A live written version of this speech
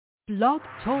Blog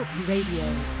Talk Radio.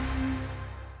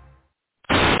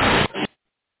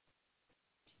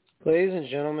 Ladies and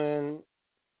gentlemen,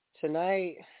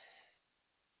 tonight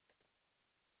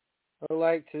I'd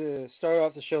like to start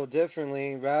off the show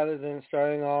differently rather than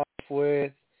starting off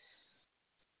with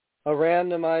a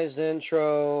randomized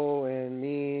intro and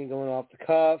me going off the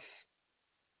cuff.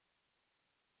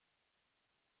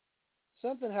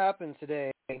 Something happened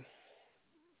today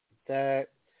that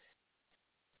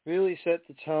really set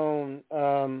the tone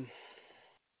for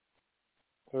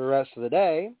the rest of the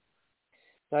day.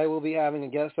 I will be having a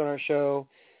guest on our show,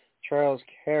 Charles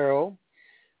Carroll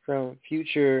from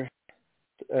future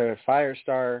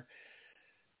Firestar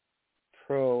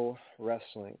Pro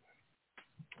Wrestling.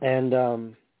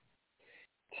 And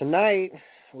tonight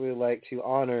we would like to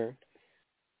honor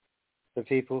the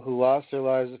people who lost their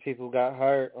lives, the people who got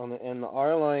hurt in the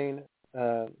R line.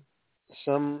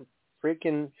 Some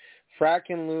freaking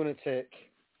fracking lunatic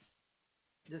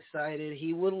decided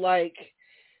he would like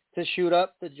to shoot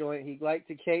up the joint. He'd like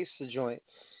to case the joint.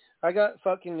 I got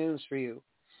fucking news for you.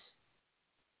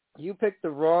 You picked the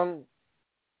wrong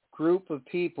group of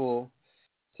people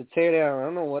to tear down. I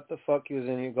don't know what the fuck was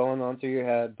going on through your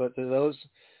head, but to those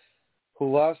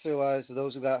who lost their lives, to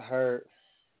those who got hurt,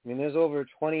 I mean, there's over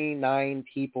 29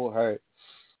 people hurt.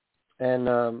 And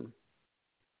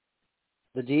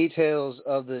the details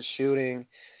of the shooting,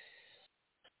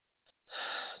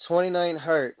 29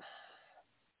 hurt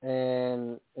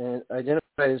and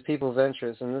identified as people of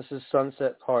interest, and this is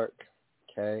Sunset Park,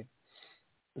 okay?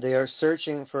 They are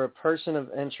searching for a person of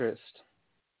interest.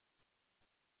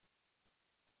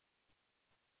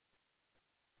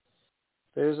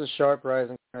 There's a sharp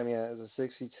rising crime, as a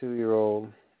 62-year-old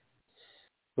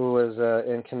who was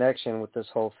in connection with this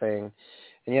whole thing.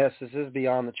 And yes, this is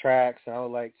Beyond the Tracks, and I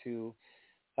would like to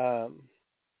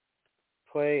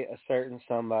play a certain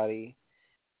somebody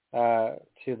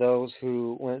to those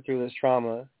who went through this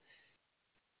trauma.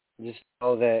 Just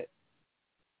know that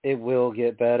it will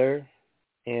get better.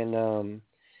 And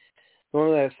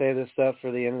normally I say this stuff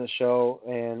for the end of the show,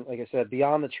 and like I said,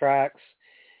 Beyond the Tracks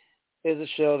is a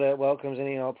show that welcomes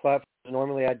any and all platforms.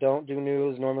 Normally I don't do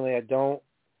news. Normally I don't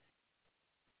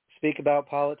speak about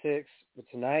politics. But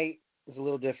tonight is a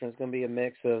little different. It's going to be a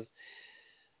mix of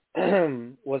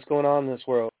what's going on in this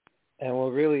world. And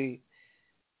what really,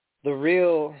 the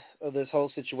real of this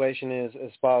whole situation is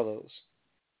as follows.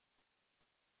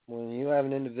 When you have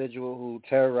an individual who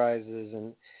terrorizes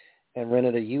and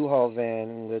rented a U-Haul van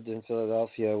and lived in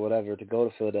Philadelphia or whatever to go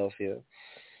to Philadelphia,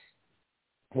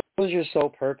 what was your sole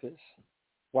purpose?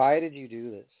 Why did you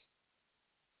do this?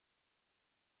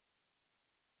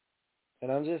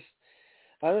 And I'm just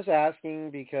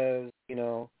asking because,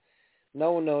 no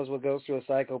one knows what goes through a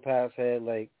psychopath's head.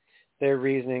 Like, their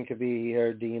reasoning could be he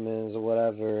heard demons or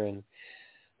whatever. And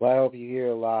I hope you hear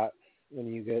a lot when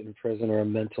you get in prison or a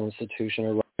mental institution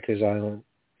or Rikers Island,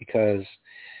 because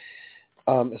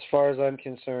as far as I'm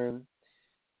concerned,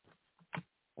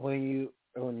 when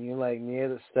you're like near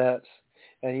the steps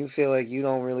and you feel like you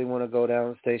don't really want to go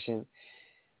down the station,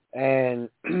 and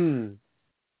you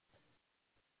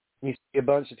see a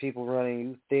bunch of people running,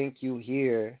 you think you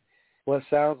hear what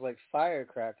sounds like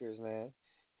firecrackers, man.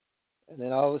 And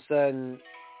then all of a sudden,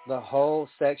 the whole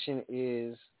section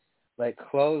is like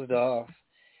closed off,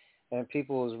 and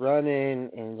people is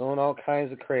running and going all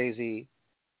kinds of crazy.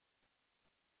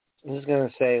 I'm just going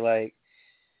to say, like,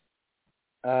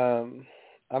 I'm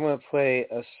going to play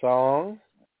a song,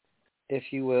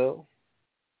 if you will,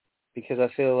 because I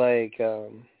feel like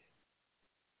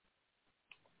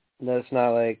that's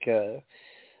not like a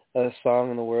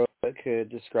song in the world that could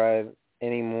describe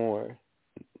any more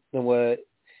than what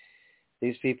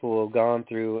these people have gone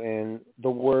through, and the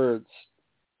words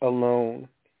alone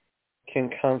can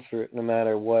comfort no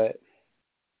matter what,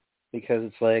 because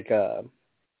it's like,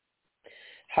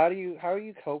 how do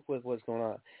you cope with what's going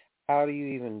on? How do you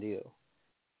even deal?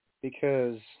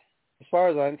 Because as far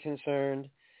as I'm concerned,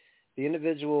 the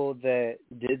individual that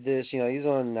did this, he's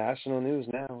on national news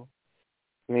now.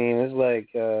 I mean, it's like,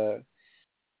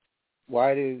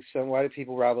 why do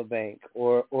people rob a bank,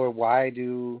 or why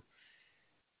do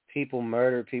people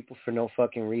murder people for no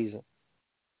fucking reason?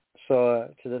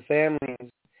 So to the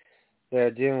families that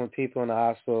are dealing with people in the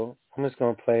hospital, I'm just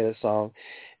gonna play this song,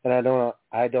 and I don't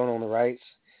own the rights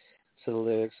to the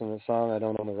lyrics in the song. I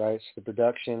don't own the rights to the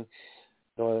production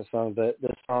or the song, but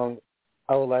this song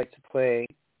I would like to play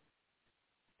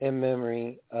in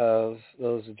memory of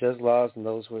those who just lost and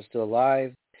those who are still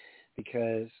alive,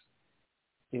 because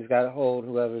you've got to hold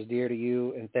whoever's dear to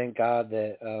you, and thank God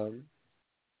that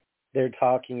they're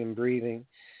talking and breathing,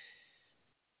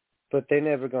 but they're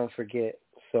never going to forget.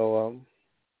 So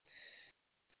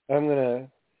I'm gonna.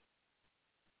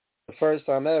 The first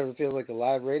time ever, it feels like a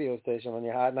live radio station on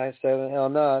your Hot 97. Hell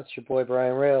no, it's your boy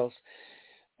Brian Rails.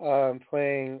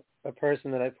 Playing a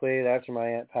person that I played after my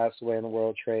aunt passed away in the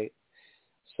World Trade.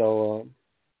 So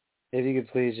if you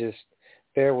could please just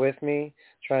bear with me,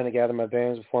 trying to gather my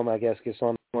bearings before my guest gets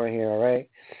on more here, all right?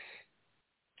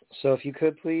 So if you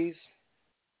could please,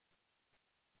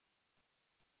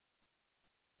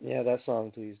 yeah, that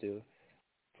song, please do.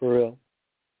 For real.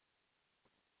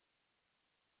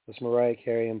 It's Mariah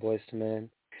Carey and Boyz II Men,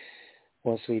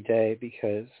 One Sweet Day,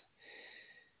 because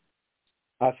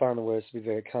I found the words to be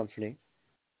very comforting.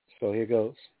 So here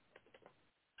goes.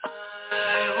 I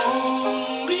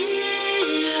won't be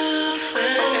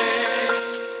afraid.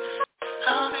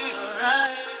 I'll be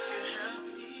alright if you help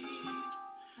me.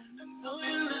 I know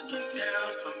you're looking down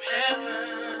from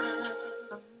heaven.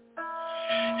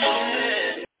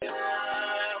 And I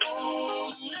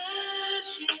won't let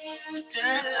you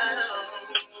down.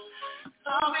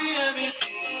 I'll be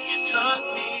everything you taught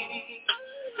me.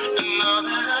 And all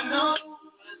that I know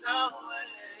is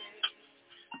always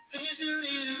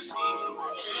patiently to see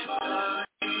what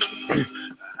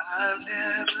I've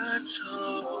never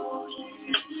told you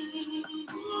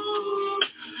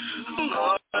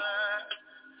all I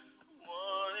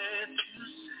wanted to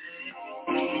say.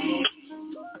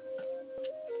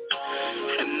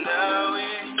 And now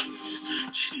it's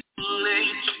too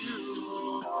late to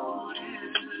hold you,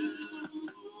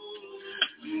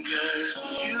 'cause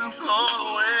you've gone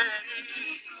away,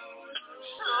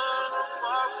 so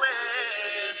far away.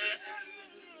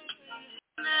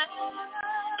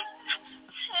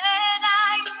 And I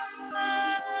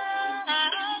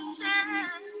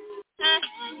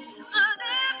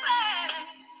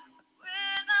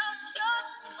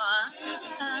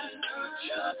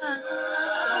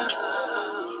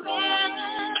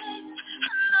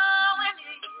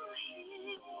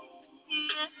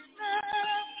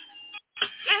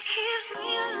it keeps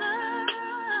me alive.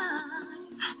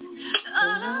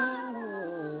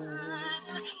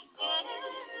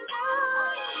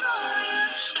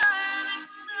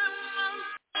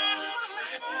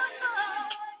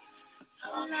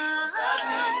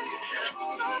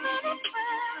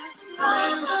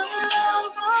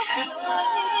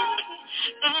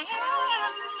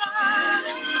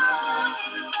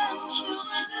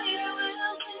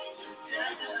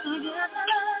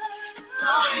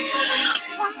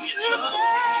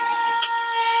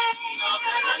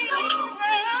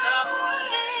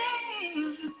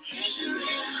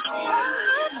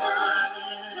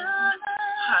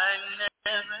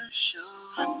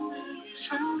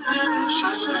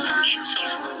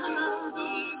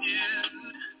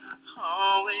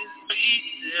 Always be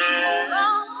there. I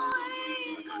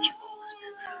took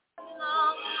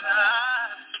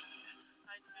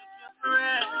your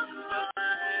breath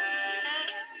away,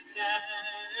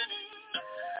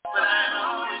 but I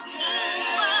always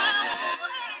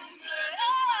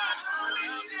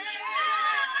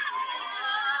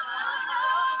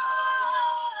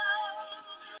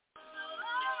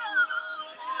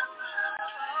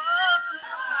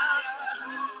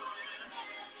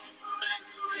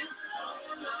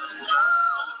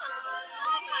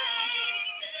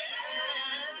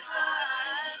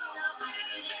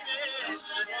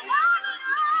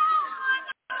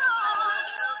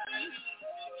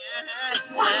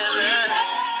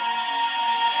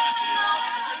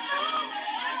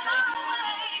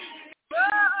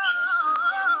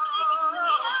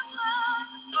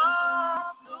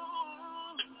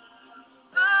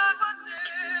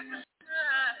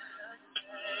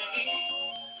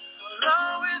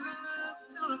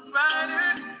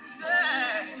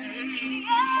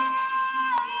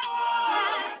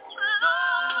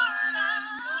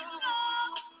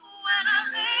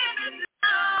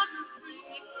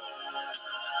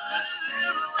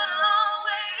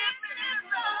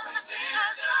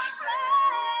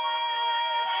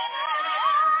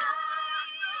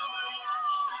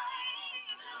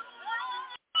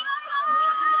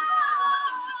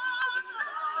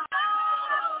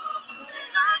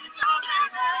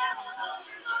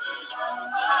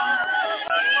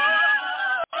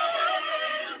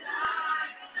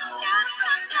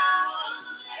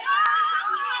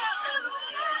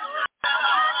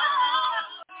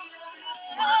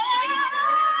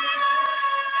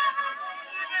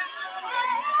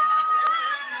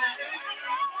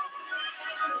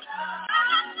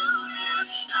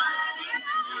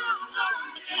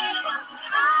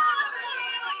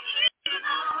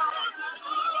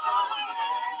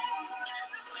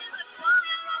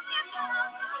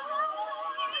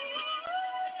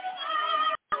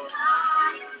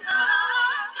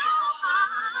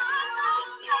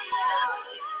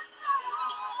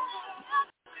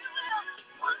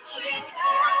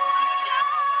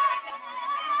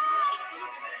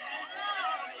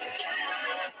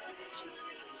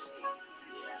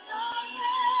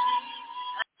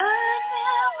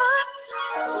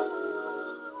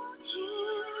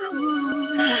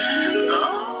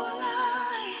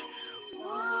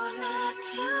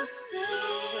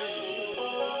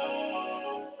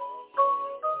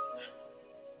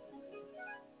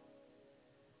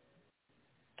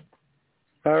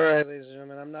All right, ladies and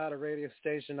gentlemen, I'm not a radio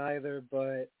station either,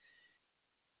 but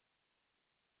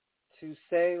to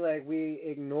say like we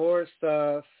ignore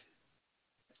stuff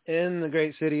in the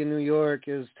great city of New York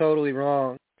is totally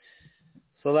wrong.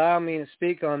 So allow me to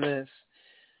speak on this.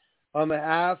 On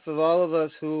behalf of all of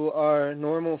us who are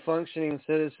normal functioning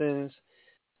citizens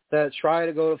that try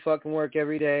to go to fucking work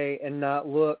every day and not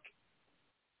look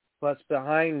what's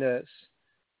behind us.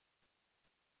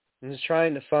 I'm just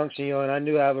trying to function, and I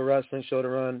do have a wrestling show to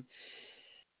run.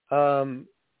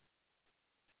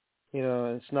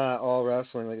 It's not all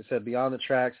wrestling. Like I said, Beyond the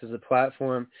Tracks is a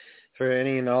platform for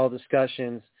any and all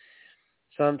discussions.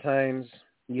 Sometimes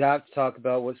you have to talk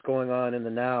about what's going on in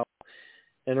the now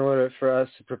in order for us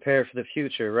to prepare for the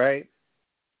future, right?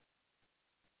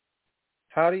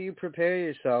 How do you prepare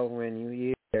yourself when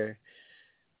you hear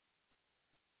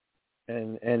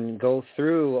and go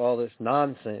through all this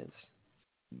nonsense?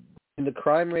 And the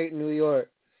crime rate in New York,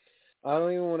 I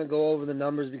don't even want to go over the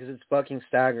numbers because it's fucking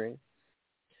staggering.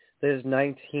 There's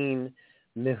 19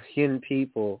 million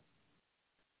people.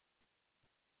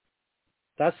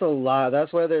 That's a lot.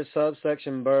 That's why there's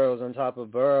subsection boroughs on top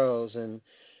of boroughs, and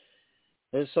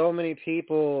there's so many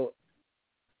people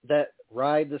that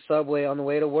ride the subway on the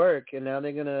way to work, and now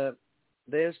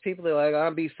there's people that are like,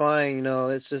 I'll be fine,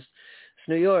 it's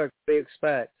New York, what do you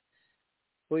expect?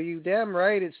 Well, you damn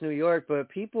right it's New York, but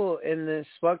people in this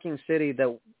fucking city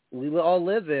that we all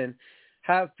live in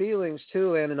have feelings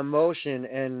too and an emotion,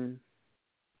 and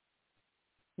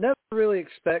never really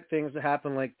expect things to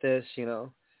happen like this,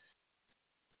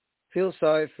 Feel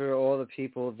sorry for all the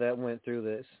people that went through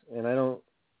this, and I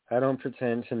don't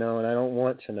pretend to know, and I don't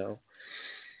want to know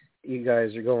you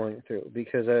guys are going through,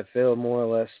 because I feel more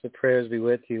or less the prayers be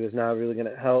with you is not really going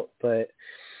to help. But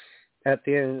at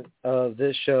the end of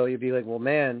this show, you'd be like, well,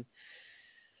 man,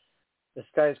 this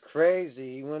guy's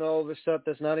crazy. He went over stuff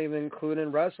that's not even included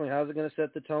in wrestling. How's it going to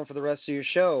set the tone for the rest of your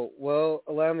show? Well,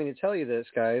 allow me to tell you this,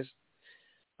 guys.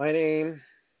 My name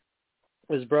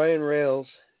is Brian Rails,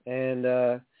 and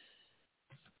the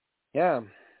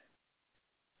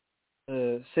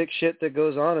sick shit that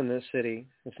goes on in this city.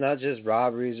 It's not just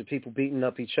robberies or people beating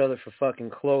up each other for fucking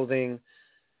clothing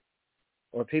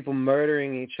or people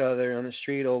murdering each other on the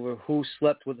street over who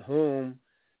slept with whom.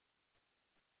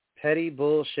 Petty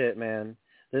bullshit, man.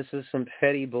 This is some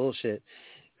petty bullshit.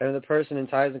 And the person in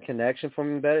Ties and Connection for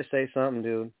me better say something,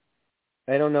 dude.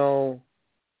 I don't know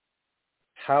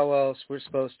how else we're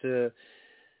supposed to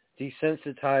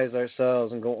desensitize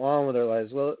ourselves and go on with our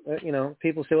lives. Well,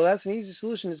 people say, well, that's an easy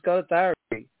solution. Just go to therapy.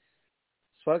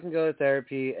 Just fucking go to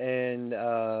therapy and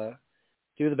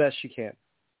do the best you can.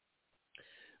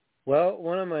 Well,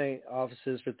 one of my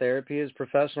offices for therapy is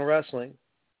professional wrestling.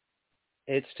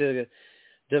 It's to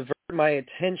divert my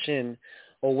attention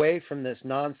away from this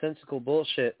nonsensical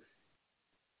bullshit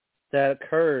that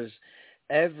occurs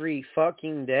every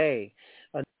fucking day.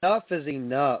 Enough is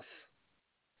enough.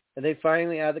 And they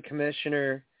finally had the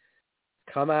commissioner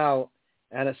come out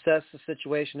and assess the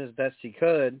situation as best he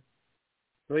could.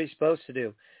 What are you supposed to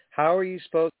do? How are you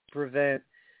supposed to prevent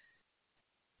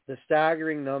the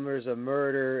staggering numbers of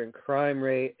murder and crime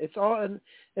rate?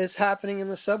 It's happening in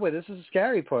the subway. This is the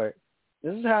scary part.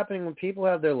 This is happening when people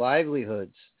have their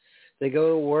livelihoods. They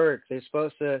go to work. They're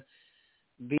supposed to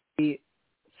be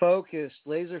focused,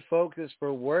 laser focused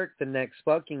for work the next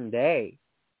fucking day.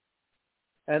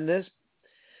 And this,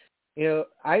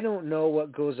 I don't know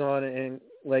what goes on in,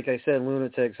 like I said,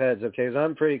 lunatics' heads, okay, because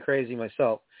I'm pretty crazy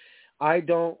myself. I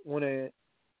don't want to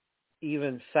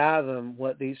even fathom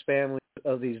what these families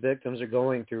of these victims are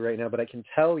going through right now, but I can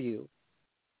tell you,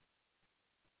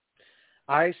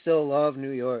 I still love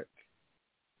New York.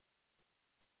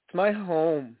 It's my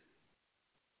home.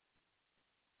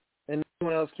 And no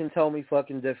one else can tell me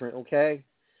fucking different, okay?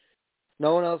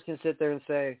 No one else can sit there and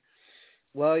say,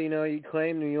 well, you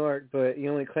claim New York, but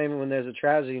you only claim it when there's a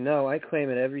tragedy. No, I claim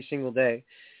it every single day.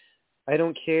 I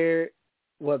don't care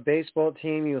what baseball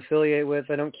team you affiliate with.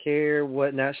 I don't care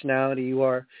what nationality you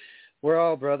are. We're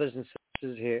all brothers and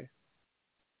sisters here.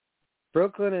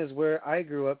 Brooklyn is where I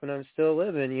grew up and I'm still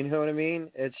living. You know what I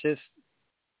mean? It's just,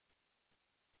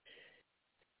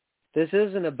 this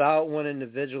isn't about one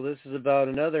individual. This is about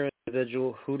another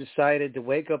individual who decided to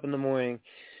wake up in the morning,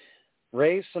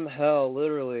 raise some hell,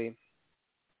 literally,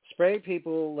 spray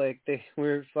people like they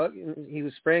were fucking, he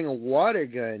was spraying a water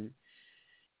gun.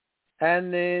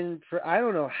 And then, I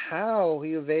don't know how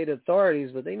he evaded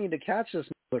authorities, but they need to catch this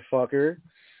motherfucker.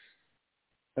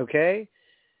 Okay?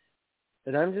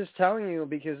 And I'm just telling you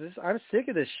because I'm sick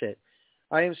of this shit.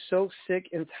 I am so sick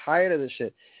and tired of this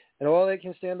shit. And all they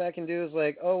can stand back and do is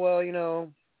like, oh, well,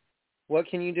 What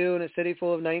can you do in a city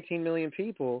full of 19 million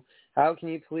people? How can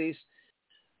you police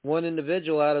one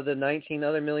individual out of the 19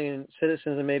 other million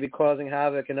citizens and maybe causing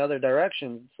havoc in other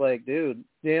directions? It's like, dude,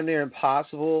 damn near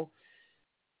impossible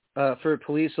for a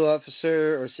police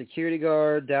officer or security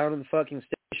guard down in the fucking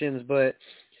stations. But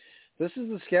this is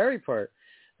the scary part.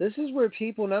 This is where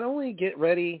people not only get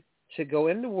ready to go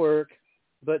into work,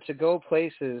 but to go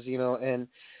places, you know, and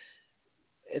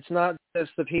it's not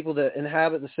just the people that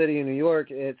inhabit the city of New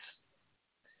York. It's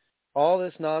all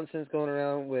this nonsense going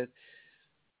around with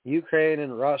Ukraine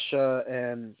and Russia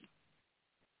and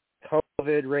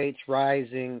COVID rates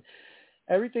rising.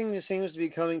 Everything just seems to be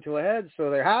coming to a head.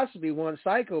 So there has to be one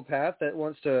psychopath that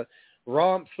wants to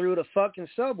romp through the fucking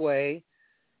subway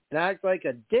and act like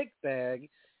a dickbag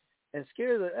and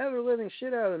scare the ever-living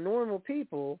shit out of normal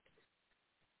people.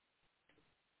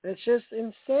 It's just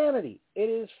insanity. It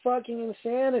is fucking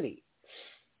insanity.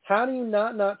 How do you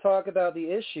not talk about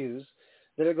the issues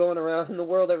that are going around in the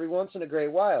world every once in a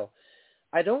great while?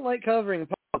 I don't like covering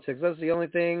politics. That's the only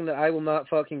thing that I will not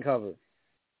fucking cover.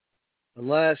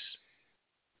 Unless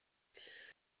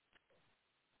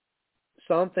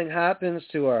something happens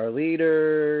to our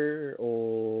leader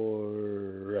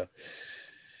or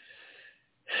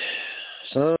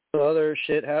some other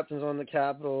shit happens on the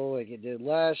Capitol like it did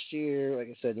last year. Like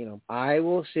I said, you know, I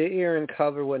will sit here and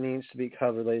cover what needs to be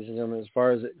covered, ladies and gentlemen, as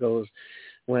far as it goes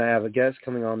when I have a guest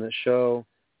coming on this show.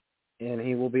 And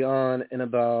he will be on in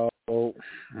about,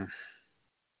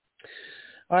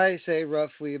 I say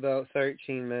roughly about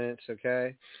 13 minutes,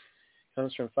 okay?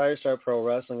 Comes from Firestar Pro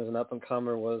Wrestling as an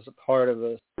up-and-comer, was a part of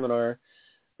a seminar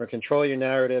for Control Your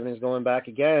Narrative, and he's going back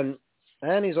again.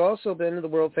 And he's also been to the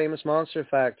world-famous Monster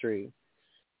Factory.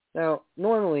 Now,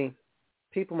 normally,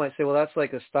 people might say, well, that's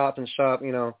like a stop and shop,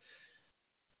 you know,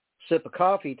 sip of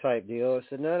coffee type deal. I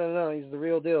said, no, he's the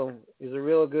real deal. He's a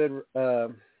real good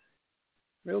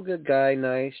guy,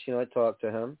 nice. You know, I talked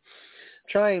to him.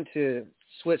 Trying to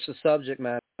switch the subject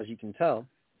matter, as you can tell.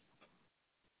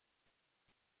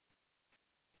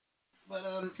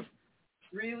 But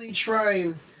really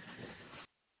trying.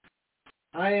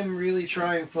 I am really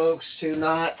trying, folks, to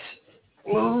not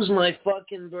lose my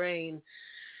fucking brain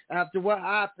after what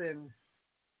happened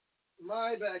in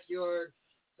my backyard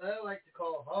that I like to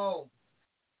call home.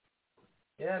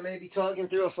 Yeah, maybe talking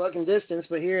through a fucking distance,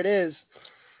 but here it is.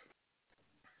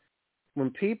 When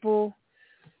people,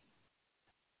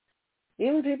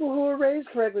 even people who were raised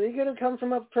correctly, they could have come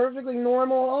from a perfectly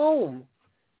normal home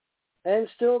and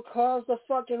still caused a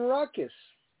fucking ruckus.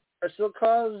 Or still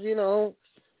cause, you know,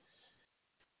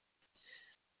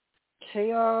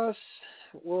 chaos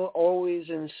will always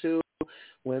ensue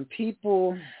when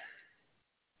people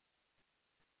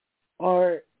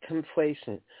are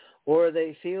complacent or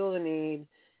they feel the need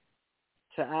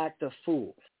to act a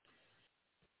fool.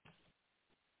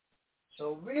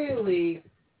 So really,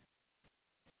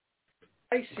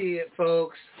 I see it,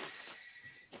 folks,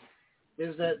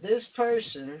 is that this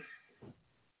person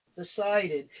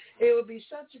decided it would be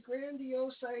such a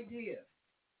grandiose idea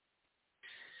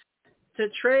to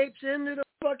traipse into the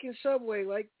fucking subway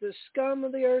like the scum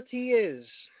of the earth he is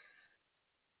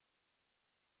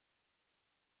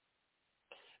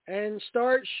and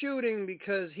start shooting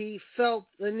because he felt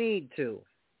the need to.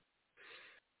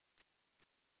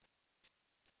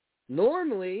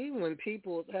 Normally, when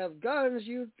people have guns,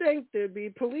 you'd think there'd be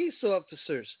police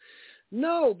officers.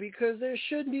 No, because there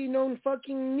should be no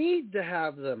fucking need to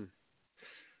have them.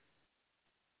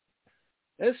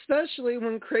 Especially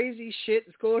when crazy shit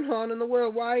is going on in the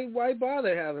world. Why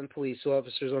bother having police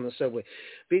officers on the subway?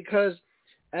 Because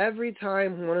every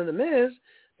time one of them is,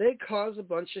 they cause a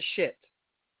bunch of shit.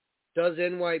 Does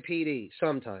NYPD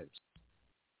sometimes.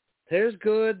 There's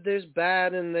good, there's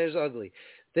bad, and there's ugly.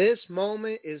 This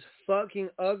moment is fucking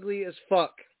ugly as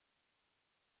fuck.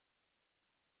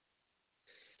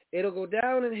 It'll go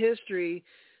down in history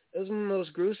as one of the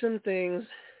most gruesome things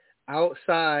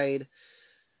outside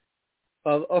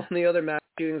of all the other mass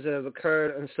shootings that have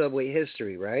occurred in subway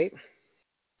history, right?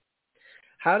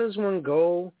 How does one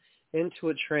go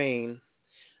into a train,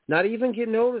 not even get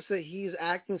noticed that he's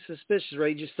acting suspicious,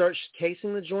 right? You just start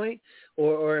casing the joint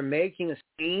or making a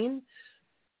scene?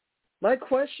 My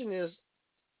question is,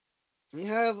 you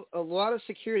have a lot of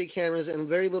security cameras and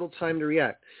very little time to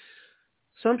react.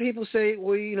 Some people say,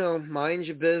 well, you know, mind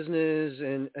your business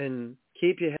and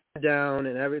keep your head down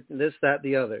and everything, this, that,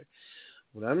 the other.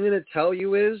 What I'm going to tell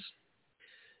you is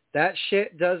that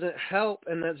shit doesn't help,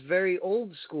 and that's very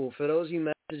old school. For those of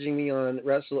you messaging me on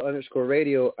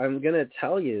Wrestle_Radio, I'm going to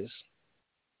tell you is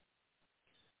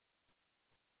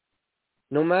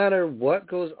no matter what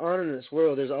goes on in this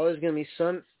world, there's always going to be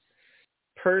some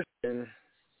person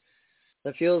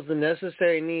that feels the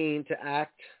necessary need to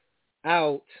act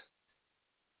out.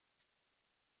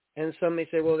 And some may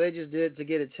say, well, they just did it to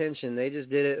get attention. They just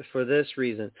did it for this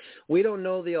reason. We don't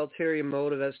know the ulterior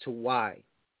motive as to why.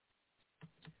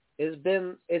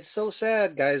 It's so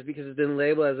sad, guys, because it's been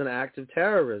labeled as an act of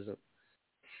terrorism.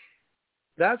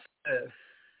 That's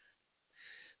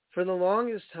for the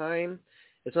longest time.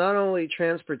 It's not only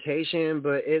transportation,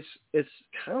 but it's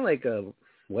kind of like a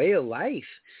way of life.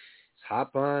 Just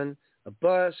hop on a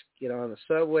bus, get on the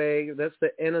subway. That's the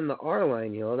N and the R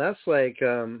line, you know. That's like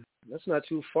that's not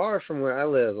too far from where I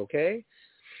live. Okay.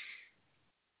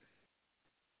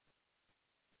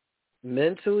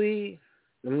 Mentally,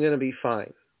 I'm gonna be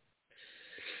fine.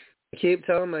 I keep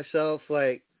telling myself,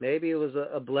 like, maybe it was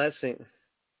a blessing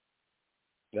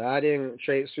that I didn't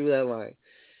trace through that line.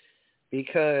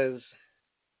 Because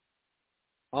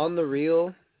on the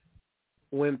real,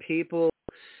 when people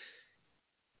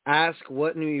ask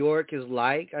what New York is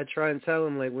like, I try and tell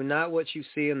them, like, we're not what you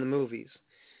see in the movies.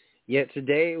 Yet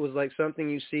today it was like something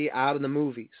you see out of the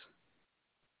movies.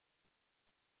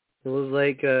 It was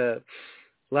like a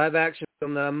live action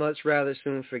film that I'd much rather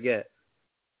soon forget.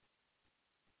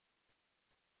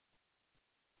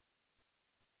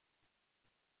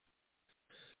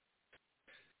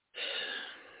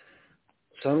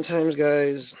 Sometimes,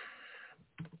 guys,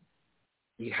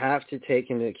 you have to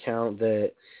take into account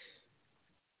that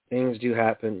things do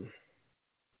happen.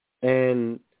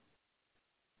 And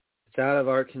it's out of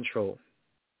our control.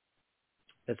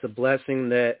 It's a blessing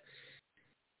that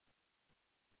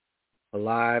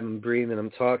alive and breathing,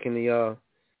 I'm talking to y'all.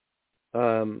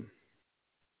 I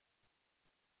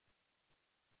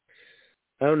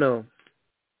don't know.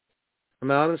 I'm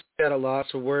honestly at a loss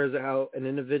for words of how an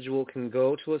individual can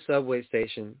go to a subway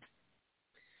station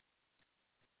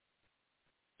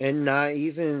and not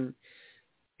even,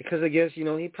 because I guess, you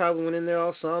know, he probably went in there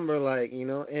all somber, like, you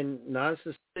know, and not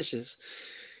suspicious.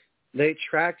 They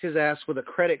tracked his ass with a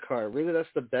credit card. Really, that's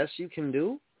the best you can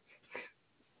do?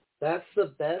 That's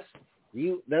the best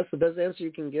answer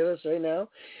you can give us right now,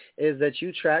 is that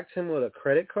you tracked him with a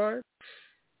credit card?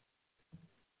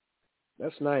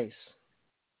 That's nice.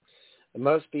 It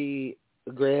must be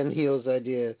a grandiose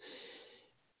idea.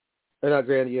 Or not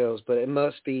grandiose, but it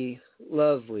must be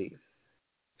lovely.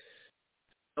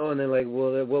 Oh, and they're like,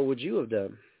 well, then what would you have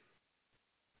done?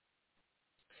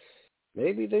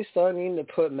 Maybe they start needing to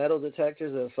put metal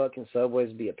detectors at fucking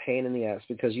subways, be a pain in the ass,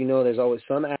 because you know there's always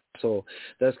some asshole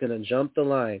that's going to jump the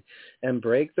line and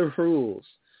break the rules.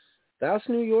 That's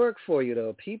New York for you,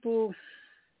 though. People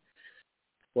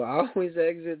will always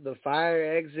exit the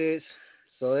fire exits,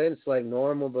 so it's like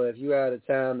normal, but if you're out of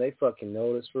town, they fucking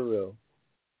notice for real.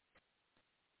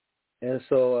 And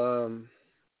so,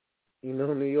 you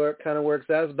know, New York kind of works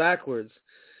ass backwards.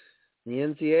 The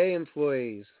NTA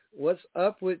employees, what's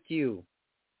up with you?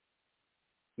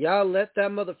 Y'all let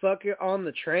that motherfucker on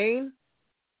the train?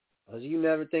 Because you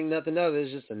never think nothing of it.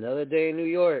 It's just another day in New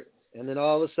York. And then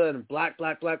all of a sudden, black,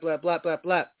 black, black, black, black, black,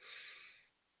 black.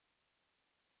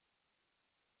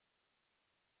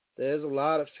 There's a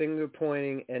lot of finger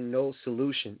pointing and no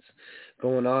solutions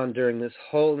going on during this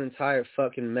whole entire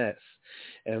fucking mess.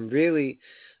 And really,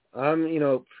 I'm, you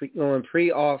know, going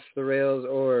off the rails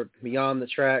or beyond the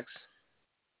tracks.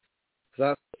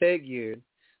 Because I figured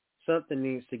something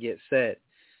needs to get said.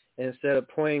 Instead of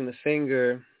pointing the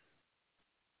finger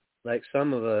like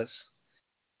some of us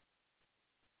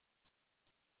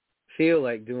feel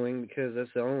like doing, because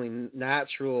that's the only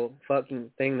natural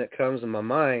fucking thing that comes to my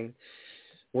mind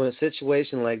when a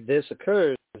situation like this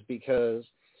occurs, because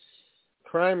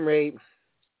crime rate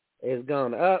has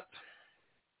gone up.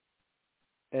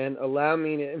 And allow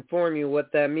me to inform you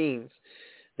what that means.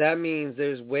 That means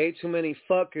there's way too many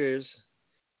fuckers.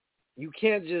 You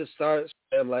can't just start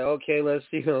like, okay, let's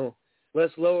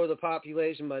lower the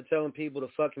population by telling people to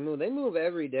fucking move. They move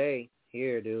every day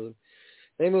here, dude.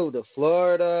 They move to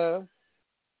Florida.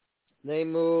 They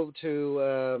move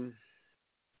to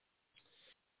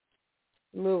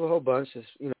move a whole bunch of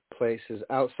places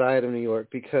outside of New York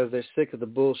because they're sick of the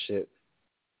bullshit.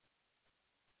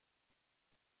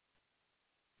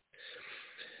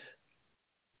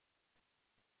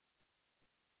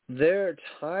 There are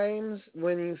times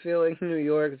when you feel like New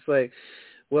York, it's like,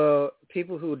 well,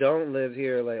 people who don't live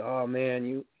here are like, oh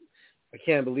man, I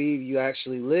can't believe you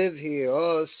actually live here.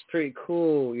 Oh, it's pretty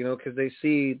cool, because they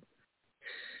see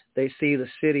the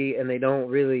city and they don't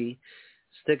really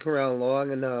stick around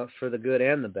long enough for the good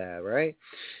and the bad, right?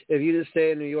 If you just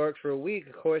stay in New York for a week,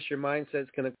 of course your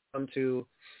mindset's going to come to,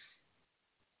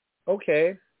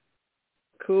 okay,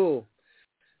 cool.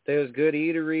 There's good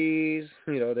eateries,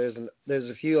 there's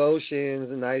a few oceans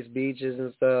and nice beaches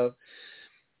and stuff.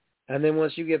 And then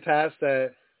once you get past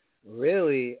that,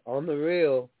 really, on the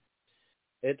real,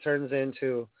 it turns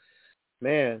into,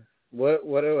 man, what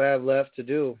do I have left to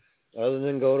do other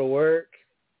than go to work,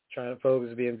 trying to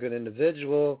focus, be a good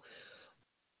individual,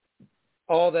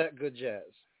 all that good jazz.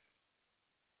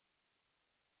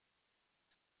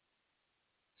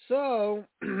 So,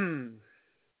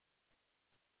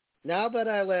 now that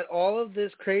I let all of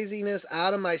this craziness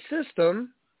out of my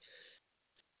system,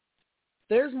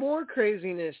 there's more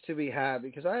craziness to be had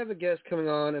because I have a guest coming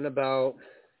on in about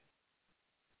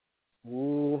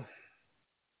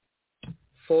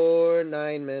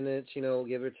 9 minutes,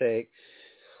 give or take.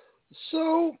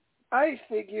 So I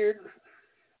figured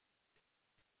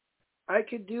I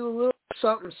could do a little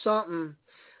something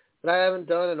that I haven't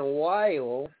done in a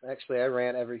while. Actually, I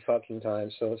rant every fucking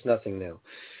time, so it's nothing new.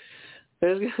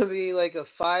 There's going to be like a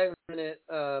 5-minute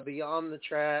Beyond the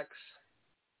Tracks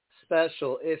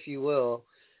special, if you will.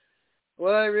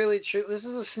 This is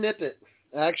a snippet,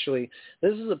 actually.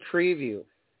 This is a preview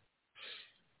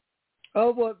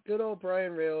of what good old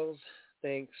Brian Rails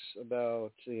thinks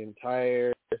about the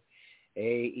entire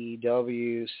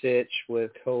AEW sitch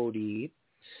with Cody.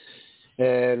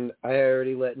 And I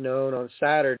already let known on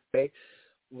Saturday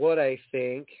what I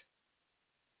think.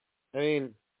 I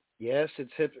mean, yes,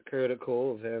 it's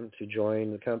hypocritical of him to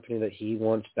join the company that he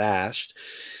once bashed.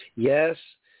 Yes,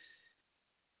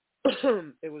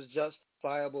 it was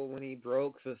justifiable when he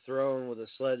broke the throne with a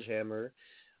sledgehammer.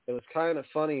 It was kind of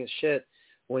funny as shit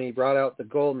when he brought out the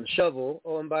golden shovel.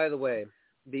 Oh, and by the way,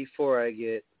 before I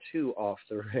get too off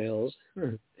the rails,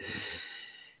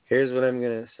 here's what I'm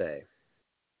going to say.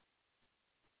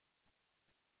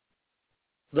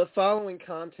 The following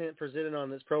content presented on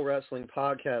this pro wrestling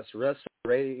podcast, Wrestling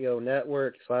Radio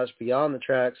Network / Beyond the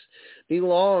Tracks,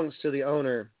 belongs to the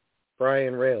owner,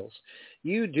 Brian Rails.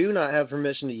 You do not have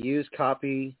permission to use,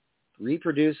 copy,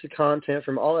 reproduce the content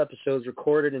from all episodes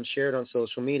recorded and shared on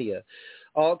social media.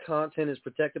 All content is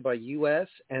protected by U.S.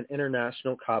 and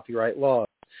international copyright laws.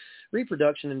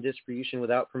 Reproduction and distribution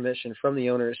without permission from the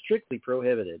owner is strictly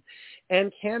prohibited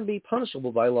and can be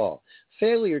punishable by law.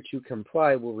 Failure to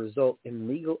comply will result in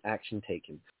legal action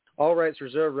taken. All rights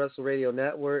reserved. Wrestle Radio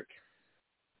Network.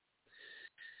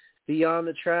 Beyond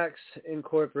the Tracks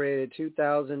Incorporated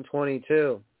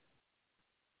 2022.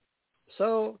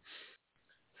 So,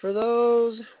 for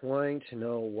those wanting to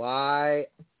know why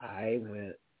I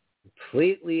went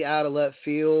completely out of left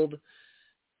field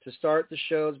to start the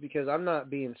shows, because I'm not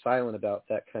being silent about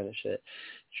that kind of shit.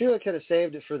 Sure, I could have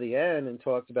saved it for the end and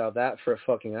talked about that for a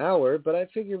fucking hour, but I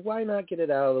figured why not get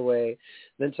it out of the way,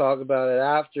 then talk about it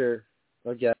after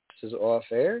our guest is off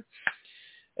air.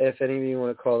 If any of you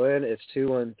want to call in, it's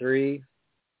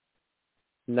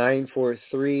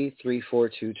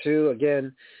 213-943-3422.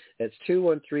 Again, it's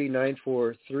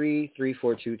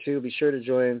 213-943-3422. Be sure to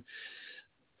join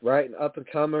right and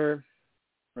up-and-comer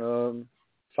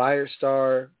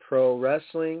Firestar Pro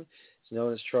Wrestling. It's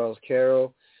known as Charles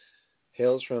Carroll.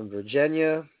 Hails from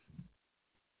Virginia.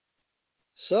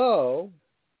 So,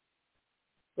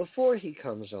 before he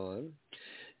comes on,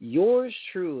 yours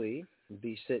truly,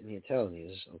 be sitting here telling you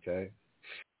this, okay?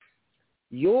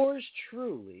 Yours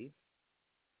truly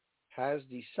has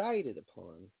decided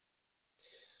upon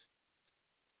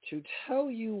to tell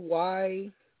you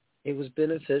why it was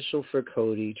beneficial for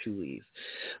Cody to leave.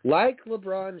 Like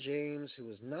LeBron James, who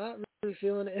was not really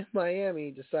feeling it in Miami,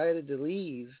 decided to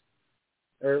leave,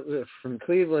 or from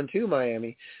Cleveland to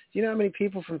Miami. Do you know how many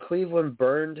people from Cleveland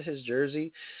burned his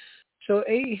jersey? So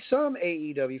some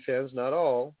AEW fans, not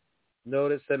all,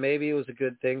 noticed that maybe it was a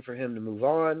good thing for him to move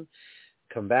on.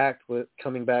 Coming back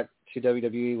to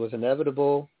WWE was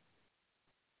inevitable.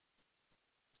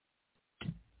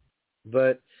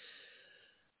 But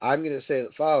I'm going to say the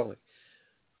following.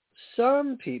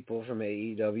 Some people from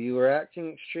AEW are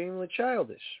acting extremely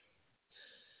childish.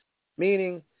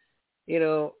 Meaning,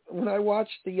 when I watch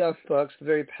the Young Bucks, the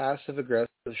very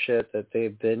passive-aggressive shit that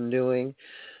they've been doing,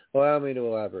 allow me to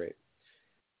elaborate.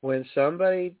 When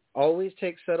somebody always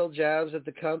takes subtle jabs at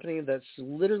the company that's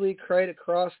literally right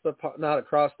across the not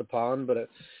across the pond, but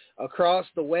across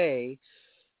the way,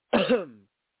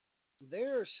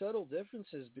 there are subtle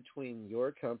differences between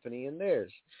your company and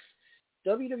theirs.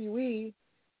 WWE,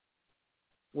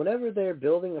 whenever they're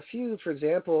building a feud, for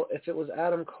example, if it was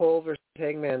Adam Cole versus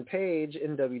Hangman Page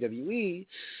in WWE,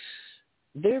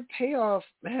 their payoff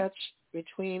match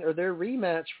their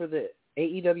rematch for the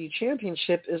AEW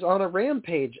Championship is on a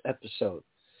Rampage episode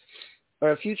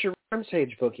or a future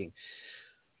Rampage booking.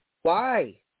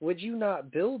 Why would you not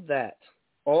build that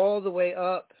all the way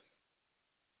up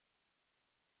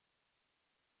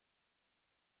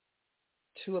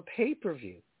to a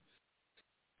pay-per-view?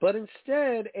 But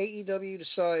instead, AEW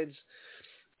decides,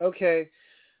 okay,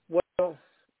 well,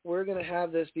 we're going to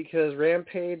have this because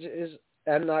Rampage is,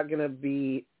 I'm not going to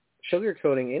be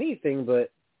sugarcoating anything,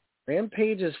 but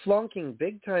Rampage is flunking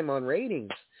big time on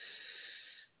ratings.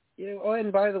 You know, oh,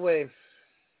 and by the way,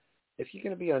 if you're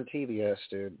going to be on TBS,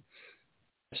 dude,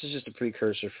 this is just a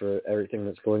precursor for everything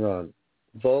that's going on.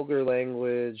 Vulgar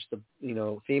language,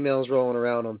 females rolling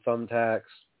around on thumbtacks.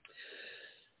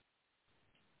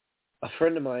 A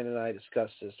friend of mine and I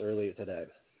discussed this earlier today.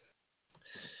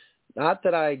 Not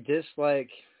that I dislike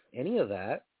any of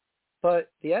that,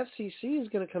 but the FCC is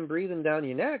going to come breathing down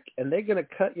your neck, and they're going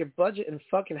to cut your budget in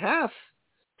fucking half.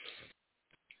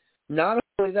 Not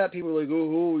only that, people are like,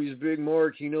 oh, he's Big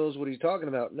Mark, he knows what he's talking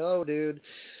about. No, dude.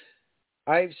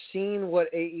 I've seen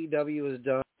what AEW has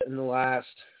done in the last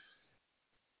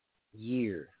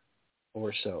year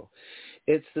or so.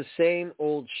 It's the same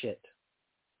old shit.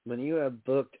 When you have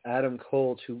booked Adam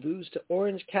Cole to lose to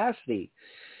Orange Cassidy,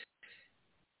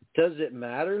 does it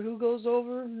matter who goes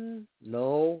over?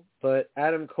 No, but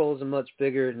Adam Cole's a much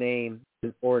bigger name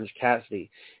than Orange Cassidy.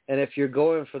 And if you're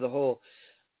going for the whole,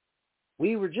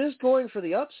 we were just going for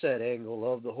the upset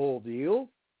angle of the whole deal.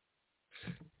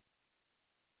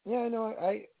 Yeah, I know.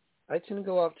 I tend to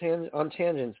go off on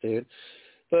tangents, dude.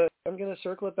 But I'm going to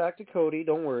circle it back to Cody.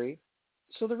 Don't worry.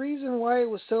 So the reason why it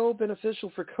was so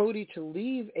beneficial for Cody to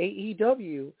leave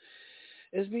AEW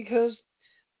is because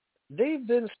they've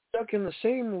been stuck in the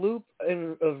same loop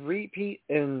of repeat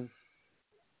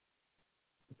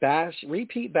bashing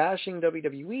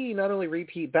WWE. Not only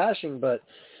repeat bashing, but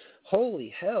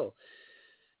holy hell,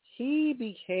 he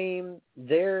became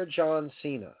their John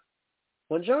Cena.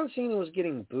 When John Cena was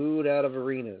getting booed out of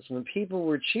arenas, when people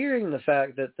were cheering the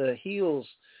fact that the heels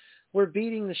were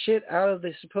beating the shit out of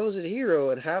the supposed hero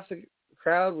and half the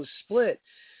crowd was split,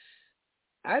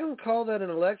 I don't call that an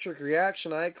electric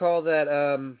reaction. I call that,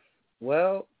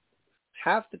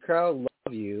 half the crowd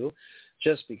love you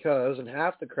just because, and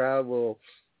half the crowd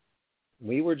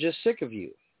we were just sick of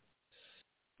you.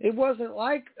 It wasn't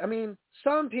like,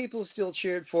 some people still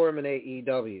cheered for him in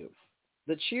AEW.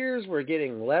 The cheers were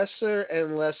getting lesser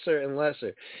and lesser and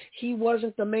lesser. He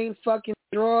wasn't the main fucking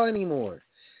draw anymore.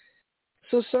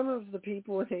 So some of the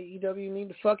people in AEW need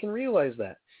to fucking realize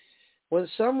that. When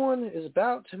someone is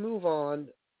about to move on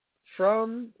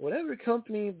from whatever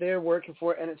company they're working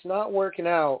for and it's not working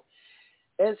out,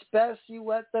 it's best you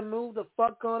let them move the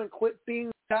fuck on and quit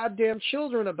being goddamn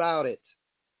children about it.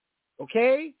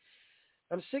 Okay?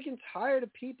 I'm sick and tired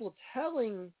of people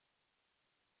telling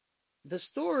the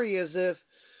story as if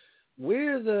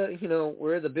we're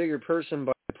the bigger person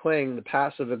by playing the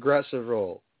passive-aggressive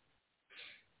role.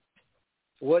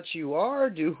 What you are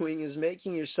doing is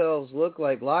making yourselves look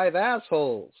like live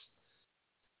assholes.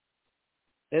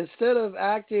 Instead of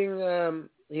acting,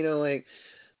 like,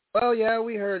 well, yeah,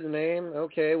 we heard the name.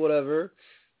 Okay, whatever.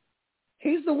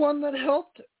 He's the one that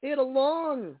helped it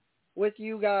along with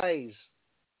you guys.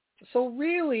 So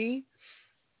really,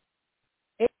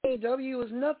 AEW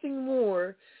is nothing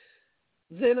more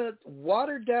than a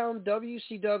watered-down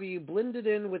WCW blended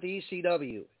in with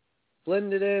ECW.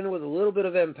 Blended in with a little bit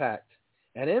of Impact.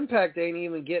 And Impact ain't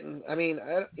even getting,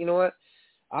 you know what?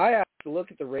 I have to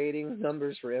look at the rating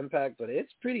numbers for Impact, but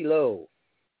it's pretty low.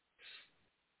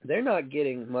 They're not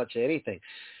getting much of anything.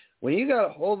 When you got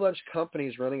a whole bunch of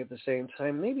companies running at the same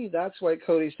time, maybe that's why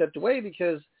Cody stepped away,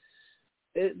 because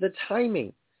the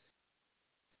timing.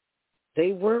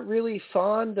 They weren't really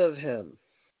fond of him.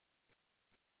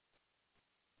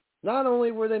 Not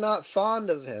only were they not fond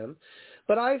of him,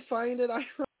 but I find it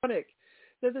ironic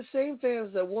that the same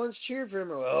fans that once cheered for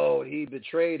him are, oh, he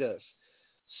betrayed us.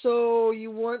 So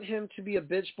you want him to be a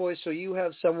bitch boy so you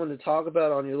have someone to talk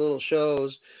about on your little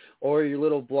shows or your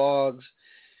little blogs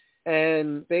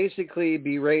and basically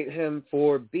berate him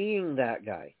for being that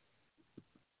guy.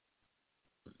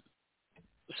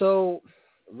 So,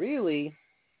 really,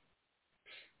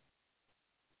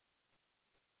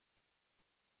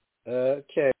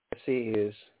 okay, let's see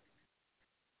who's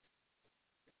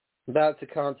about to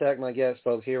contact my guest,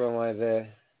 folks, here on live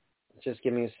there. Just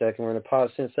give me a second. We're going to pause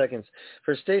 10 seconds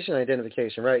for station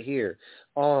identification right here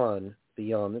on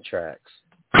Beyond the Tracks.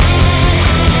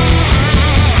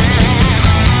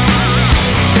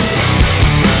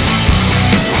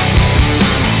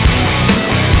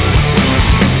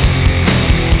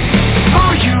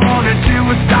 All you want to do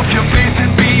is stop your face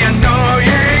and be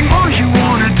annoying. All you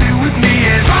want to do with me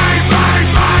is fight, fight,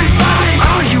 fight, fight.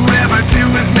 All you ever do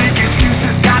is make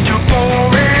excuses, got you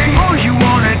boring. All you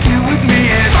want to do with me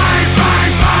is fight,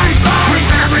 fight, fight, fight. With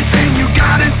everything you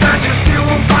got inside, you still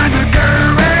won't find the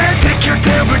courage. Take your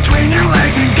tail between your legs.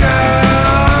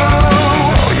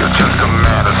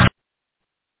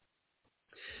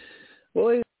 Well,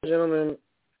 ladies and gentlemen,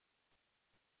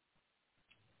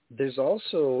 there's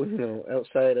also,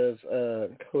 outside of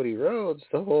Cody Rhodes,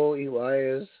 the whole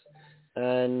Elias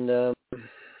and,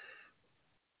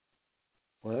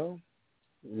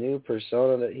 new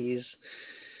persona that he's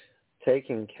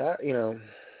taking,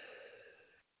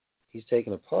 he's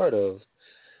taking a part of.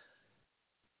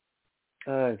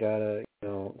 I gotta,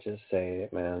 just say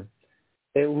it, man.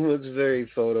 It looks very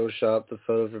photoshopped, the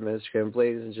photo from Instagram.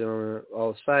 Ladies and gentlemen,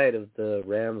 outside of the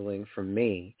rambling from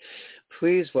me,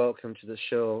 please welcome to the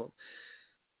show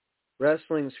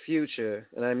Wrestling's future,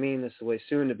 and I mean this the way,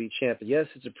 soon to be champion. Yes,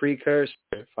 it's a precursor,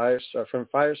 from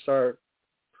Firestar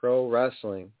Pro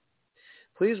Wrestling.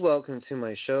 Please welcome to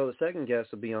my show. The second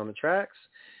guest will be on the tracks,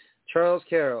 Charles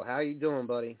Carroll. How you doing,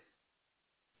 buddy?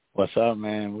 What's up,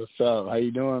 man? What's up? How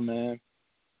you doing, man?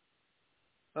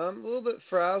 I'm a little bit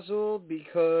frazzled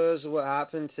because of what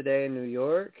happened today in New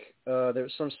York. There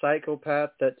was some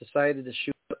psychopath that decided to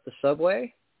shoot up the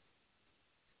subway.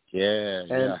 Yeah,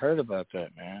 I heard about that,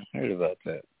 man.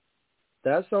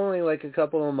 That's only like a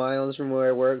couple of miles from where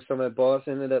I work, so my boss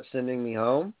ended up sending me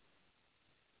home.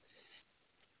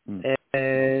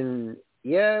 And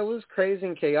yeah, it was crazy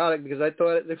and chaotic because I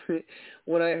thought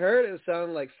when I heard it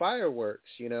sounded like fireworks,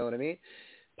 you know what I mean?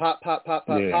 Pop, pop, pop,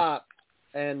 pop, pop.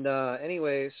 And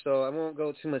anyway, so I won't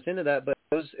go too much into that, but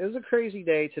it was a crazy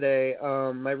day today.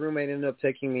 My roommate ended up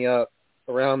picking me up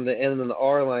around the end of the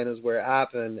R line is where it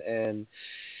happened. And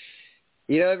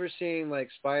you ever seen like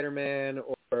Spider-Man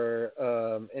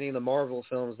or any of the Marvel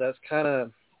films? That's kind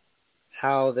of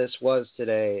how this was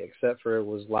today, except for it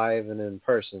was live and in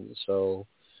person. So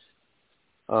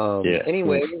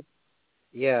anyway,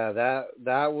 that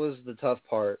was the tough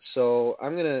part. So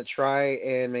I'm going to try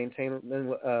and maintain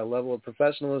a level of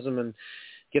professionalism and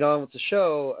get on with the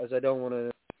show, as I don't want to.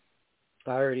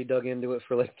 I already dug into it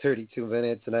for like 32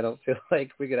 minutes, and I don't feel like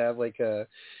we could have like a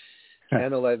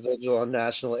candlelight vigil on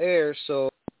national air. So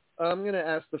I'm going to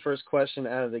ask the first question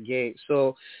out of the gate.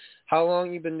 So how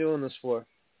long you been doing this for?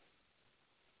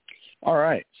 All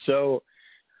right. So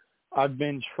I've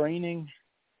been training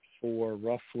for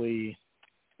roughly,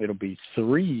 it'll be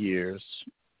 3 years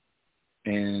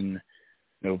in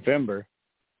November,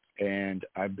 and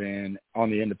I've been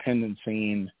on the independent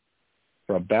scene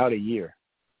for about a year.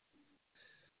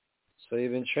 So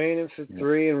you've been training for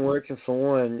 3 and working for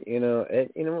 1. I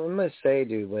must say,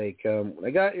 dude, like, when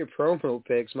I got your promo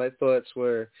pics, my thoughts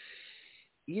were,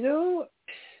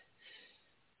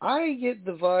 I get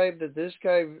the vibe that this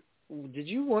guy, did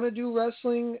you want to do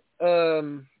wrestling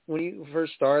when you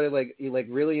first started? Like, you like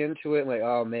really into it, and like,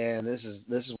 oh man, this is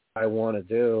what I want to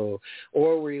do,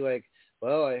 or were you like,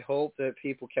 well, I hope that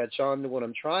people catch on to what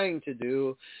I'm trying to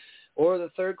do? Or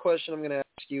the third question I'm going to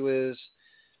ask you is,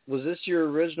 was this your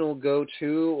original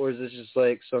go-to, or is this just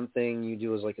like something you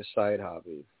do as like a side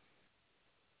hobby?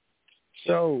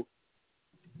 So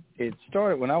it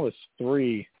started when I was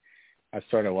 3. I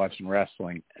started watching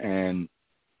wrestling, and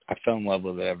I fell in love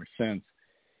with it ever since.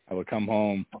 I would come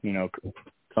home,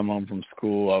 come home from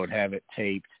school. I would have it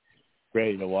taped,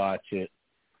 ready to watch it.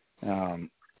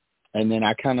 And then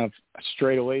I kind of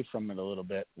strayed away from it a little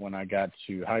bit when I got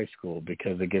to high school,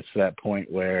 because it gets to that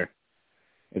point where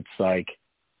it's like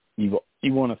you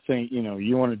want to think,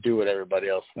 you want to do what everybody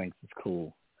else thinks is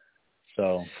cool.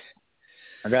 So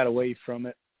I got away from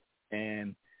it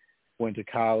and went to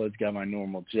college, got my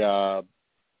normal job,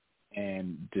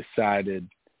 and decided,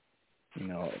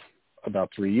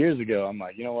 about 3 years ago, I'm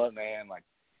like, you know what, man, like,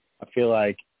 I feel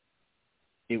like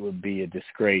it would be a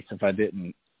disgrace if I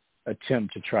didn't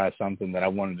attempt to try something that I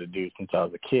wanted to do since I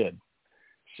was a kid.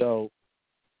 So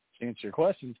to answer your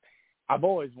questions, I've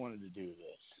always wanted to do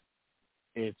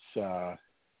this.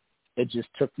 It just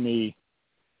took me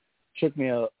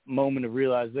a moment of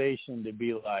realization to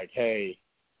be like, hey,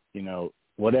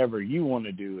 whatever you want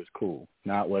to do is cool,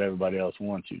 not what everybody else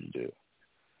wants you to do.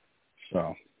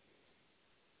 So,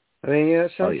 I mean, yeah,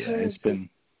 it's been.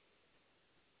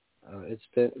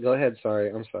 Go ahead. Sorry,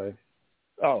 I'm sorry.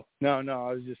 Oh no,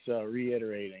 I was just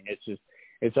reiterating.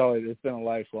 It's been a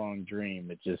lifelong dream.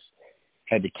 It just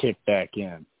had to kick back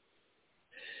in.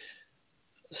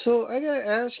 So I gotta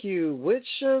ask you, which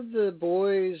of the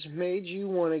boys made you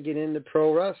want to get into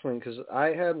pro wrestling? Because I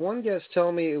had one guest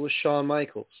tell me it was Shawn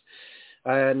Michaels.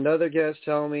 I had another guest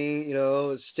tell me, it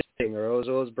was Sting, or it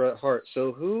was Bret Hart.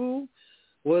 So who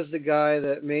was the guy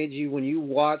that made you, when you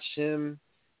watched him,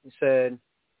 and said,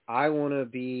 I want to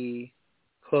be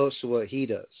close to what he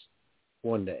does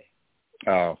one day?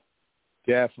 Oh,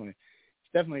 definitely.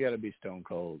 It's definitely got to be Stone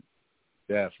Cold.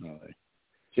 Definitely.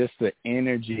 Just the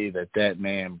energy that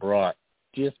man brought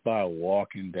just by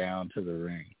walking down to the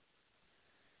ring.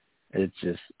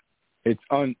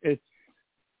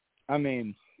 I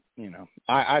mean,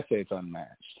 I say it's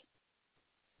unmatched.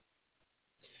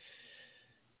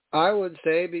 I would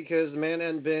say because the man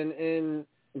hadn't been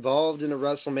involved in a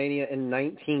WrestleMania in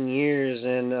 19 years,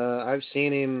 and I've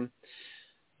seen him.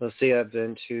 Let's see, I've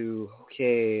been to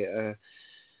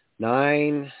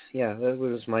 9. Yeah, that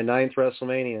was my 9th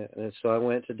WrestleMania, and so I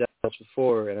went to Dallas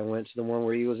before, and I went to the one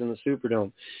where he was in the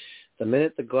Superdome. The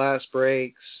minute the glass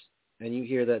breaks and you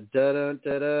hear that da da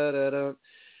da da da da,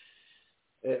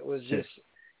 it was just,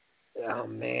 oh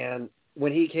man.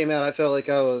 When he came out, I felt like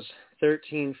I was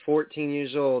 13, 14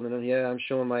 years old, and yeah, I'm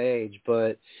showing my age,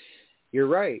 but you're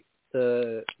right.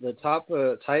 The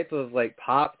type of like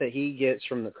pop that he gets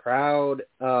from the crowd,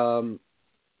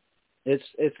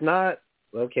 it's not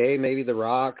okay. Maybe The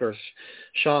Rock or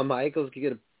Shawn Michaels could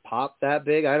get a pop that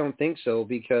big. I don't think so,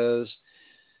 because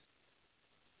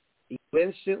you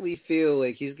instantly feel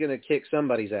like he's gonna kick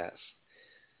somebody's ass.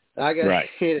 Right.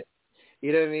 You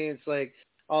know what I mean? It's like,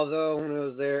 although when I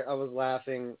was there, I was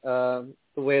laughing the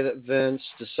way that Vince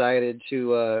decided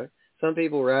to. Some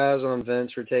people razz on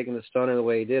Vince for taking the stunner the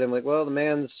way he did. I'm like, well, the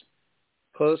man's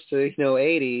close to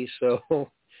 80, so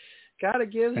gotta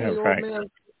give the old man.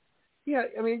 Yeah,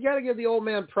 I mean, gotta give the old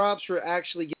man props for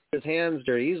actually getting his hands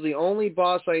dirty. He's the only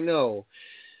boss I know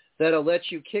that'll let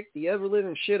you kick the ever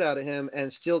living shit out of him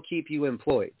and still keep you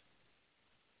employed.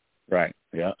 Right.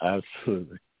 Yeah,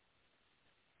 absolutely.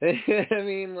 I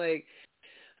mean, like,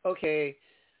 okay.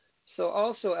 So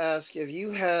also ask if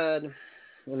you had,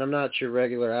 and I'm not your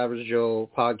regular average Joe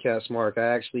podcast Mark, I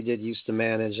actually did used to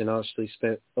manage and actually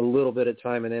spent a little bit of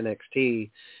time in NXT,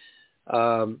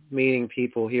 meeting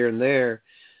people here and there.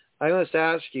 I must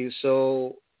ask you,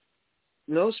 so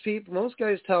most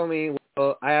guys tell me,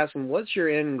 well, I ask them, what's your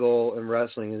end goal in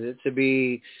wrestling? Is it to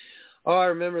be, oh, I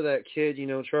remember that kid,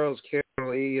 Charles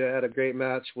Carroll, he had a great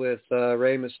match with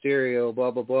Rey Mysterio,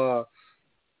 blah, blah, blah.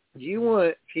 Do you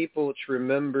want people to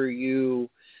remember you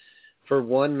for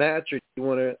one match, or do you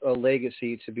want a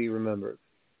legacy to be remembered?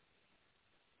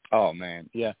 Oh, man,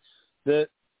 yeah. The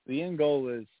end goal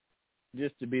is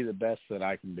just to be the best that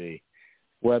I can be,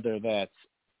 whether that's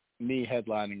me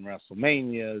headlining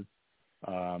WrestleManias,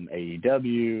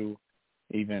 AEW,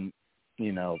 even,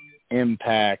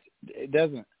 Impact. It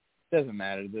doesn't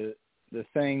matter. The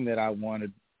thing that I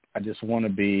just want to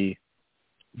be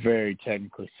very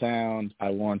technically sound. I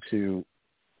want to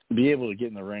be able to get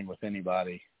in the ring with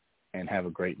anybody and have a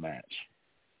great match.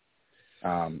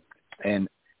 And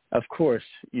of course,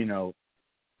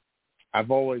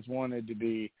 I've always wanted to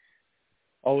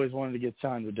get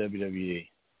signed with WWE.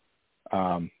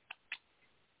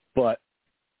 But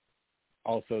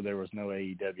also there was no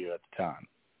AEW at the time.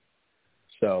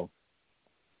 So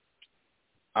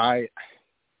I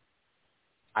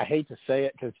hate to say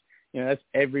it, because, that's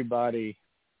everybody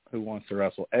who wants to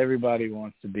wrestle. Everybody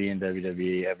wants to be in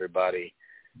WWE. Everybody,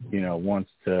 wants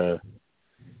to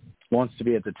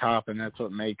be at the top, and that's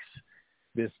what makes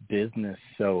this business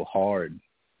so hard.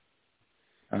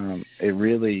 It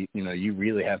really, you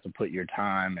really have to put your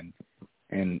time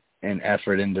and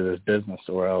effort into this business,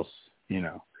 or else,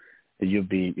 you'll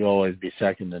always be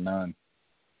second to none.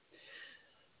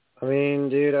 I mean,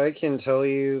 dude, I can tell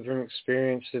you from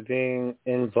experience of being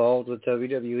involved with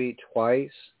WWE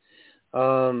twice.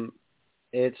 There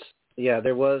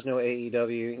was no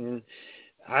AEW, and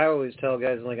I always tell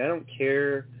guys, like, I don't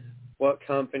care what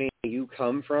company you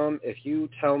come from. If you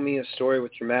tell me a story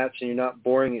with your match and you're not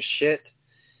boring as shit,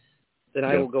 then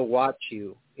I will go watch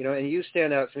you. And you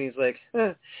stand out to me. It's like,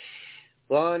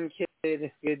 blonde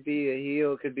kid, could be a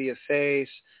heel, could be a face.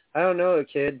 I don't know a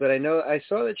kid, but I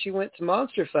saw that she went to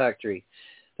Monster Factory.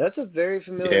 That's a very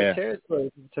familiar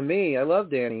territory to me. I love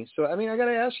Danny. So, I mean, I got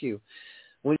to ask you,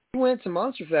 when you went to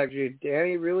Monster Factory, did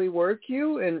Danny really work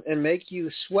you and make you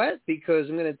sweat? Because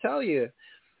I'm going to tell you,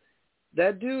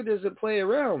 that dude doesn't play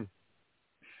around.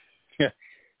 Yeah.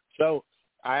 So,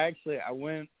 I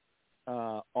went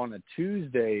on a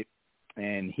Tuesday,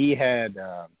 and he had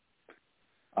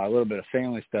a little bit of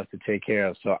family stuff to take care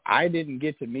of. So I didn't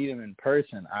get to meet him in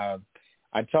person. I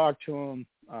talked to him,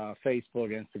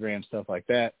 Facebook, Instagram, stuff like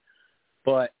that.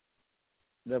 But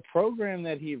the program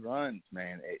that he runs,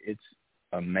 man, it's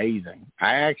amazing.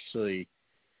 I actually,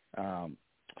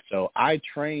 so I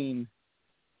train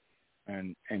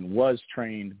and was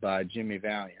trained by Jimmy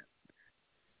Valiant.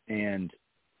 And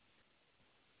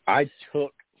I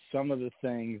took some of the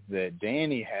things that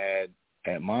Danny had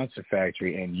at Monster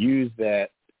Factory and used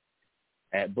that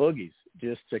at Boogie's,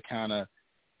 just to kind of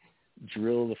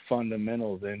drill the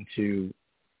fundamentals into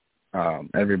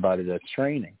everybody that's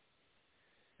training.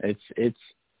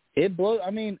 It blows.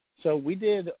 I mean, so we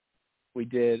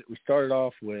started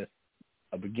off with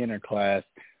a beginner class,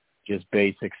 just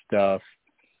basic stuff.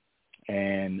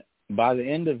 And by the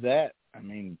end of that, I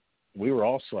mean, we were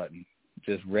all sweating,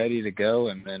 just ready to go.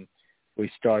 And then we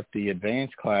start the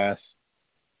advanced class,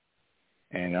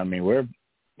 and, I mean, we're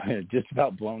just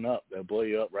about blown up. They'll blow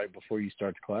you up right before you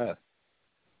start the class.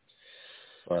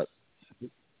 But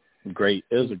great.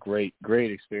 It was a great,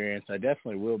 great experience. I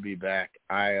definitely will be back.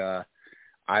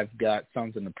 I've got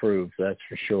something to prove, that's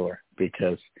for sure,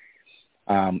 because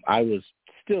I was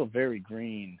still very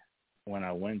green when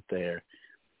I went there,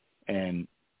 and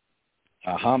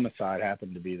a homicide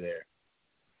happened to be there.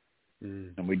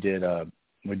 And we did a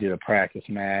practice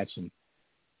match, and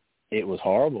it was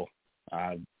horrible.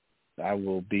 I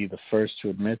will be the first to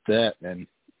admit that. And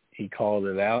he called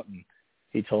it out, and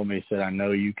he told me, he said, I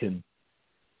know you can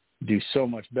do so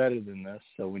much better than this.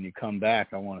 So when you come back,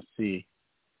 I want to see,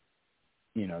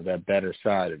 you know, that better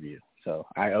side of you. So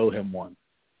I owe him one.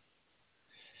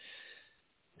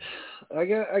 I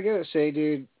gotta say,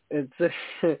 dude, it's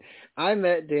I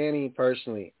met Danny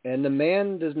personally, and the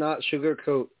man does not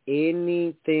sugarcoat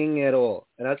anything at all,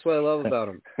 and that's what I love about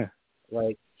him.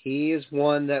 Like, he is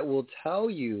one that will tell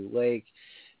you, like,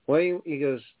 when he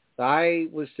goes, I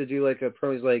was to do like a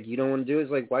pro, he's like, you don't want to do it?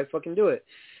 He's like, why fucking do it?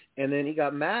 And then he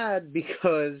got mad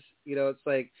because, you know, it's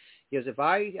like, he goes, if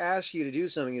I ask you to do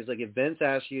something, he's like, if Vince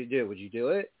asked you to do it, would you do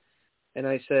it? And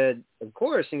I said, of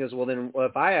course. He goes, well, then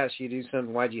if I asked you to do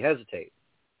something, why'd you hesitate?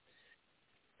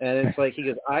 And it's like, he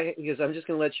goes, I'm just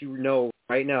going to let you know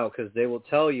right now, because they will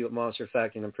tell you at Monster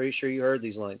Factory, and I'm pretty sure you heard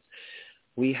these lines.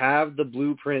 We have the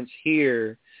blueprints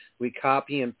here. We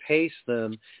copy and paste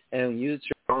them and use it to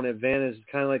your own advantage. It's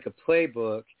kind of like a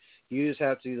playbook. You just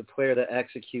have to be the player that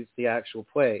executes the actual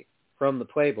play from the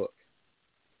playbook.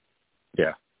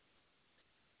 Yeah.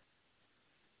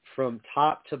 From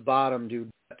top to bottom, dude,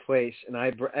 that place. And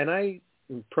I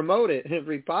promote it in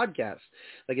every podcast.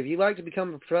 Like, if you like to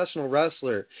become a professional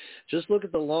wrestler, just look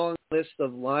at the long list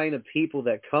of line of people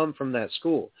that come from that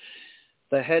school.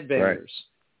 The Headbangers. Right.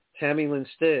 Tammy Lynn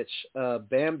Stitch,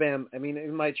 Bam Bam. I mean,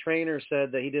 even my trainer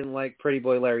said that he didn't like Pretty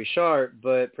Boy Larry Sharp,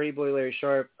 but Pretty Boy Larry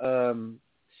Sharp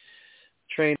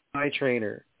trained my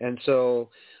trainer. And so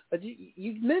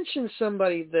you mentioned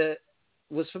somebody that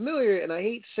was familiar, and I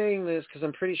hate saying this because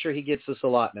I'm pretty sure he gets this a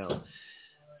lot now.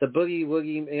 The Boogie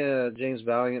Woogie, James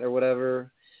Valiant or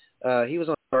whatever, he was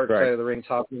on the dark side of the ring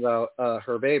talking about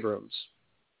Herb Abrams.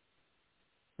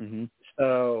 Mm-hmm.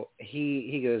 So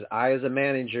he goes, I as a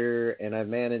manager, and I've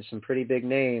managed some pretty big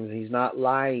names, and he's not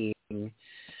lying.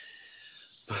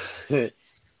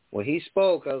 When he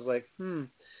spoke, I was like,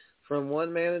 from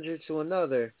one manager to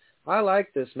another. I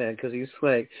like this man, because he's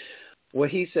like, when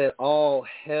he said all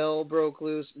hell broke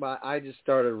loose, I just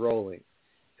started rolling.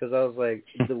 Because I was like,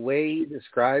 the way he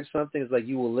describes something is like,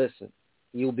 you will listen.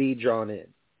 You'll be drawn in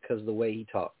because of the way he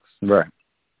talks. Right.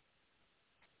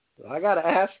 So I got to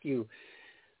ask you,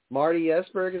 Marty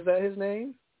Esberg, is that his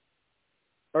name?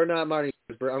 Or not Marty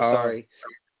Esberg, I'm sorry.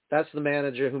 That's the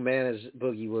manager who managed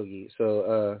Boogie Woogie.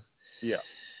 So, yeah.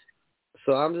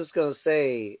 So I'm just going to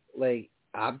say, like,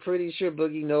 I'm pretty sure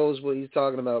Boogie knows what he's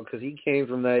talking about, because he came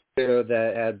from that era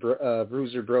that had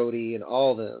Bruiser Brody and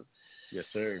all them. Yes,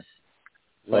 sir.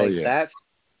 Like,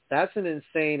 that's an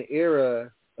insane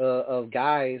era of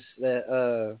guys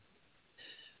that,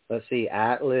 let's see,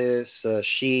 Atlas,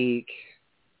 Sheik,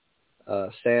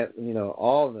 Sam, you know,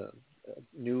 all of them,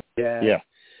 New Jack. Yeah.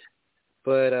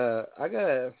 But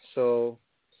so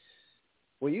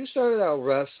when you started out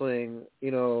wrestling,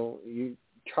 you know, you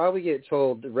probably get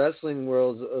told the wrestling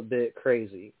world's a bit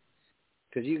crazy,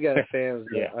 because you got fans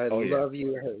that love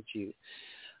you or hate you.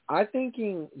 I'm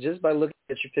thinking, just by looking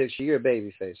at your picture, you're a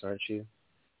babyface, aren't you?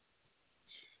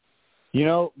 You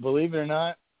know, believe it or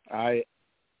not, I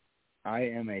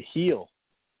am a heel.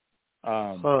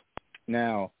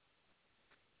 Now,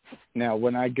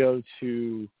 when I go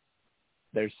to,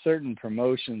 there's certain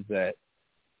promotions that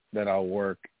I'll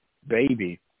work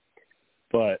baby,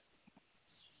 but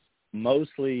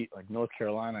mostly like North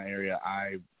Carolina area,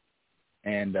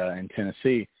 and in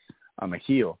Tennessee, I'm a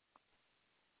heel.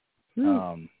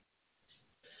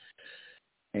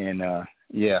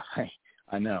 Yeah,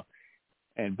 I know.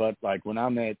 But like when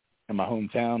I'm in my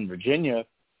hometown, Virginia, of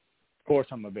course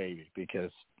I'm a baby,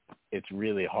 because it's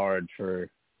really hard for,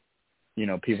 you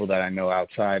know, people that I know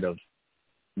outside of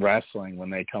wrestling, when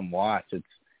they come watch, it's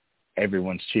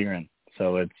everyone's cheering.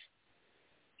 So it's,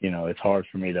 you know, it's hard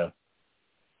for me to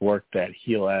work that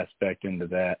heel aspect into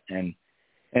that. And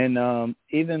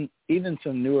even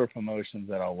some newer promotions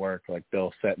that I'll work, like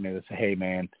they'll set me to say, hey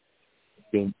man,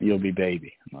 you'll be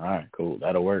baby. I'm like, all right, cool,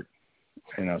 that'll work.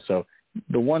 You know, so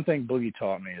the one thing Boogie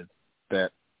taught me is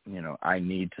that I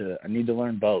need to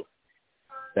learn both.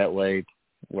 That way,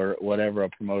 whatever a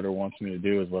promoter wants me to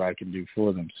do is what I can do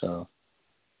for them. So,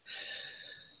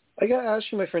 I got to ask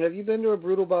you, my friend, have you been to a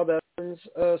Brutal Bob Evans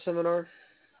seminar?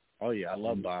 Oh yeah, I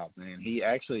love Bob, man. He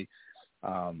actually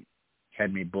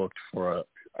had me booked for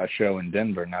a show in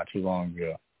Denver not too long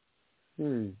ago.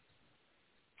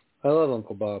 I love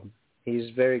Uncle Bob. He's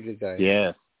a very good guy.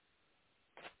 Yeah.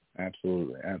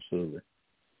 Absolutely. Let's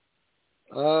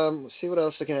see what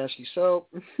else I can ask you. So,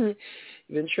 you've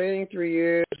been training 3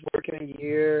 years, working a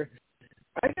year.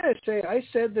 I gotta say, I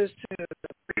said this to the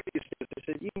previous guest. I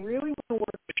said, you really want to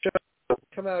work the show?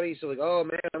 Come out east. Like, oh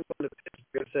man, I'm going to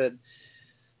Pittsburgh. I said,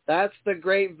 that's the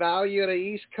great value of the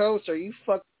East Coast. Are you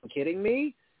fucking kidding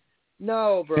me?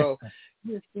 No, bro.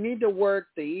 You need to work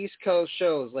the East Coast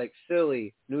shows like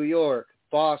Philly, New York,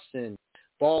 Boston,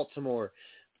 Baltimore.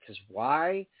 Because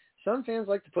why? Some fans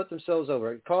like to put themselves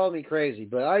over. Call me crazy,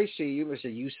 but I see you. I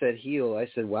said, you said heel. I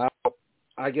said, wow,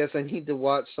 I guess I need to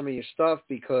watch some of your stuff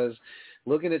because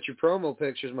looking at your promo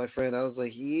pictures, my friend, I was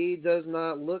like, he does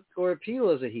not look or appeal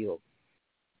as a heel.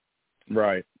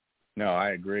 Right. No,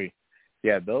 I agree.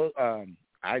 Yeah, those.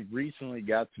 I recently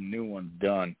got some new ones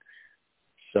done,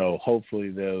 so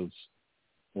hopefully those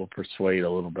will persuade a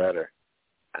little better.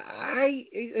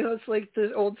 It's like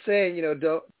the old saying,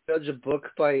 don't judge a book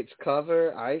by its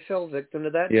cover. I fell victim to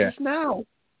that just now.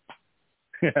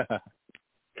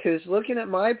 Because looking at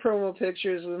my promo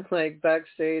pictures when like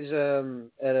backstage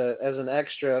as an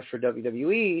extra for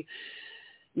WWE,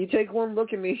 you take one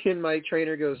look at me and my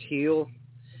trainer goes heel,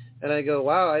 and I go,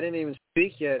 wow, I didn't even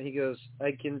speak yet. He goes,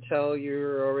 I can tell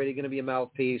you're already going to be a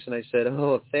mouthpiece, and I said,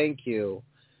 oh, thank you,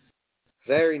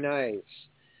 very nice.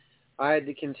 I had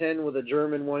to contend with a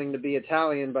German wanting to be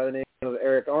Italian by the name of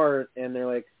Eric Arndt, and they're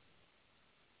like,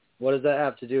 what does that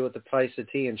have to do with the price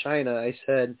of tea in China? I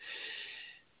said,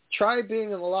 try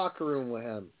being in the locker room with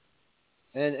him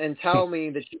and tell me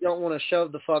that you don't want to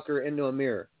shove the fucker into a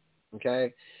mirror,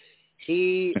 okay?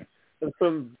 He,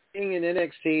 from being in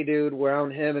NXT, dude,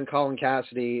 around him and Colin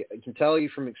Cassidy, I can tell you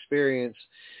from experience,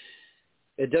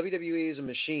 WWE is a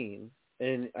machine.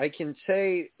 And I can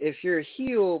say if you're a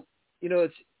heel,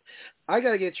 I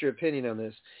got to get your opinion on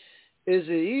this. Is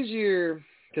it easier,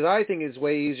 because I think it's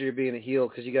way easier being a heel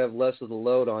because you have less of the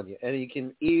load on you. And you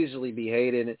can easily be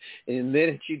hated. And the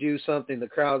minute you do something, the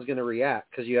crowd's going to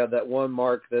react because you have that one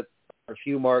mark or a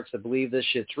few marks that believe this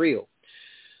shit's real.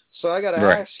 So I got to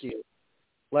ask you,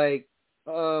 like,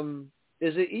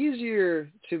 is it easier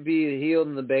to be a heel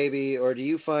than the baby, or do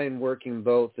you find working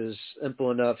both is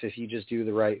simple enough if you just do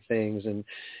the right things and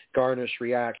garnish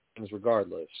reactions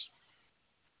regardless?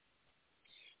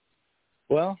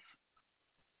 Well,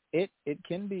 it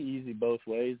can be easy both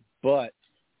ways, but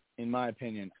in my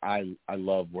opinion, I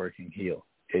love working heel.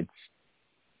 It's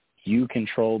you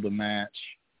control the match,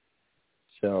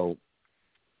 so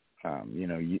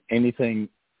anything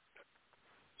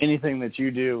that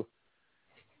you do,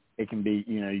 it can be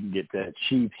you can get that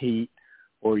cheap heat,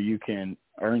 or you can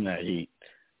earn that heat.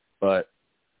 But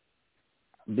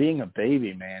being a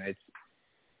baby, man,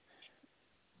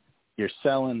 you're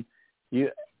selling you.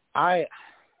 I'm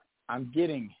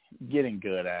getting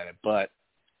good at it, but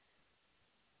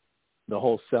the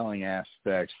whole selling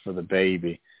aspect for the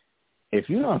baby, if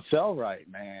you don't sell right,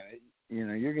 man,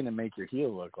 you're going to make your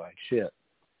heel look like shit.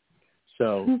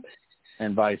 So,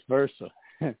 and vice versa.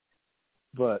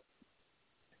 But,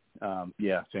 to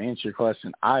answer your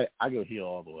question, I go heel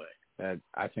all the way.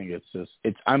 I think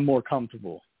I'm more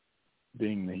comfortable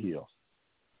being the heel.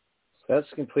 That's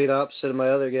the complete opposite of my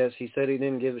other guest. He said he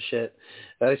didn't give a shit.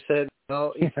 I said,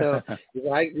 well, you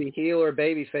like the heel or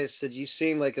baby face. I said, you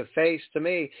seem like a face to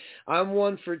me. I'm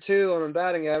 1 for 2 on a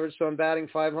batting average, so I'm batting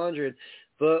 500.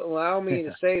 But allow me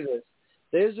to say this.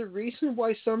 There's a reason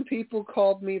why some people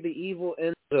called me the evil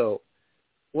Enzo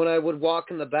when I would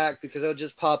walk in the back, because I would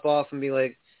just pop off and be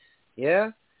like,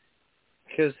 yeah?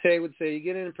 Because they would say, you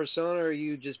get in persona or are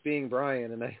you just being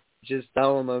Brian? And I just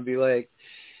tell them, I'd be like,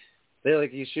 they're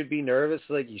like, you should be nervous.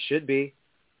 Like, you should be.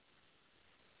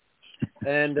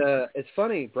 And it's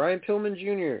funny, Brian Pillman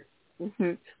Jr.,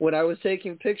 when I was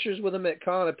taking pictures with him at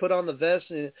con, I put on the vest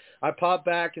and I popped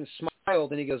back and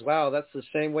smiled. And he goes, wow, that's the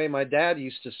same way my dad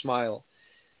used to smile.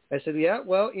 I said, yeah,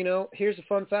 well, here's a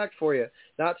fun fact for you.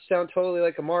 Not to sound totally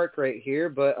like a mark right here,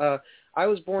 but I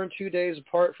was born 2 days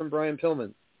apart from Brian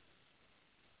Pillman.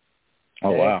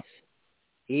 Oh, wow.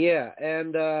 Yeah,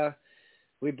 and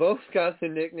we both got the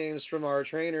nicknames from our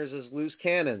trainers as loose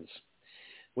cannons.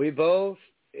 We both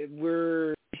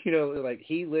were, like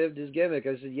he lived his gimmick.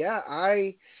 I said, yeah,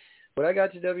 when I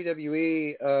got to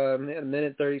WWE, a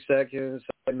minute 30 seconds,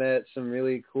 I met some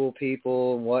really cool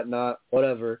people and whatnot,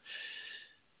 whatever.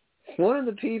 One of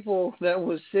the people that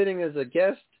was sitting as a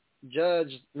guest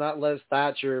judge, not Les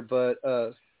Thatcher, but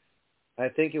I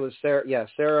think it was Sarah. Yeah,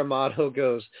 Sarah Amato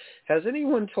goes, has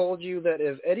anyone told you that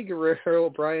if Eddie Guerrero,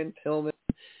 Brian Pillman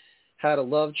had a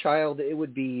love child, it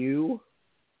would be you?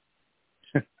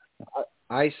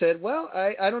 I said, well,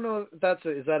 I don't know if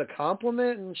is that a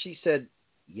compliment? And she said,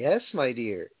 yes, my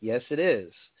dear. Yes, it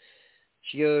is.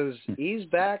 She goes, ease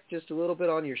back just a little bit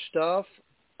on your stuff,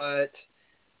 but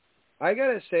I got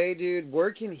to say, dude,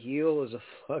 working heel is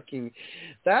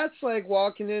that's like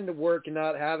walking into work and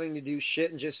not having to do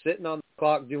shit and just sitting on the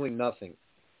clock doing nothing.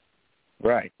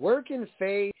 Right. Working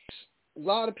face, a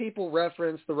lot of people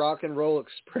reference the Rock and Roll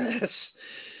Express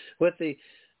with the,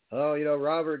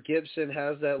 Robert Gibson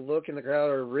has that look in the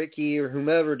crowd, or Ricky or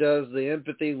whomever does the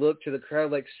empathy look to the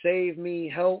crowd like, save me,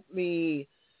 help me.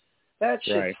 That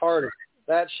shit's hard.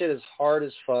 That shit is hard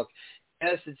as fuck.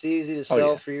 Yes, it's easy to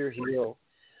sell for your heel.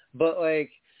 But,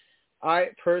 like, I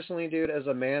personally, dude, as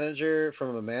a manager,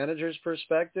 from a manager's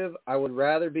perspective, I would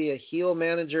rather be a heel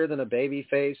manager than a baby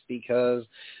face, because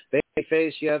baby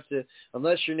face, you have to,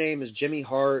 unless your name is Jimmy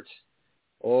Hart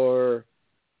or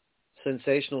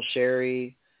Sensational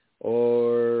Sherry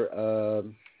or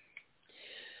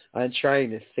I'm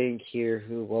trying to think here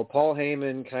Paul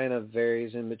Heyman kind of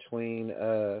varies in between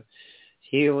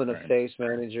heel and a face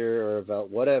manager, or about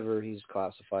whatever he's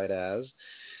classified as.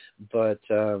 But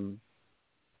I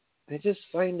just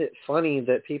find it funny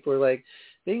that people are like,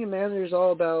 being a manager is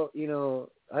all about,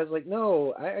 I was like,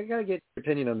 no, I got to get your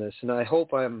opinion on this, and I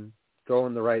hope I'm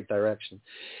going the right direction.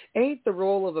 Ain't the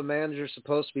role of a manager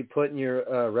supposed to be putting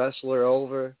your wrestler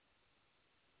over?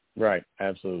 Right,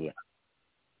 absolutely.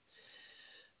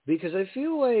 Because I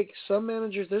feel like some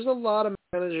managers, there's a lot of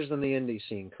managers in the indie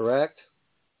scene, correct?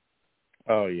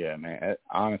 Oh, yeah, man.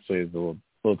 Honestly, it's a little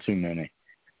too many.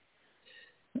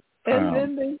 And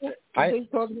then they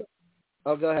talk about...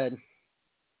 Oh, go ahead.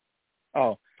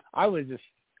 Oh,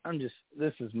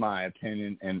 this is my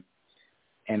opinion, and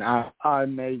I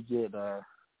may get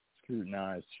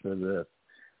scrutinized for this,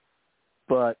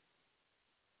 but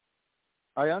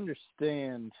I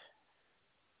understand,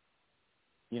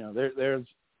 there's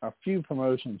a few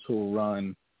promotions who will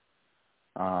run,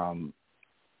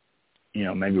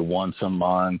 maybe once a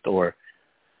month or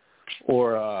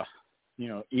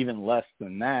even less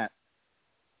than that,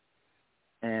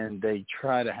 and they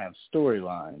try to have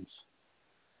storylines.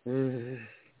 Mm-hmm.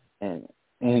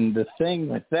 And the thing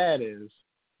with that is,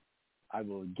 I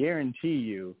will guarantee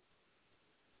you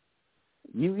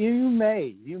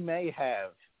may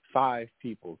have 5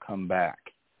 people come back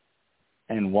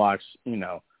and watch,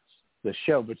 the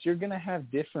show, but you're going to have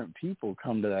different people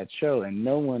come to that show, and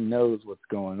no one knows what's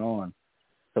going on.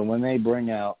 So when they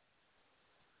bring out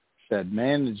said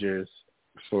managers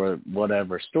for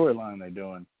whatever storyline they're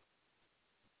doing,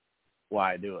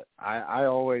 why do it? I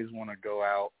always want to go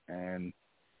out, and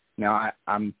now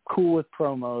I'm cool with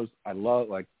promos. I love,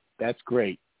 that's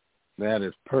great. That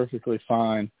is perfectly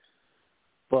fine.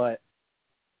 But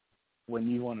when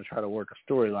you want to try to work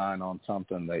a storyline on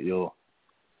something that you'll,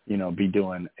 be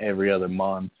doing every other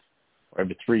month or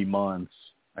every 3 months,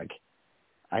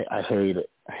 I hate it.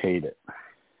 I hate it.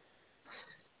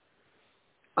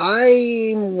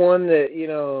 I'm one that,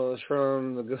 is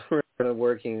from the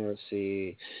working, let's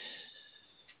see,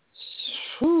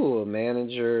 a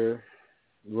manager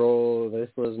role. This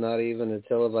was not even a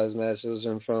televised match. It was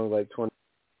in front of 20.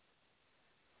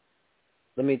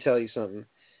 Let me tell you something.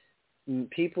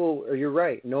 People, you're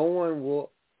right. No one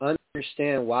will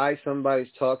understand why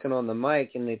somebody's talking on the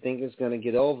mic and they think it's going to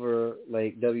get over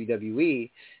like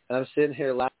WWE. And I'm sitting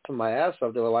here laughing my ass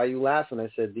off. They're like, why are you laughing? I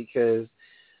said, because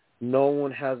no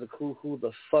one has a clue who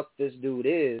the fuck this dude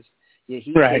is. Yeah,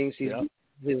 he thinks he's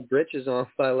his britches on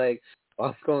by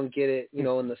I'm going to get it, in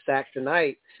the sack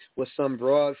tonight with some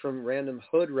broad from random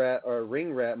hood rat or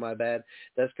ring rat, my bad,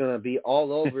 that's going to be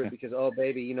all over it because, oh,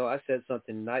 baby, I said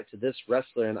something tonight to this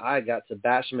wrestler and I got to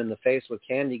bash him in the face with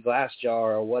candy glass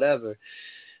jar or whatever.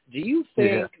 Do you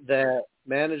think that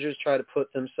managers try to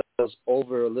put themselves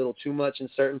over a little too much in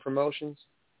certain promotions?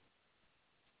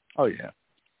 Oh, yeah.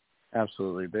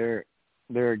 Absolutely. There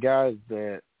are guys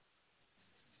that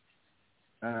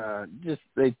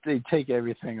they take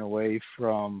everything away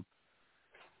from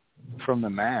the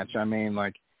match. I mean,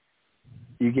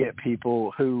 you get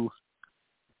people who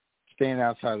stand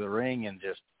outside the ring and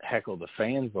just heckle the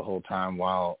fans the whole time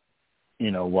while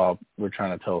we're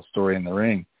trying to tell a story in the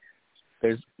ring.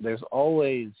 There's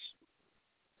always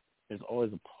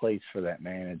a place for that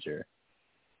manager.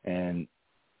 And,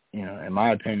 in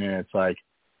my opinion, it's at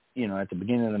the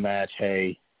beginning of the match,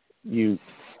 hey, you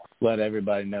let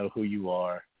everybody know who you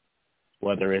are,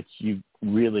 whether it's you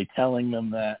really telling them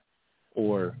that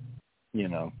or, you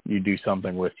know, you do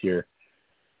something with your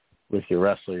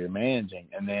wrestler you're managing.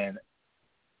 And then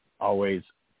always,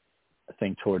 I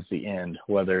think, towards the end,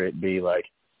 whether it be like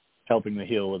helping the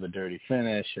heel with a dirty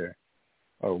finish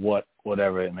or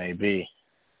whatever it may be.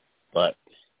 But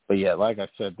yeah, like I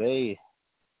said,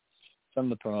 some of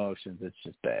the promotions, it's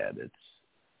just bad.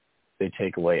 They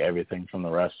take away everything from the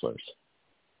wrestlers.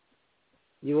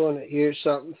 You want to hear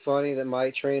something funny that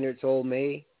my trainer told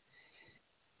me?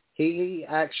 He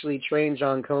actually trained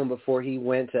John Cone before he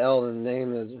went to Eldon. The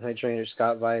name of my trainer,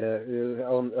 Scott Vita, who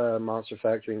owned Monster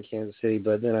Factory in Kansas City.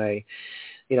 But then I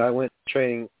went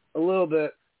training a little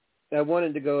bit. I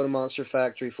wanted to go to Monster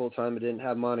Factory full time, but didn't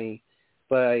have money.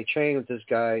 But I trained with this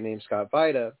guy named Scott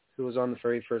Vita, who was on the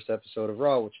very first episode of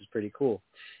Raw, which is pretty cool.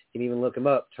 You can even look him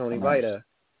up, Tony Vita.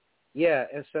 Yeah,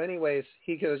 and so anyways,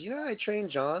 he goes, I trained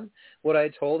John. What I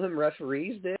told him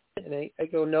referees did? And I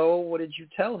go, no, what did you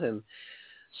tell him?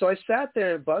 So I sat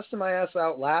there and busted my ass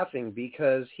out laughing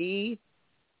because he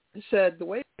said the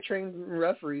way I trained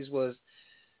referees was,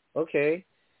 okay,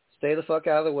 stay the fuck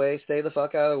out of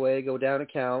the way, go down a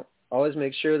count, always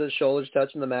make sure the shoulder's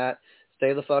touching the mat,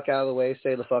 stay the fuck out of the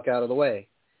way.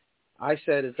 I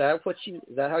said, is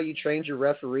that how you trained your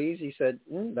referees? He said,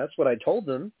 that's what I told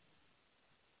them.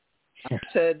 I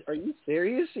said, are you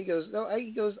serious? He goes, no.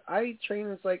 I train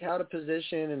us like how to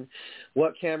position and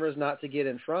what cameras not to get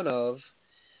in front of.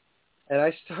 And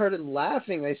I started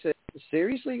laughing. I said,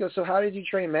 seriously? He goes, so how did you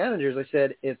train managers? I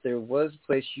said, if there was a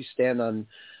place you stand on,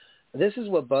 this is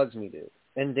what bugs me, dude.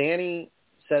 And Danny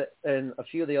said, and a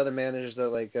few of the other managers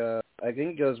that I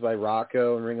think it goes by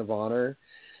Rocco and Ring of Honor.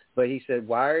 But he said,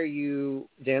 why are you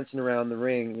dancing around the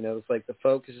ring? It's like the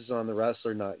focus is on the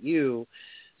wrestler, not you.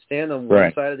 Stand on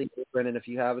one side of the apron, and if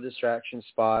you have a distraction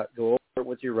spot, go over it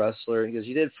with your wrestler. He goes,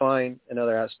 you did fine in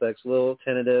other aspects, a little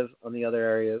tentative on the other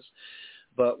areas.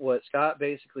 But what Scott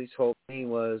basically told me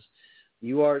was,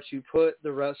 you are to put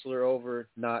the wrestler over,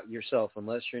 not yourself,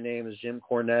 unless your name is Jim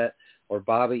Cornette or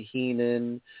Bobby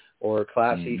Heenan or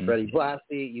Classy Freddie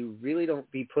Blassie. You really don't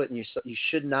be putting yourself. You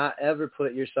should not ever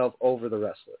put yourself over the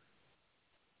wrestler.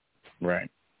 Right.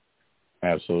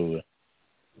 Absolutely.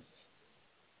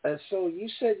 And so you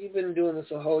said you've been doing this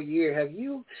a whole year. Have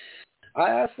you? I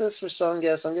asked this for some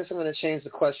guests. I guess I'm going to change the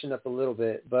question up a little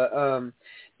bit. But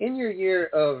in your year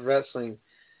of wrestling,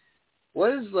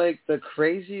 what is like the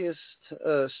craziest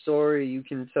story you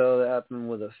can tell that happened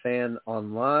with a fan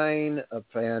online, a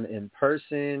fan in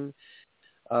person,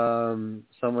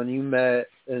 someone you met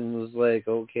and was like,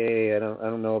 okay, I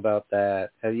don't know about that.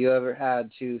 Have you ever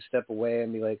had to step away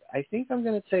and be like, I think I'm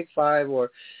going to take 5, or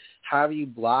have you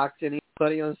blocked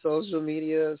anybody on social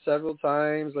media several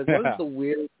times? Like, what is the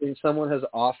weirdest thing someone has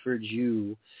offered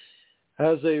you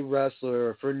as a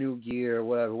wrestler for new gear or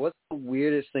whatever? What's the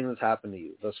weirdest thing that's happened to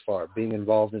you thus far, being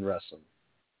involved in wrestling?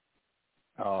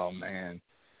 Oh, man.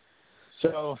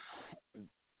 So,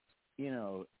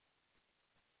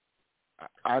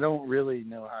 I don't really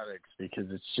know how to,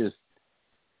 because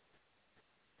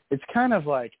it's kind of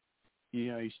like,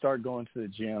 you start going to the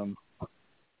gym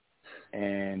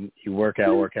and you work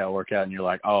out, and you're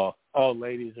like, oh,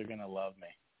 ladies are going to love me.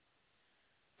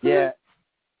 Yeah,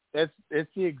 it's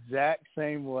the exact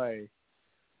same way.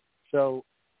 So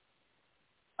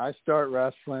I start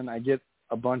wrestling, I get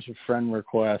a bunch of friend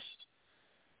requests,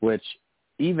 which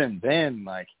even then,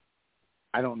 like,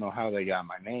 I don't know how they got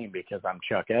my name because I'm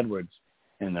Chuck Edwards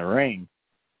in the ring,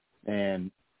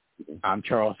 and I'm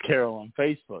Charles Carroll on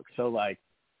Facebook. So, like,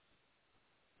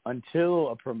 until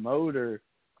a promoter,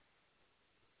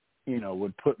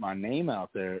 would put my name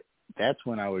out there, that's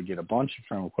when I would get a bunch of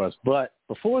friend requests. But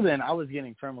before then, I was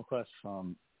getting friend requests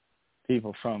from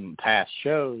people from past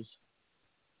shows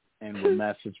and would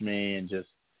message me and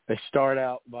they start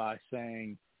out by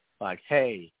saying, like,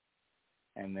 hey,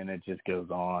 and then it just goes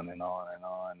on and on and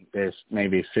on. There's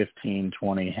maybe 15,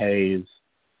 20 heys,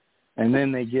 and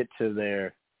then they get to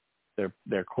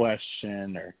their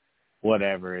question or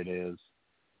whatever it is.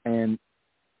 And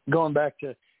going back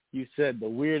to, you said the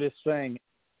weirdest thing.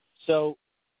 So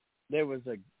there was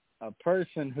a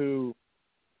person who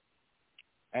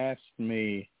asked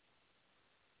me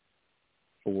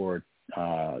for,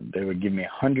 they would give me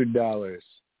 $100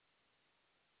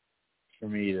 for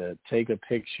me to take a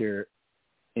picture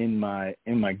in my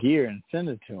gear and send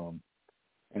it to them,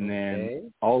 and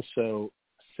then also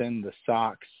send the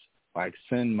socks, like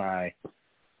send my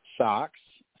socks,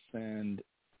 send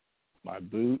my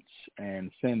boots, and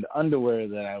send underwear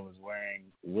that I was wearing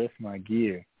with my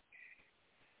gear.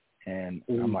 And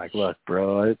I'm like, look,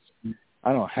 bro,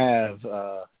 I don't have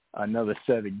another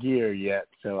set of gear yet.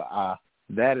 So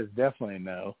that is definitely a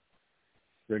no.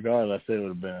 Regardless, it would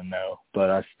have been a no. But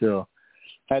I still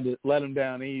had to let them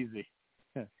down easy.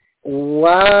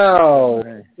 Wow.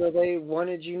 So they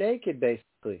wanted you naked,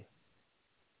 basically.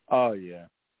 Oh, yeah.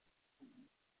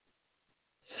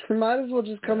 Might as well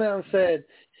just come out and said,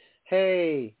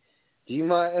 hey, do you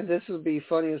mind? And this would be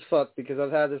funny as fuck because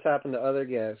I've had this happen to other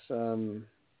guests.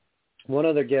 One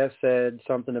other guest said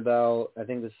something about, I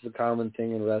think this is a common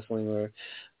thing in wrestling where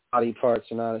body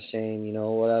parts are not a shame, you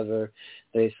know, whatever.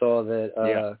 They saw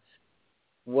that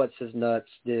What's His Nuts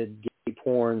did gay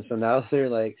porn, so now they're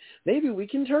like, maybe we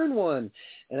can turn one.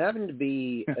 And having to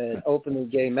be an openly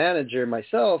gay manager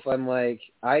myself, I'm like,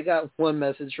 I got one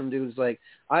message from dudes like,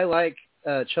 I like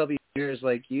chubby ears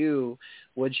like you.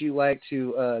 Would you like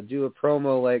to do a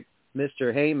promo like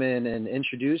Mr. Heyman and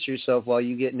introduce yourself while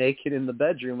you get naked in the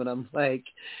bedroom? And I'm like,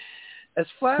 as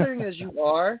flattering as you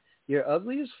are, you're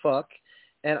ugly as fuck.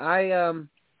 And I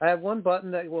have one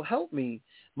button that will help me.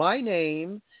 My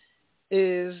name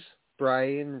is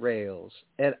Brian Rails,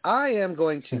 and I am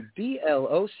going to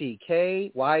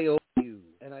BLOCKYOU.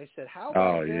 And I said, how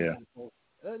about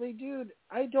they, dude,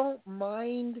 I don't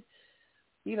mind.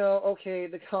 You know, okay,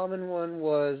 the common one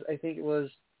was, I think it was,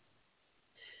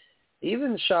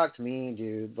 even shocked me,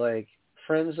 dude. Like,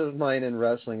 friends of mine in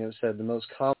wrestling have said the most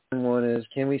common one is,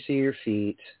 can we see your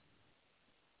feet?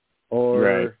 Or,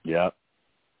 right, yeah.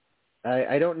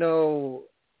 I don't know.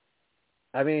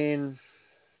 I mean,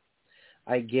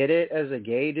 I get it as a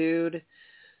gay dude.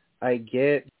 I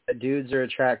get that dudes are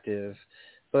attractive.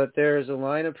 But there's a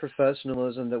line of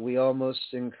professionalism that we almost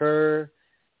incur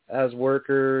as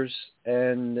workers,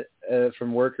 and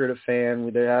from worker to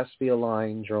fan, there has to be a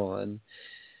line drawn.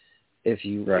 If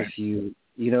you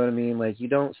know what I mean? Like, you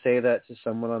don't say that to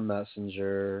someone on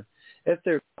Messenger. If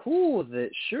they're cool with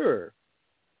it, sure.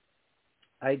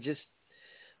 I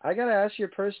gotta ask your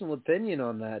personal opinion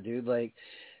on that, dude. Like,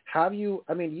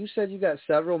 you said you got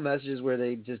several messages where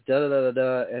they just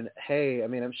da-da-da-da-da, and hey, I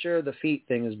mean, I'm sure the feet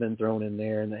thing has been thrown in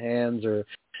there, and the hands, or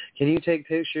can you take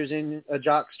pictures in a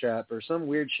jock strap, or some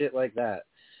weird shit like that.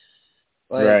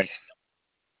 Like, right.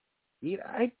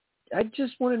 I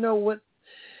just want to know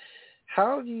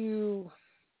how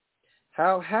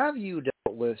have you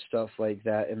dealt with stuff like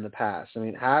that in the past? I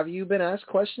mean, have you been asked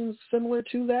questions similar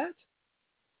to that?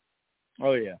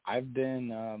 Oh, yeah. I've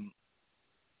been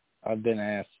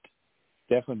asked,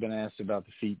 definitely been asked about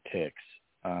the feet pics.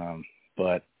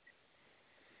 But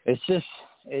it's just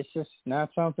not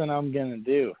something I'm going to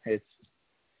do. It's,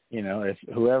 you know, if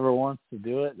whoever wants to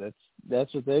do it,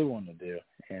 that's what they want to do.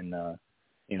 And,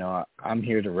 you know, I'm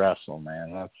here to wrestle,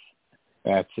 man.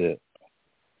 That's it.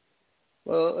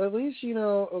 Well, at least, you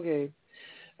know, okay.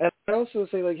 And I also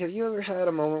say, like, have you ever had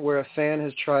a moment where a fan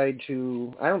has tried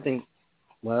to,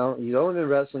 you've only been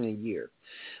wrestling a year,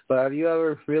 but have you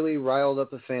ever really riled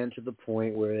up a fan to the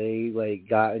point where they, like,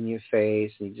 got in your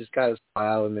face and you just got to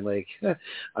smile and be like,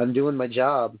 I'm doing my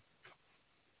job?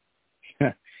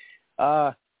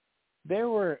 There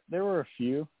were a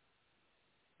few.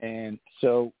 And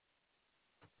so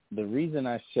the reason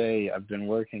I say I've been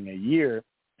working a year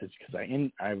is because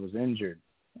I was injured.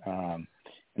 And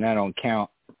I don't count,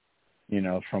 you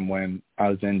know, from when I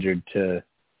was injured to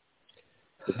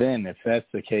then. If that's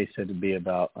the case, it'd be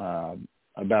about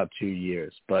 2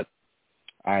 years. But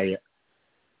I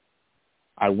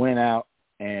went out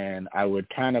and I would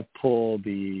kind of pull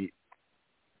the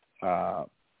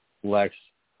Lex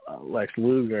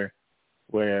Luger,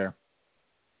 where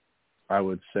I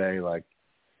would say, like,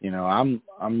 you know,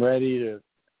 I'm ready to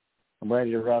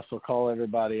wrestle, call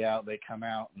everybody out. They come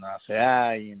out and I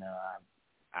say, you know,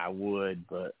 I would,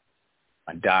 but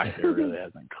my doctor really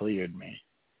hasn't cleared me.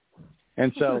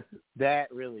 And so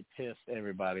that really pissed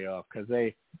everybody off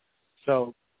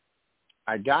so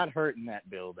I got hurt in that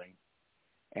building,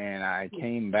 and I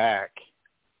came back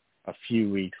a few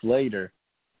weeks later,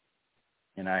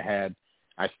 and I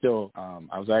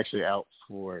was actually out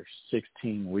for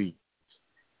 16 weeks.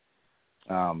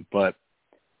 But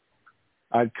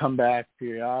I'd come back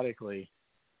periodically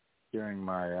during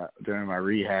my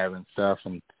rehab and stuff,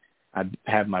 and I'd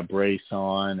have my brace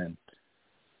on, and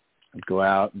I'd go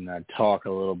out and I'd talk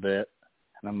a little bit,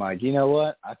 and I'm like, you know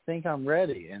what? I think I'm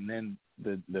ready. And then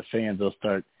the fans will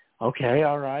start, okay,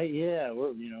 all right, yeah,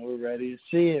 we're ready to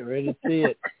see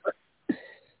it.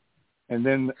 And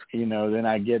then, you know,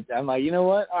 I'm like, you know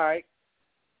what? All right,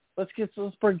 let's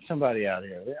bring somebody out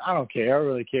here. I don't care. I don't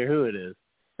really care who it is.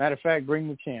 Matter of fact, bring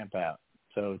the champ out.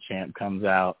 So champ comes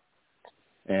out,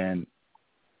 and,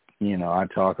 you know, I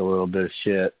talk a little bit of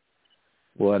shit,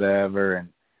 whatever, and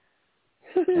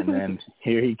And then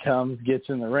here he comes, gets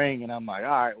in the ring, and I'm like, all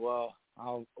right, well,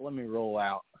 let me roll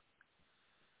out.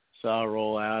 So I'll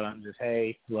roll out. I'm just,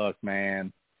 hey, look,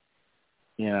 man,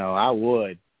 I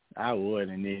would.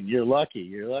 And then you're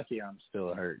lucky I'm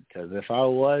still hurt, because if I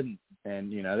wasn't, then,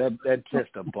 that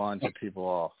pissed a bunch of people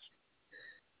off.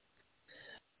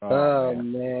 Oh,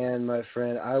 man, my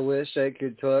friend, I wish I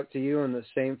could talk to you in the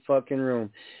same fucking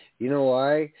room. You know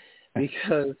why?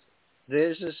 Because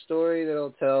there's a story that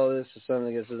I'll tell. This is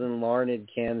something that is in Larned,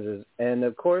 Kansas. And,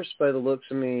 of course, by the looks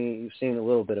of me, you've seen a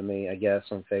little bit of me, I guess,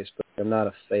 on Facebook. I'm not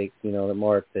a fake, the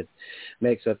mark that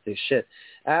makes up this shit.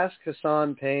 Ask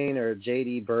Hassan Payne or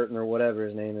J.D. Burton or whatever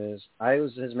his name is. I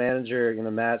was his manager in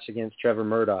a match against Trevor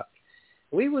Murdoch.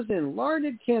 We was in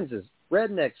Larned, Kansas,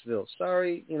 Rednecksville.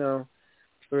 Sorry,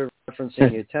 for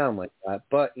referencing your town like that.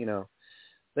 But,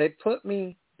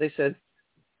 they said,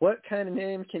 what kind of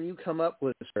name can you come up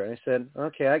with, sir? I said,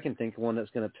 okay, I can think of one that's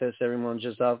going to piss everyone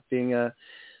just off being a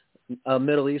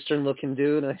Middle Eastern-looking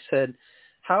dude. And I said,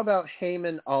 how about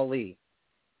Heyman Ali?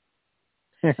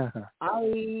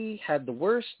 I had the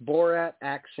worst Borat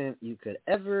accent you could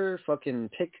ever fucking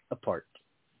pick apart.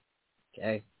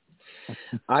 Okay?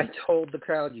 I told the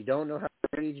crowd, you don't know how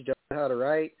to read, you don't know how to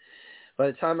write. By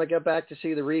the time I got back to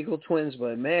see the Regal Twins,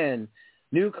 but man,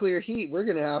 Nuclear Heat, we're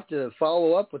going to have to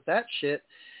follow up with that shit.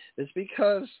 It's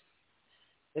because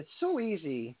it's so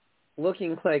easy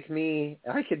looking like me.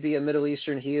 I could be a Middle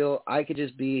Eastern heel. I could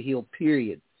just be a heel,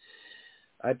 period.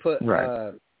 I put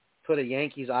a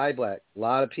Yankees eye black. A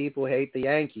lot of people hate the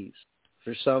Yankees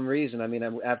for some reason. I mean,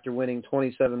 after winning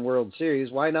 27 World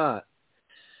Series, why not?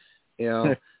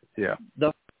 Yeah.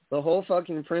 The whole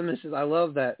fucking premise is, I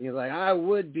love that. Like, I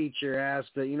would beat your ass,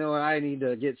 but you know what? I need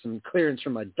to get some clearance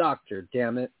from my doctor,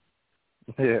 damn it.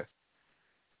 Yeah.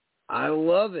 I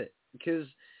love it because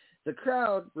the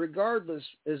crowd, regardless,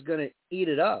 is going to eat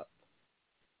it up.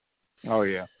 Oh,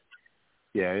 yeah.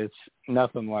 Yeah, it's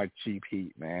nothing like cheap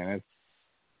heat, man.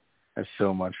 It's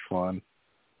so much fun.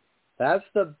 That's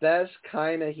the best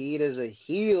kind of heat as a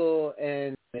heel,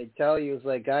 and I tell you, it's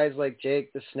like guys like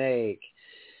Jake the Snake.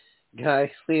 Guys,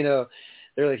 they're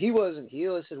like, he wasn't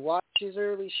heel. I said, watch his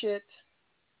early shit.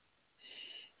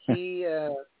 He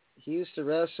used to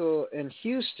wrestle in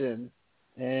Houston,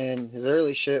 and his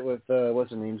early shit with,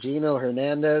 what's his name, Gino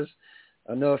Hernandez.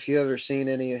 I don't know if you ever seen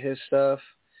any of his stuff,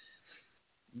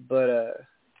 but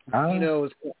Gino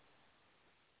was,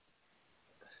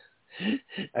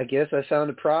 I guess I found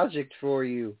a project for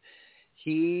you.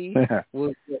 He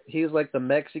was like the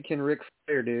Mexican Ric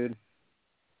Flair, dude.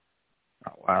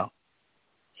 Oh, wow.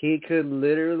 He could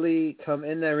literally come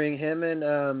in that ring. Him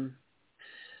and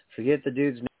forget the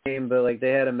dude's name, but like they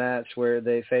had a match where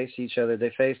they faced each other.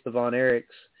 They faced the Von Erichs.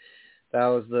 That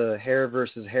was the hair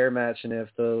versus hair match, and if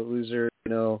the loser,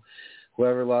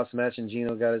 whoever lost the match and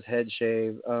Gino got his head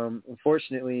shaved.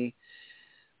 Unfortunately,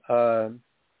 there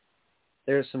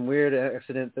was some weird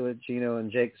accident with Gino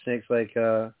and Jake the Snake's. Like,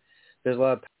 there's a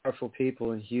lot of powerful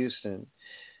people in Houston.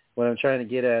 What I'm trying to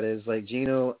get at is, like,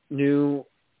 Gino knew,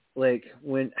 like,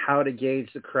 how to gauge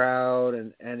the crowd,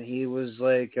 and he was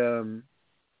like,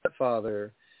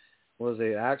 father was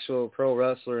an actual pro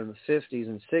wrestler in the 50s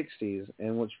and 60s.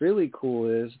 And what's really cool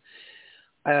is,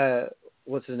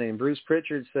 what's his name? Bruce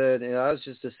Pritchard said, I was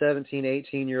just a 17,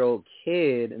 18-year-old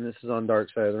kid, and this is on Dark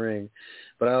Side of the Ring,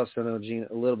 but I also know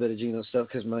a little bit of Gino stuff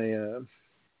because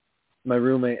my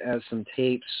roommate has some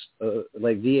tapes,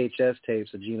 like VHS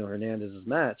tapes of Gino Hernandez's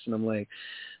match. And I'm like,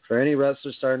 for any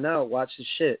wrestler starting out, watch his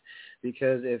shit.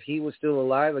 Because if he was still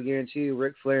alive, I guarantee you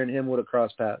Ric Flair and him would have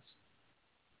crossed paths.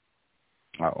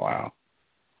 Oh, wow.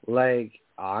 Like,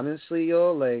 honestly,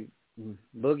 yo, like,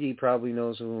 Boogie probably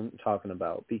knows who I'm talking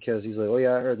about. Because he's like, oh,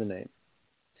 yeah, I heard the name.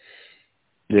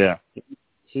 Yeah.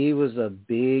 He was a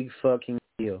big fucking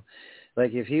deal.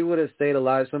 Like, if he would have stayed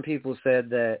alive, some people said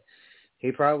that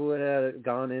he probably would have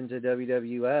gone into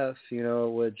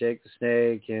WWF, with Jake the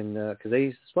Snake, and because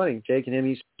it's funny, Jake and him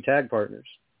used to be tag partners.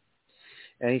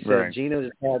 And he said right. Gino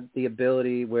just had the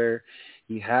ability where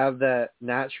you have that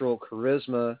natural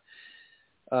charisma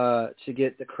to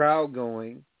get the crowd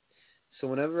going. So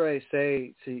whenever I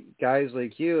say to guys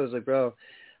like you, I was like, bro,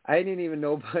 I didn't even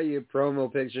know about your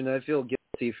promo picture, and I feel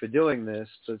guilty for doing this.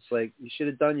 So it's like, you should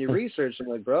have done your research. I'm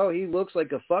like, bro, he looks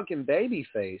like a fucking baby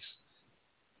face.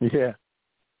 Yeah.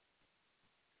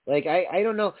 Like, I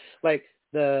don't know, like,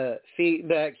 the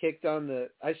feedback kicked on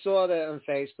I saw that on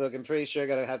Facebook. I'm pretty sure I'm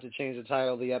going to have to change the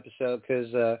title of the episode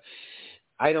because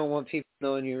I don't want people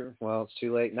knowing it's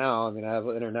too late now. I mean, I have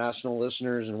international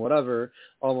listeners and whatever,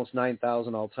 almost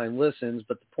 9,000 all-time listens.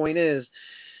 But the point is,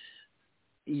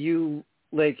 you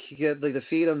like you get like the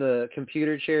feet on the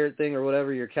computer chair thing or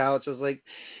whatever, your couch. I was like,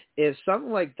 if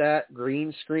something like that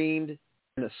green screened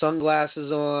and the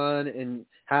sunglasses on and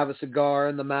have a cigar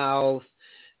in the mouth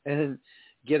and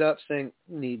get up saying,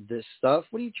 need this stuff.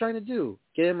 What are you trying to do?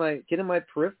 Get in my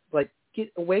periphery, like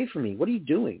get away from me. What are you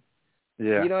doing?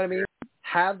 Yeah. You know what I mean?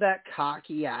 Have that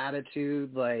cocky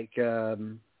attitude, like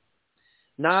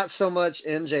not so much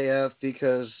MJF,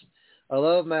 because I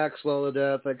love Maxwell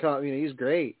to death. He's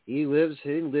great. He lives,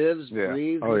 breathes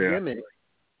the gimmick.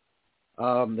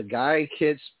 The guy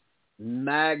hits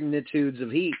magnitudes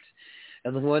of heat.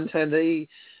 And the one time they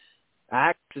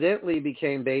accidentally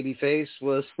became babyface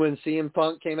was when CM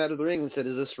Punk came out of the ring and said,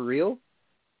 "Is this for real?"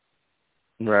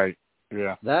 Right.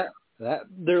 Yeah. That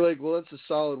they're like, well, it's a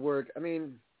solid work. I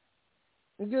mean,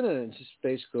 I'm gonna just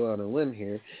basically go on a limb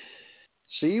here.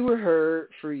 So you were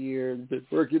hurt for a year, been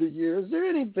working a year. Has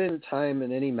there been time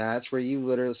in any match where you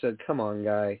literally said, "Come on,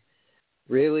 guy,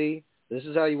 really? This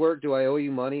is how you work? Do I owe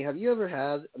you money?" Have you ever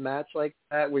had a match like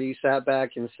that where you sat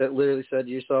back and literally said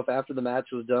to yourself after the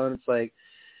match was done, it's like,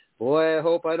 boy, I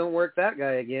hope I don't work that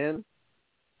guy again?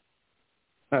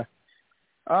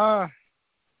 I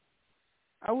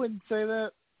wouldn't say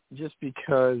that, just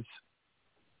because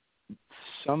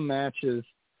some matches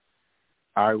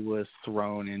I was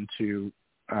thrown into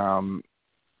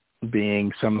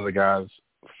being some of the guys'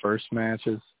 first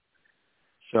matches.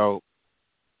 So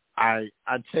I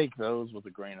take those with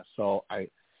a grain of salt. I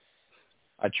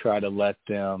try to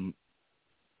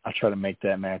make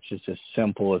that match just as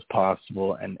simple as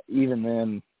possible. And even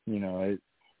then,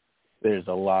 there's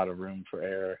a lot of room for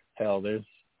error. Hell,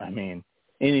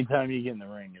 anytime you get in the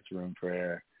ring, it's room for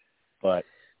error. But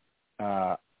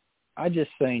I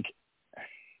just think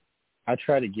I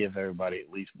try to give everybody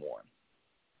at least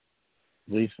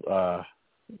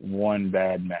one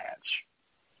bad match.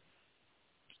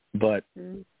 But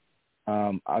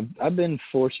I've been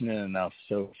fortunate enough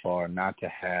so far not to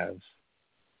have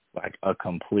like a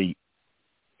complete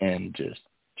and just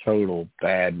total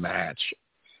bad match.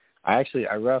 I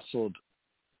wrestled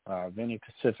Vinny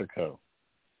Pacifico,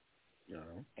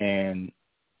 and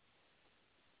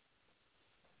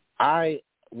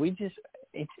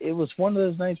it was one of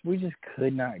those nights we just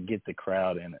could not get the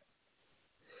crowd in it.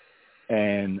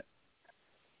 And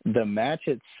the match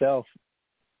itself,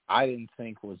 I didn't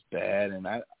think was bad, and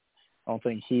I don't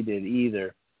think he did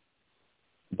either.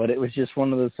 But it was just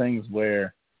one of those things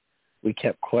where we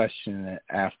kept questioning it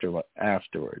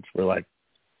afterwards. We're like,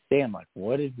 damn, like,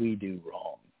 what did we do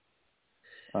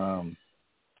wrong?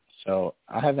 So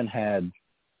I haven't had,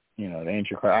 to answer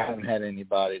your question, I haven't had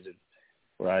anybody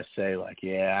where I say, like,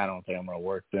 yeah, I don't think I'm going to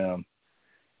work them.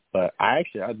 But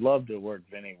I'd love to work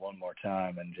Vinny one more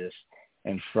time, and just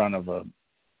in front of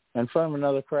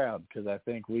another crowd, because I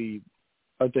think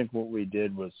what we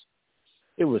did was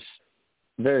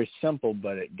very simple,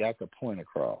 but it got the point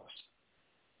across.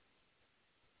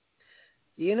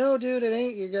 Dude, it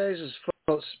ain't you guys'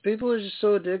 fault. People are just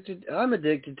so addicted. I'm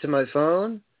addicted to my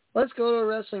phone. Let's go to a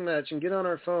wrestling match and get on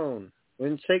our phone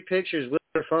and take pictures with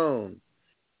our phone.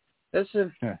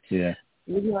 Yeah.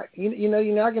 You're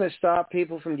not going to stop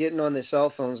people from getting on their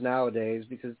cell phones nowadays,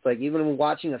 because, like, even when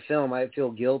watching a film, I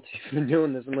feel guilty for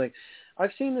doing this. I'm like,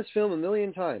 I've seen this film a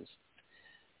million times.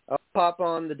 I'll pop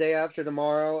on the day after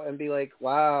tomorrow and be like,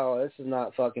 wow, this is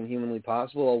not fucking humanly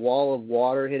possible. A wall of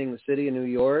water hitting the city of New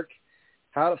York.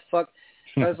 How the fuck?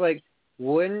 I was like,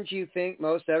 wouldn't you think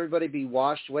most everybody be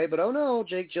washed away? But oh no,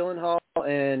 Jake Gyllenhaal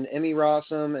and Emmy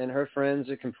Rossum and her friends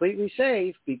are completely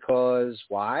safe, because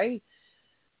why?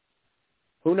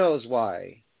 Who knows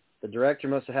why? The director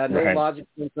must have had no logic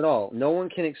sense at all. No one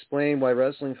can explain why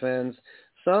wrestling fans,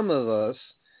 some of us,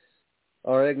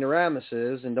 are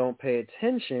ignoramuses and don't pay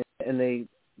attention, and they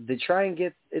try and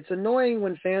get... It's annoying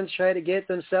when fans try to get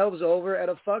themselves over at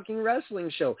a fucking wrestling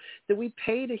show. Did we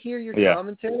pay to hear your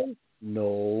commentary?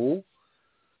 No.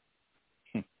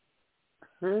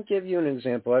 I'll give you an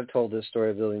example. I've told this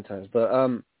story a billion times, but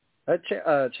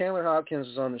Chandler Hopkins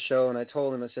was on the show, and I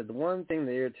told him, I said, the one thing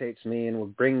that irritates me and will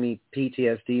bring me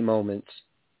PTSD moments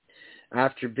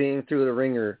after being through the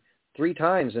ringer 3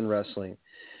 times in wrestling,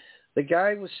 the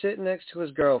guy was sitting next to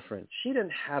his girlfriend. She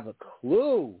didn't have a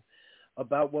clue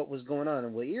about what was going on.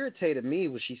 And what irritated me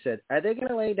was she said, are they going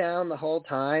to lay down the whole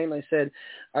time? I said,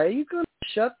 are you going to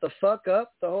shut the fuck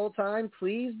up the whole time,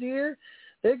 please, dear?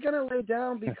 They're going to lay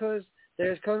down because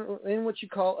there's in what you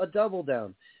call a double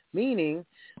down, meaning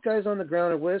guys on the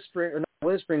ground are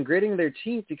whispering, gritting their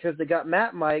teeth because they got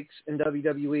mat mics in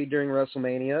WWE during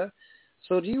WrestleMania.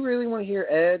 So do you really want to hear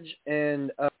Edge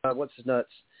and what's his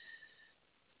nuts?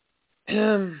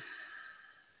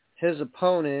 His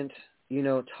opponent you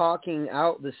know, talking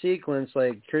out the sequence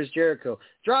like Chris Jericho,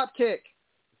 drop kick,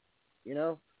 you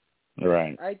know.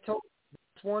 Right. I told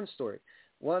one story.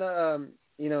 One,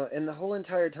 you know, and the whole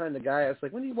entire time the guy asked,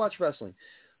 like, when do you watch wrestling?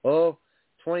 Oh,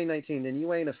 2019. Then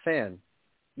you ain't a fan.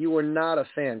 You were not a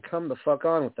fan. Come the fuck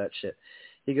on with that shit.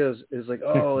 He goes, it's like,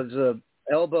 oh, it's a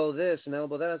elbow this and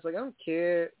elbow that. It's like, I don't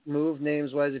care move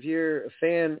names wise. If you're a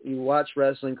fan, you watch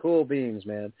wrestling, cool beans,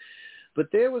 man. But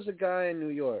there was a guy in New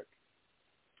York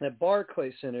at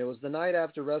Barclays Center. It was the night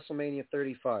after WrestleMania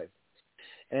 35.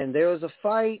 And there was a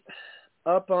fight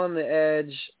up on the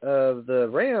edge of the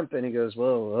ramp, and he goes,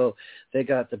 whoa, they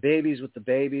got the babies with the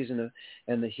babies and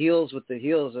the heels with the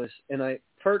heels. And I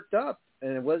perked up,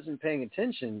 and I wasn't paying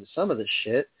attention to some of this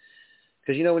shit.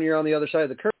 Because, you know, when you're on the other side of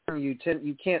the curtain, you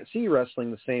can't see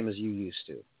wrestling the same as you used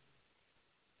to.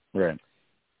 Right.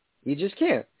 You just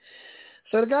can't.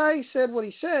 So the guy said what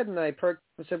he said, and I perked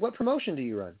and said, what promotion do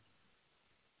you run?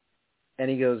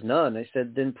 And he goes, none. I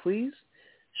said, then please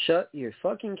shut your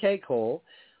fucking cake hole,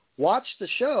 watch the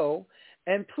show,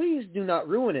 and please do not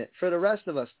ruin it for the rest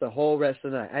of us the whole rest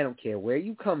of the night. I don't care where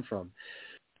you come from.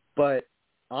 But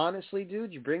honestly,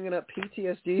 dude, you're bringing up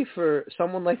PTSD for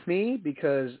someone like me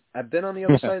because I've been on the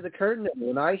other side of the curtain. And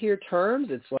when I hear terms,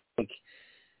 it's like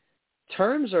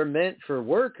terms are meant for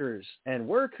workers and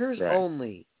workers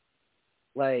only.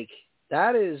 Like,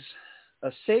 that is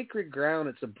a sacred ground.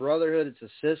 It's a brotherhood. It's a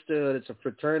sisterhood. It's a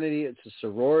fraternity. It's a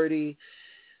sorority,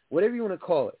 whatever you want to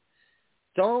call it.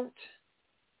 I'm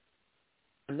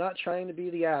not trying to be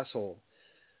the asshole,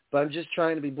 but I'm just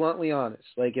trying to be bluntly honest.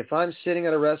 Like, if I'm sitting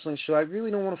at a wrestling show, I really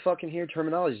don't want to fucking hear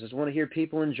terminology. I just want to hear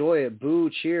people enjoy it, boo,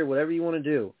 cheer, whatever you want to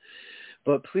do.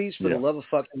 But please, for the love of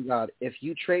fucking God, if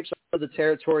you traipse over the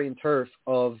territory and turf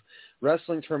of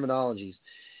wrestling terminologies,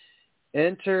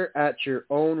 enter at your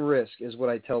own risk is what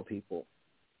I tell people.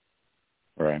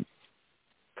 Right.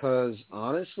 Because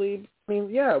honestly, I mean,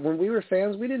 yeah, when we were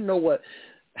fans, we didn't know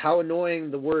how annoying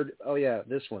the word,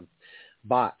 this one,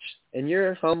 botch. In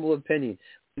your humble opinion,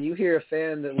 when you hear a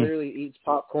fan that literally eats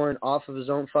popcorn off of his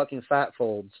own fucking fat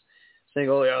folds, saying,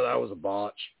 oh yeah, that was a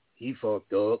botch. He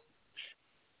fucked up.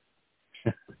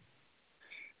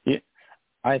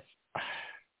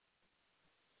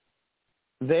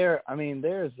 There's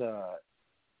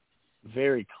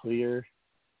very clear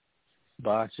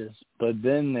botches, but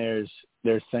then there's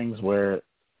things where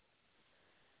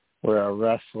a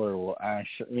wrestler will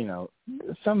actually, you know,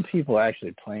 some people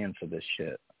actually plan for this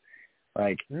shit.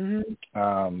 Like,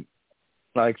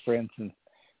 like for instance,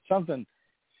 something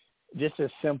just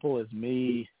as simple as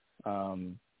me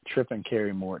tripping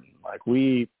Kerry Morton. Like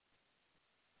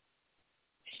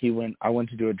I went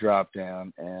to do a drop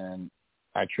down and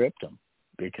I tripped him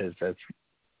because that's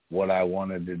what I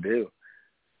wanted to do.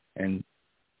 And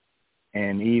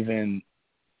even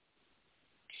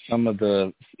some of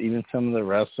the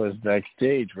wrestlers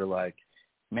backstage were like,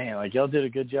 man, like, y'all did a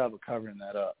good job of covering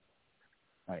that up.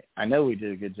 Like, I know we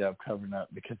did a good job covering up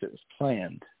because it was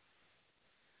planned.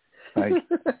 Like,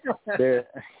 there's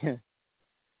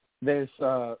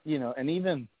you know, and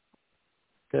even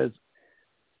because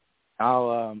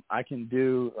I can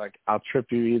do, like, I'll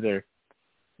trip you either,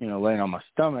 you know, laying on my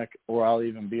stomach, or I'll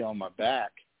even be on my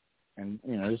back and,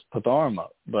 you know, just put the arm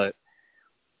up. But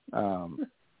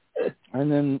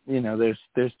and then, you know,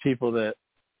 there's people that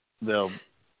they'll,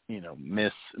 you know,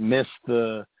 miss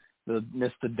the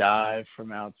dive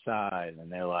from outside,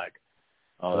 and they're like,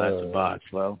 oh, that's a botch.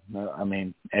 Well, no, I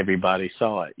mean, everybody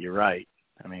saw it. You're right.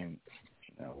 I mean,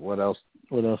 you know, what else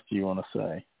do you want to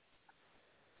say?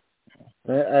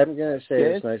 I'm going to say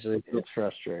it's nicely. It's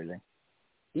frustrating.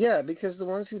 Yeah, because the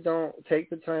ones who don't take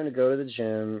the time to go to the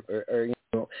gym, or you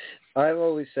know, I've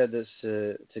always said this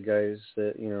to guys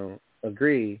that, you know,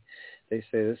 agree. They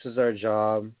say, this is our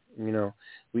job. You know,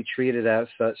 we treat it as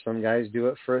such. Some guys do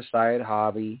it for a side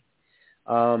hobby.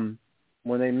 When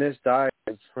they miss dives,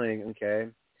 it's like, okay,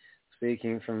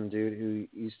 speaking from a dude who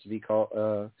used to be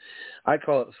called, I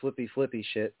call it flippy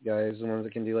shit, guys, the ones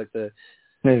that can do like the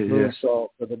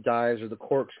moonsault or the dives or the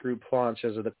corkscrew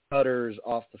planches or the cutters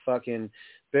off the fucking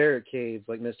barricades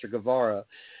like Mr. Guevara.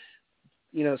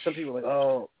 You know, some people are like,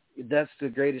 oh, that's the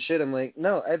greatest shit. I'm like,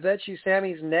 no, I bet you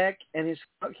Sammy's neck and his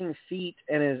fucking feet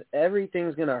and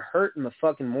everything's going to hurt in the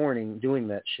fucking morning doing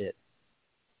that shit.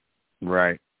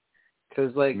 Right.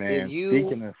 Because, like, man, if you...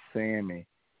 Speaking of Sammy.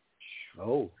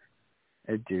 Oh.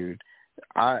 Hey, dude.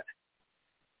 I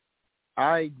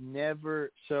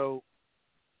never... So,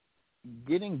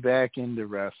 getting back into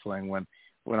wrestling, when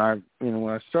I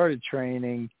started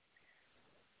training,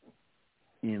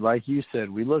 you know, like you said,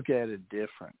 we look at it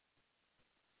different.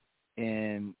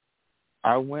 And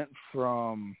I went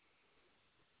from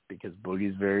because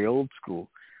Boogie's very old school.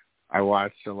 I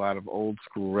watched a lot of old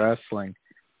school wrestling,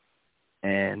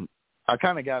 and I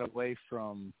kind of got away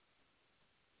from,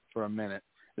 for a minute,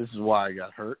 this is why I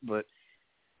got hurt, but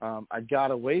I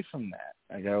got away from that.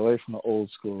 I got away from the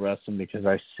old school wrestling because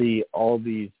I see all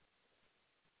these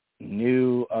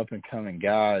new up-and-coming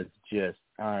guys just,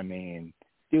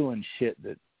 doing shit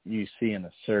that you see in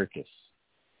a circus.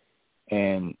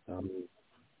 And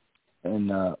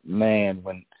man,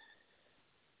 when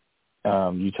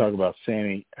you talk about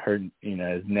Sammy hurting,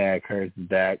 his neck, hurts his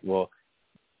back, well,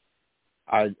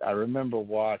 I remember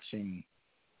watching,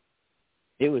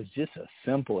 it was just a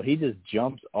simple, he just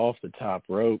jumped off the top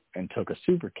rope and took a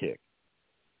super kick.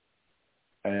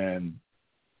 And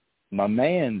my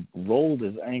man rolled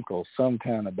his ankle some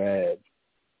kind of bad.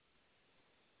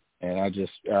 And I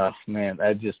just,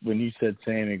 when you said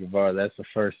Sammy Guevara, that's the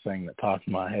first thing that popped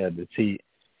in my head. That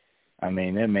that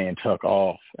man took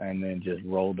off and then just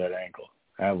rolled that ankle.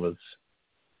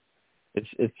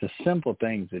 It's the simple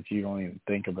things that you don't even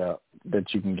think about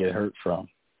that you can get hurt from.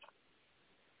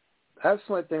 That's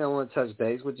one thing I want to touch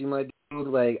base with you, my dude.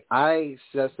 Like I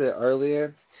said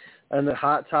earlier, and the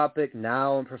hot topic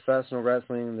now in professional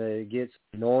wrestling that gets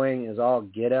annoying is all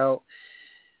get out.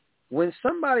 When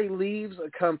somebody leaves a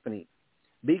company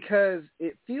because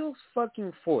it feels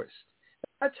fucking forced.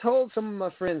 I told some of my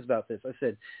friends about this. I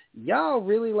said, y'all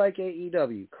really like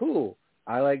AEW. Cool.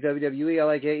 I like WWE. I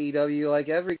like AEW.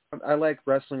 I like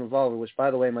Wrestling Revolver, which,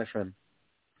 by the way, my friend,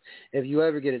 if you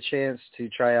ever get a chance to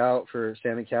try out for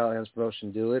Sami Callihan's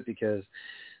promotion, do it, because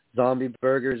Zombie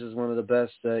Burgers is one of the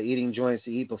best eating joints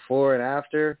to eat before and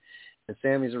after, and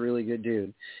Sammy's a really good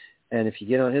dude. And if you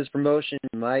get on his promotion,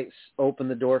 you might open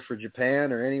the door for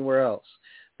Japan or anywhere else.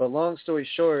 But long story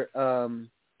short,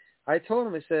 I told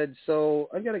him, I said, so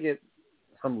I got to get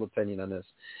humble opinion on this.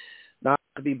 Not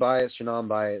to be biased or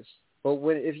non-biased, but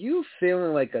if you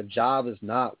feeling like a job is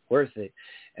not worth it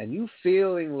and you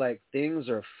feeling like things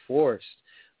are forced,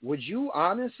 would you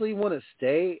honestly want to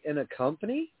stay in a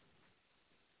company?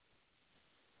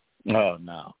 Oh,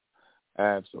 no.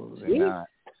 Absolutely not.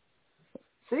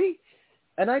 See?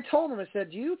 And I told him, I said,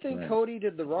 do you think Right. Cody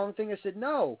did the wrong thing? I said,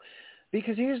 no,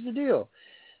 because here's the deal.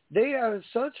 They are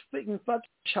such fucking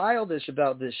childish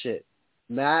about this shit.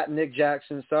 Matt, Nick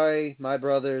Jackson, sorry, my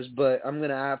brothers, but I'm going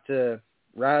to have to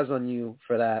razz on you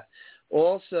for that.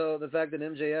 Also, the fact that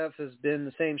MJF has been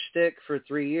the same shtick for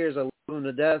 3 years, I love him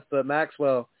to death, but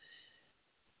Maxwell,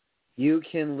 you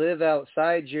can live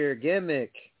outside your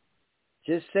gimmick.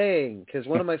 Just saying, because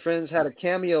one of my friends had a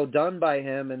cameo done by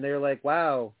him, and they're like,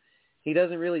 wow, he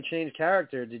doesn't really change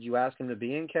character. Did you ask him to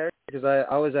be in character? Because I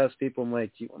always ask people, I'm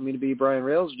like, do you want me to be Brian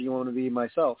Rails or do you want me to be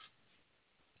myself?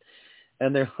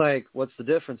 And they're like, what's the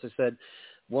difference? I said,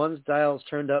 one's dial's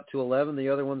turned up to 11, the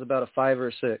other one's about a 5 or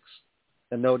a 6.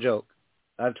 And no joke.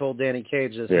 I've told Danny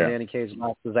Cage this, and Danny Cage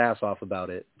laughed his ass off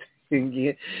about it. And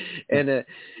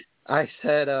I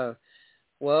said,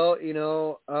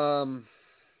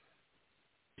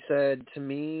 he said to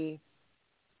me,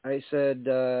 I said,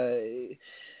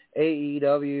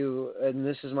 AEW, and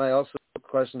this is my also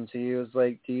question to you, is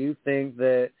like, do you think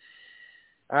that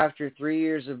after 3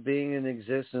 years of being in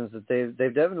existence that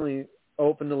they've definitely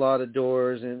opened a lot of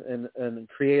doors and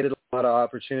created a lot of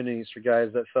opportunities for guys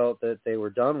that felt that they were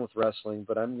done with wrestling?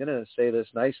 But I'm going to say this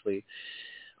nicely.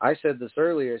 I said this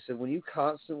earlier. I said, when you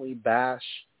constantly bash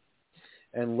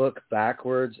and look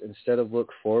backwards instead of look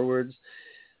forwards,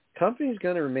 company's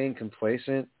going to remain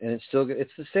complacent, and it's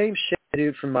the same shit,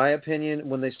 dude, from my opinion,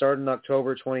 when they started in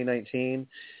October 2019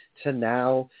 to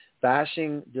now,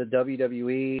 bashing the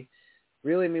WWE.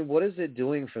 Really, I mean, what is it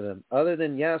doing for them? Other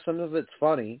than, some of it's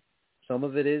funny, some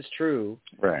of it is true.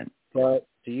 Right. But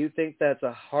do you think that's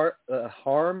a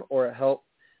harm or a help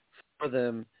for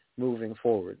them moving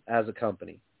forward as a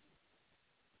company?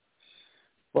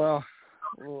 Well,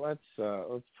 let's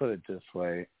put it this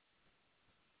way.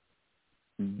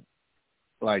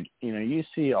 Like, you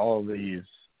see all the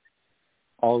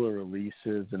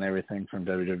releases and everything from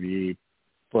WWE,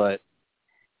 but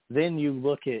then you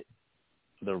look at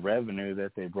the revenue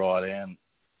that they brought in.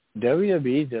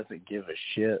 WWE doesn't give a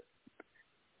shit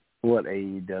what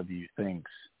AEW thinks.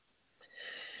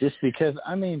 Just because,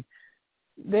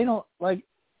 they don't, like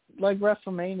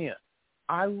WrestleMania.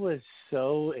 I was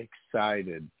so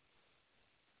excited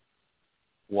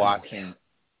watching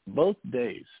both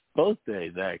days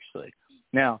actually.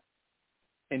 Now,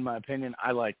 in my opinion,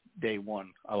 I like day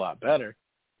one a lot better,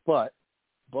 but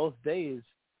both days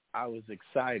I was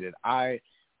excited.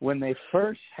 When they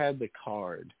first had the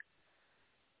card,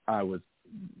 I was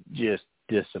just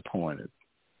disappointed.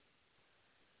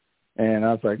 And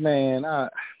I was like, man, I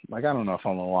don't know if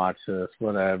I'm gonna watch this,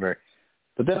 whatever.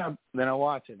 But then I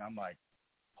watch it, and I'm like,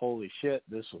 holy shit,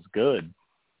 this was good.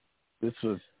 This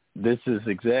is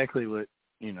exactly what,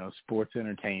 sports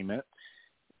entertainment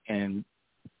and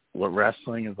what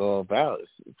wrestling is all about.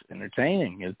 It's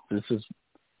entertaining. This is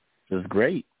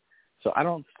great. So I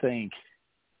don't think,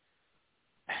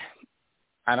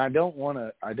 and I don't want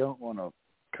to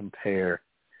compare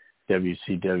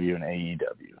WCW and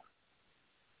AEW,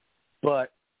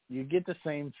 but you get the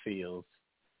same feels,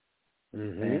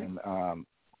 and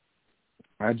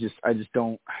I just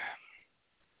don't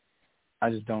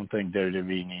think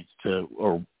WWE needs to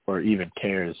or even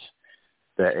cares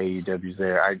that AEW's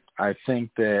there. I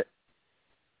think that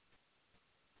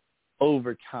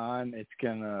over time it's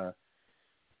gonna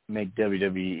make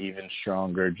WWE even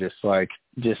stronger, just like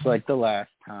the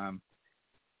last time,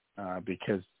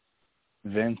 because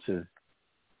Vince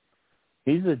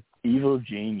he's an evil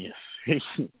genius.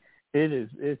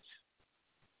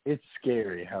 It's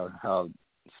scary how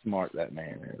smart that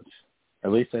man is.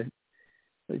 At least I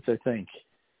think.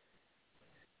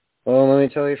 Well, let me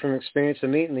tell you from experience of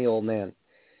meeting the old man.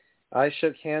 I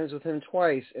shook hands with him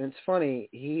twice, and it's funny.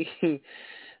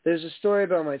 There's a story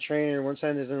about my trainer. One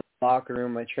time, there's in the locker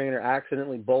room, my trainer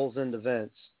accidentally bowls into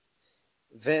Vince.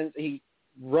 He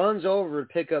runs over to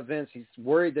pick up Vince. He's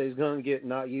worried that he's going to get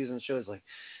not used in the show. He's like,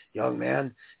 young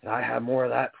man, can I have more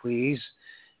of that, please?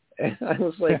 And I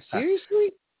was like,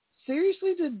 seriously?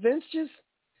 Seriously, did Vince just...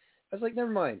 I was like,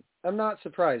 never mind. I'm not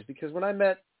surprised, because when I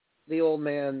met the old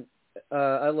man,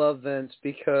 I love Vince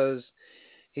because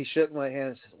he shook my hand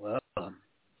and said, well,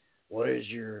 what is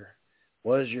your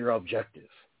objective?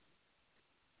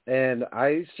 And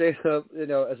I straight up, as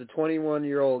a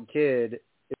 21-year-old kid,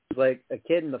 it was like a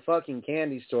kid in the fucking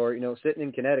candy store, sitting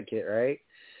in Connecticut, right?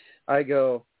 I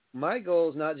go, my goal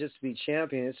is not just to be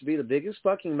champion, it's to be the biggest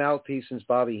fucking mouthpiece since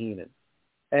Bobby Heenan.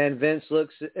 And Vince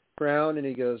looks around and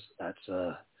he goes, that's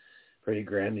pretty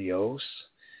grandiose.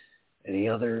 Any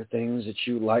other things that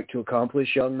you'd like to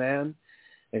accomplish, young man?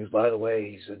 And he goes, by the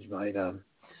way, he said, you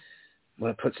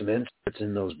might put some inserts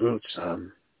in those boots.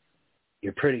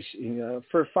 You're pretty,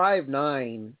 for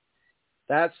 5'9",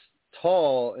 that's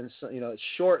tall, and it's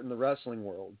short in the wrestling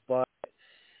world. But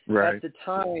right. At the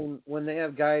time when they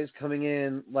have guys coming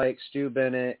in like Stu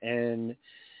Bennett and,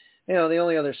 the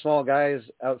only other small guys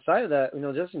outside of that,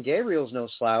 Justin Gabriel's no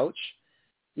slouch.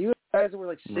 You have guys that were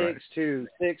like 6'2",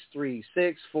 6'3",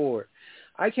 6'4".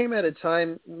 I came at a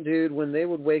time, dude, when they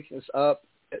would wake us up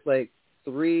at like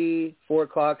 3, 4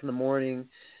 o'clock in the morning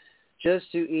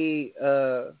just to eat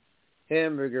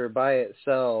hamburger by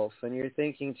itself, and you're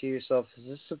thinking to yourself, is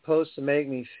this supposed to make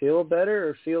me feel better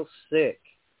or feel sick?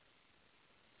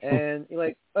 And you're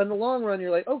like, in the long run,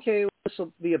 you're like, okay, this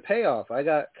will be a payoff. I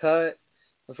got cut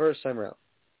the first time around.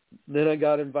 Then I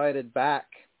got invited back.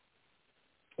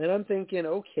 And I'm thinking,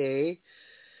 okay,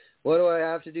 what do I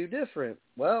have to do different?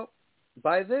 Well,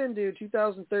 by then, dude,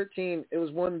 2013, it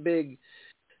was one big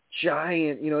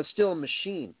giant, it's still a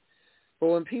machine. But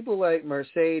when people like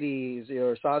Mercedes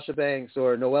or Sasha Banks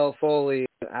or Noelle Foley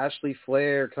and Ashley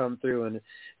Flair come through and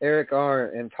Eric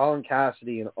Arndt and Colin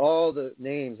Cassidy and all the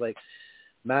names like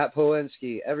Matt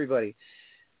Poensky, everybody,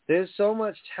 there's so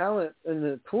much talent in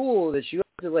the pool that you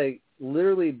have to like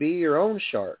literally be your own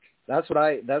shark. That's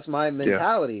my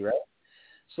mentality, right?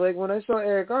 So like when I saw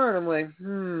Eric Arndt, I'm like,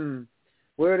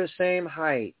 we're the same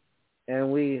height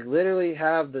and we literally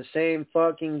have the same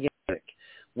fucking gimmick.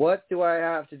 What do I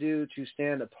have to do to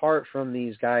stand apart from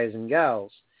these guys and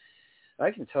gals?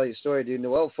 I can tell you a story, dude.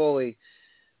 Noelle Foley,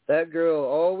 that girl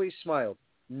always smiled,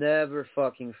 never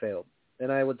fucking failed.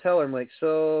 And I would tell her, I'm like,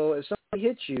 so if somebody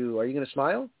hits you, are you going to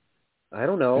smile? I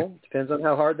don't know. Depends on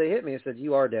how hard they hit me. I said,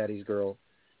 you are daddy's girl.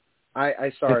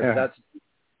 I sorry. Yeah.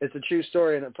 It's a true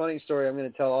story and a funny story I'm going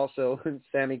to tell also.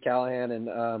 Sami Callihan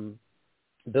and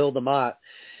Bill DeMott.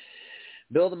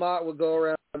 Bill DeMott would go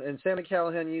around, and Sami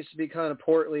Callihan used to be kind of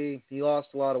portly. He lost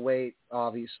a lot of weight,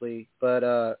 obviously,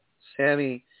 but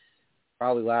Sami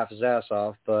probably laughed his ass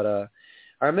off. But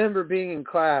I remember being in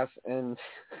class, and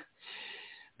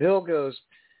Bill goes,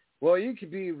 well, you could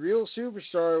be a real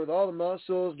superstar with all the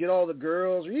muscles, get all the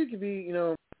girls, or you could be,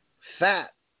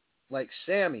 fat like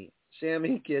Sammy.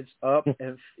 Sammy gets up,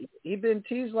 and he'd been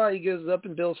teased a lot. He goes up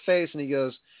in Bill's face, and he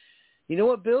goes, you know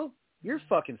what, Bill? You're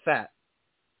fucking fat.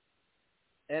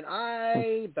 And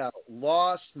I about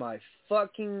lost my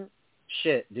fucking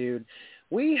shit, dude.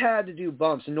 We had to do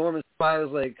bumps, and Norman Spy was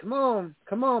like, come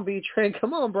on, B-Train,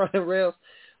 come on, Brian Rails.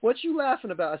 What you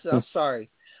laughing about? I said, I'm sorry.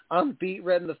 I'm beat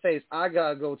red in the face. I got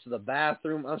to go to the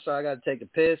bathroom. I'm sorry, I got to take a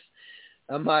piss.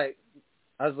 I'm like,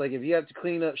 I was like, if you have to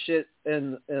clean up shit,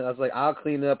 and I was like, I'll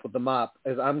clean it up with the mop,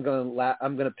 as I'm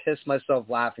gonna piss myself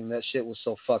laughing. That shit was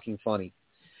so fucking funny.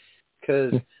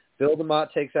 Because Bill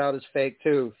DeMott takes out his fake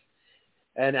tooth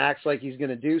and acts like he's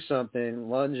gonna do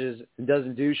something, lunges and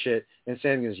doesn't do shit, and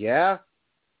Sam goes, yeah,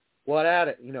 what at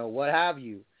it? What have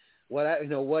you?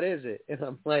 What is it? And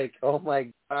I'm like, oh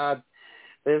my God,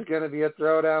 there's gonna be a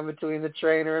throwdown between the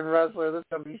trainer and wrestler. This is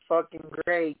gonna be fucking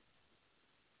great.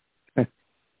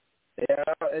 Yeah,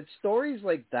 it's stories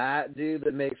like that, dude,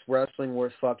 that makes wrestling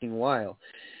worth fucking while.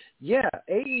 Yeah,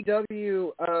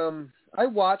 AEW. I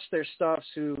watch their stuff.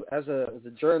 As a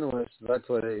journalist, I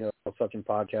put a fucking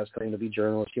podcast claim to be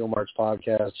journalist, Heel Marks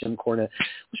podcast, Jim Cornette.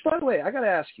 Which, by the way, I gotta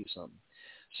ask you something.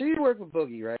 So you work with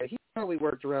Boogie, right? He probably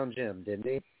worked around Jim, didn't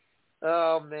he?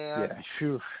 Oh man. Yeah,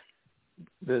 phew.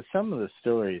 Some of the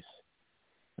stories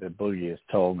that Boogie has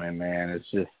told me, man,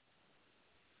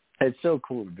 it's so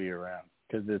cool to be around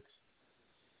because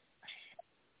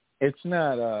it's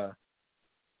not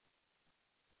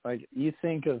like you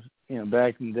think of,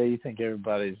 back in the day, you think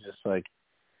everybody's just like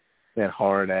that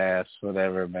hard ass,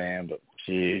 whatever, man. But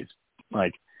geez,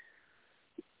 like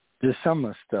just some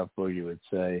of the stuff Boogie would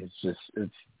say, it's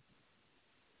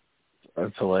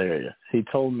hilarious. He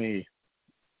told me,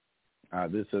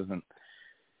 this isn't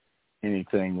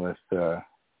anything with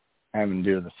having to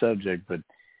do with the subject, but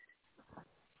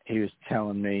he was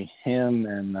telling me him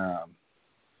and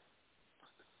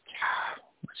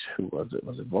who was it?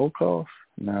 Was it Volkov?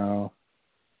 No.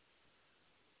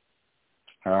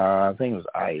 I think it was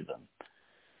Ivan.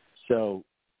 So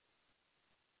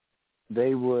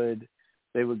they would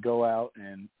go out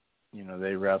and,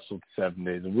 they wrestled 7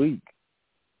 days a week.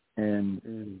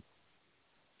 And,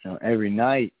 every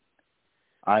night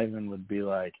Ivan would be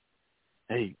like,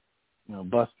 hey,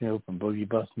 bust me open, Boogie,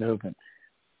 bust me open.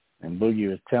 And Boogie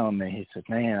was telling me, he said,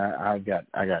 man, I got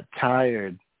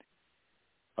tired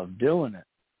of doing it.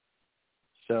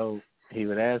 So he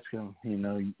would ask him,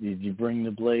 did you bring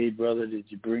the blade, brother? Did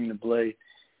you bring the blade?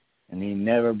 And he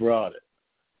never brought it.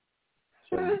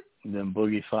 So then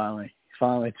Boogie finally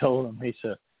told him, he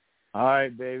said, all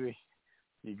right, baby,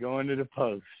 you go into the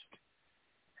post.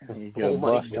 And you go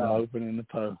bust him open in the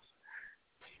post.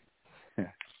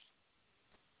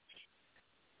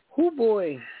 Oh,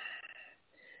 boy.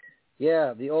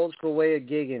 Yeah, the old school way of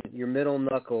gigging, your middle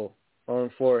knuckle on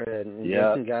the forehead.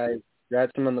 And guys,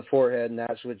 scratch him on the forehead, and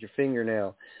that's with your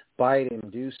fingernail. Bite him,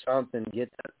 do something,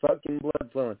 get that fucking blood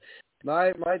flowing.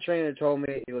 My trainer told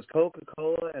me it was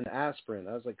Coca-Cola and aspirin.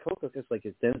 I was like, Coca, it's like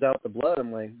it thins out the blood.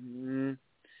 I'm like,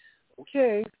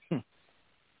 okay.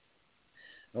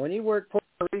 When you work Puerto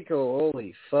Rico,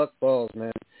 holy fuck balls,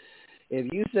 man.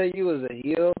 If you say you was a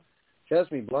heel,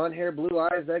 trust me, blonde hair, blue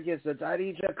eyes, that gets the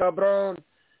taricha cabron,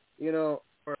 or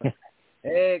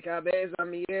hey, cabeza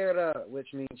mierda,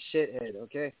 which means shithead,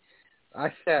 okay?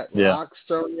 I got rocks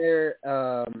thrown there.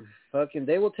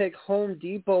 They will take Home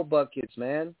Depot buckets,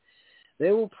 man.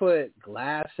 They will put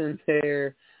glass in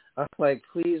there. I'm like,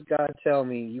 please, God, tell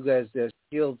me, you guys, there's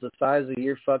shields the size of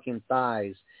your fucking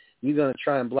thighs. You're going to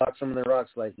try and block some of the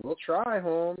rocks. Like, we'll try,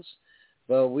 Holmes,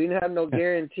 but we have no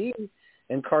guarantee.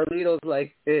 And Carlito's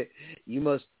like, hey, you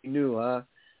must be new, huh?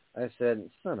 I said,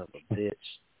 son of a bitch.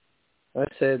 I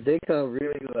said, they come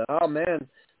really like, oh, man,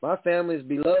 my family's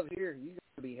beloved here. You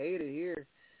got to be hated here.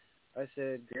 I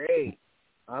said, great.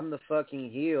 I'm the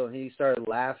fucking heel. And he started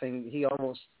laughing. He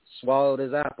almost swallowed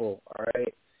his apple, all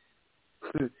right?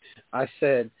 I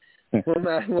said, who am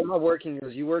I working? He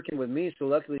goes, you working with me, so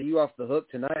luckily you off the hook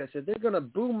tonight. I said, they're going to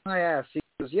boo my ass. He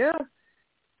goes, yeah,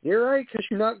 you're right, because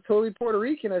you're not totally Puerto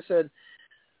Rican. I said,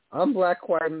 I'm black,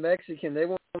 white, and Mexican. They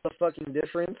won't know the fucking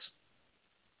difference.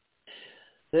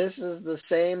 This is the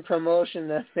same promotion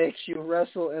that makes you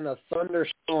wrestle in a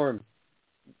thunderstorm.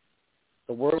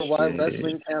 The Worldwide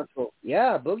Wrestling Council.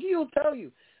 Yeah, Boogie will tell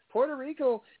you. Puerto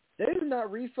Rico, they do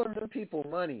not refund them people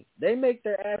money. They make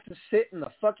their asses sit in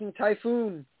the fucking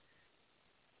typhoon.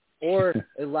 Or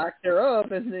a lack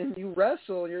thereof, and then you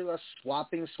wrestle, and you're like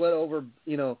swapping sweat over,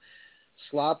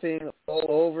 slopping all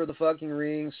over the fucking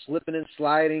ring, slipping and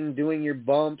sliding, doing your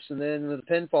bumps, and then when the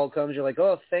pinfall comes, you're like,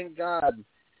 oh, thank God.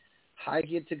 I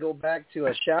get to go back to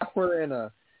a shower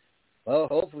and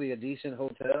hopefully a decent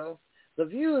hotel. The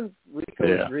view in Rico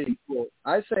is really cool.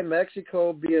 I say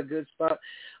Mexico would be a good spot.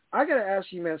 I got to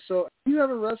ask you, man, so have you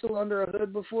ever wrestled under a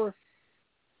hood before?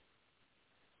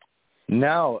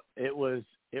 No, it was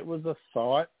a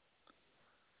thought,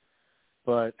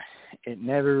 but it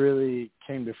never really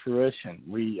came to fruition.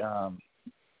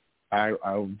 I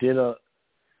did a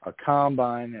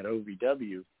combine at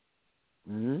OVW,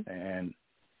 and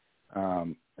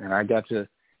I got to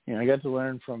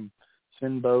learn from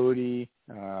Sin Bodie,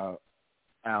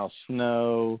 Al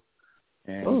Snow,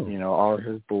 and all of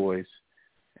his boys.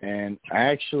 And I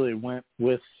actually went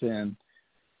with Sin,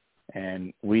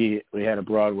 and we had a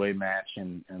Broadway match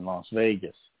in Las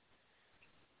Vegas.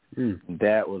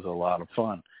 That was a lot of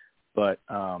fun. But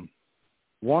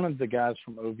one of the guys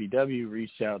from OVW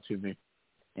reached out to me,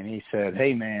 and he said,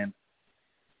 "Hey, man,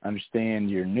 I understand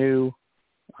you're new.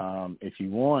 If you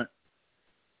want,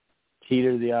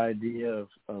 teeter the idea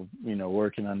of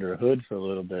working under a hood for a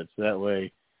little bit, so that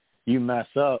way you mess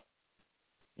up.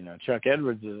 Chuck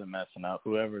Edwards isn't messing up.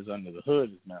 Whoever's under the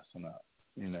hood is messing up.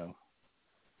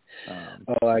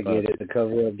 I get it. The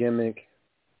cover-up gimmick.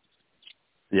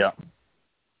 Yeah.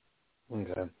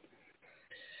 Okay.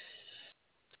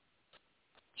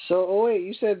 So, wait,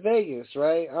 you said Vegas,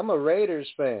 right? I'm a Raiders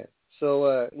fan.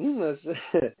 So, you must,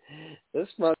 this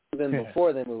must have been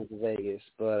before they moved to Vegas.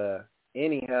 But,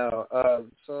 anyhow,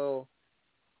 I'm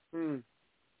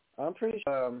pretty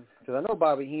sure, because I know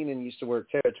Bobby Heenan used to work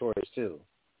territories too.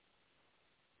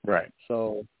 Right.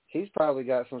 So, he's probably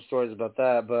got some stories about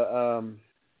that. But,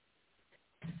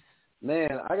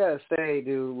 man, I got to say,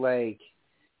 dude, like,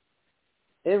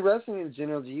 in wrestling in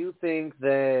general, do you think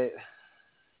that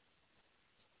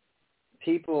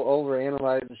people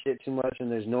overanalyze the shit too much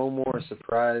and there's no more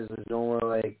surprise? There's no more,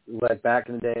 like back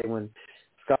in the day when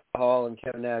Scott Hall and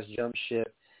Kevin Nash jumped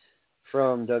ship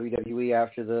from WWE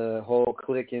after the whole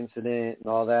Click incident and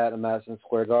all that in Madison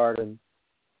Square Garden.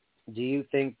 Do you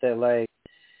think that, like,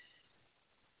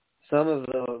 some of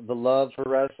the love for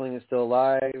wrestling is still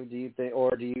alive? Do you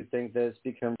think that it's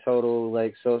become total,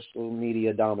 like, social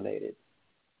media dominated?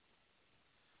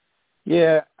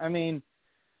 Yeah, I mean,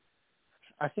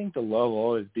 I think the love will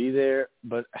always be there,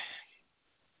 but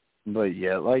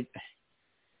yeah, like,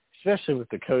 especially with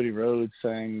the Cody Rhodes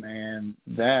thing, man,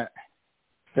 that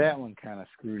one kind of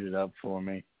screwed it up for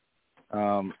me.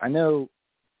 I know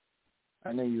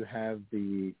you have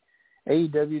the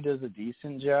AEW does a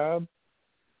decent job,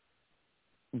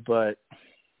 but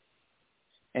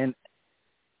and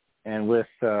with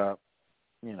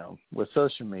with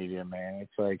social media, man,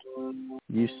 it's like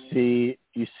you see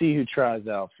who tries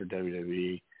out for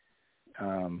WWE,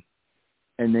 and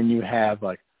then you have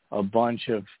like a bunch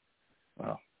of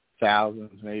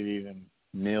thousands, maybe even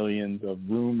millions of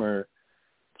rumor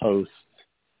posts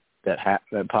that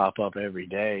pop up every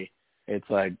day. It's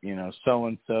like, so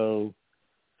and so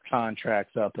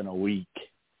contracts up in a week.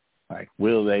 Like,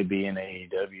 will they be in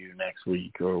AEW next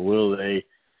week, or will they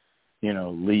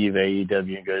leave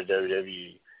AEW and go to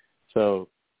WWE? So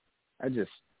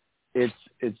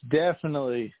it's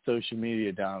definitely social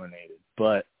media dominated,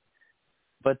 but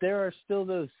there are still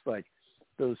those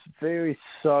very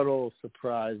subtle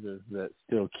surprises that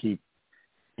still keep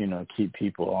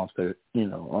people off their,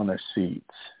 on their seats.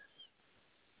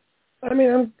 I mean,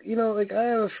 I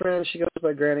have a friend, she goes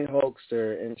by Granny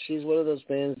Hulkster, and she's one of those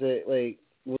fans that, like,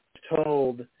 was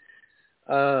told,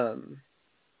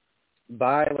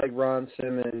 by, like, Ron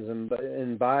Simmons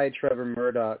and by Trevor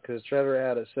Murdoch, because Trevor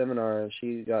had a seminar and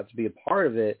she got to be a part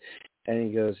of it, and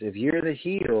he goes, if you're the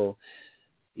heel,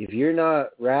 if you're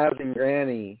not rousing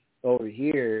Granny over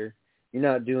here, you're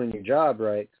not doing your job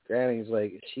right. Granny's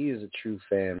like, she is a true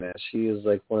fan, man. She is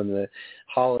like one of the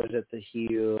hollers at the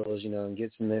heels, and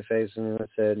gets in their face, and I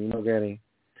said, Granny,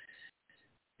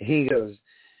 he goes,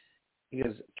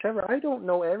 Trevor, I don't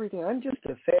know everything. I'm just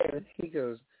a fan. He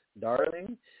goes,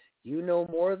 darling, you know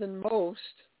more than most,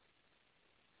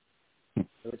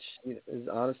 which is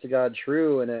honest to God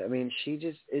true. And I mean, she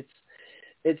just, it's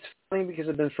funny because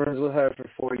I've been friends with her for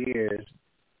 4 years,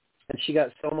 and she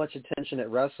got so much attention at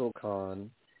WrestleCon.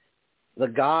 The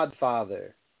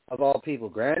Godfather of all people,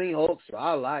 Granny Hulkster,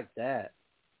 I like that.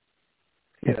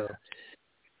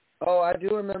 Oh, I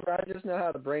do remember. I just know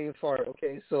how to brain fart.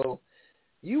 Okay, so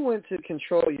you went to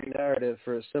Control Your Narrative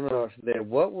for a seminar there.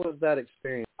 What was that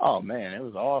experience? Oh man, it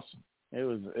was awesome. It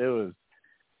was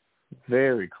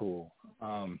very cool.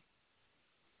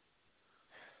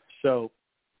 So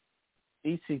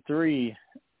EC3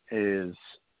 is,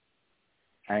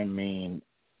 I mean,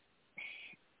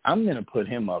 I'm going to put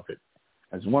him up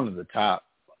as one of the top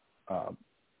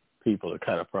people to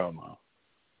cut a promo.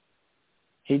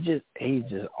 He just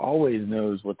always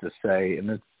knows what to say, and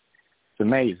it's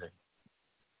amazing.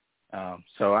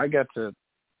 So I got to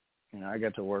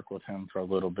work with him for a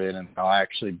little bit, and I'll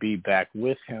actually be back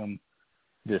with him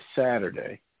this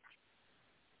Saturday.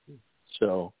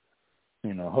 So,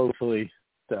 hopefully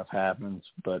stuff happens,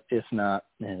 but if not,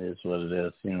 it is what it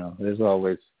is. There's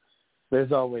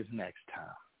always next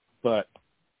time. But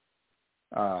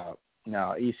now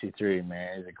EC3,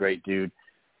 man, is a great dude.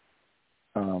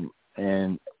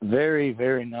 and very,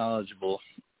 very knowledgeable.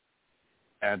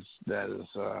 That's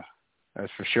for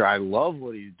sure. I love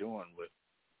what he's doing with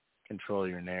Control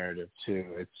Your Narrative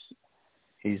too.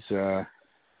 He's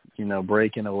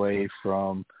breaking away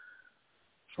from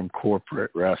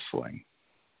corporate wrestling,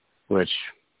 which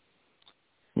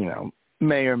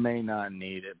may or may not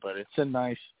need it, but it's a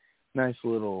nice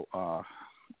little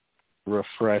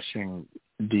refreshing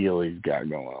deal he's got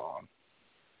going on.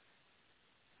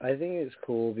 I think it's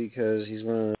cool because he's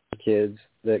one of the kids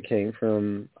that came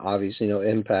from, obviously,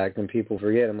 Impact, and people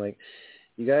forget. I'm like,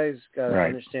 you guys got to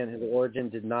understand his origin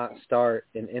did not start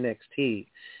in NXT.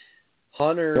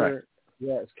 Hunter,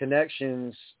 yes,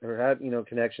 connections, or had,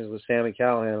 connections with Sami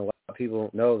Callihan. A lot of people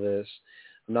don't know this.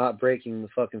 I'm not breaking the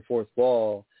fucking fourth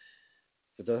wall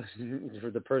for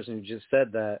the person who just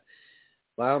said that.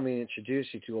 Allow me to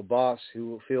introduce you to a boss who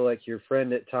will feel like your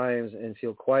friend at times and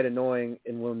feel quite annoying.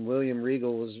 And when William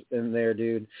Regal was in there,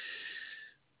 dude,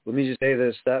 let me just say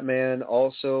this. That man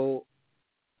also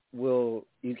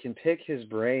you can pick his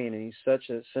brain, and he's such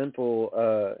a simple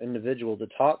individual to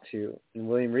talk to. And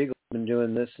William Regal has been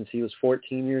doing this since he was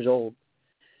 14 years old.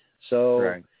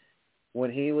 So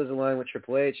when he was in line with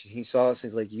Triple H and he saw us,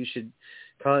 he's like, you should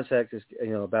contact us,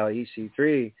 about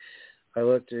EC3. I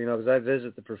looked, because I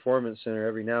visit the Performance Center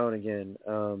every now and again,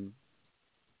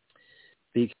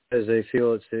 because they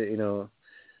feel it's a,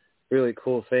 really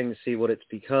cool thing to see what it's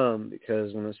become.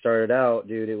 Because when it started out,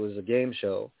 dude, it was a game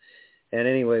show. And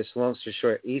anyway, so long story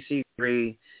short,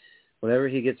 EC3, whenever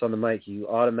he gets on the mic, you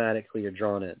automatically are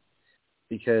drawn in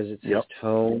because it's his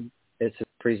tone, it's his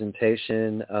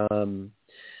presentation, whether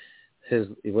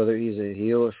he's a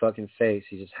heel or fucking face,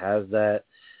 he just has that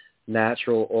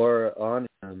natural aura on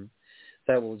him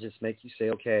that will just make you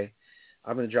say, okay,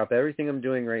 I'm going to drop everything I'm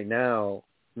doing right now.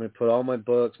 I'm going to put all my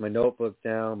books, my notebook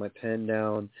down, my pen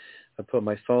down. I put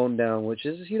my phone down, which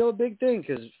is, a big thing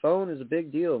because phone is a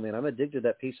big deal, man. I'm addicted to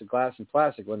that piece of glass and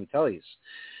plastic, let me tell you.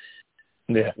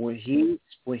 Yeah. When he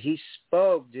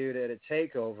spoke, dude, at a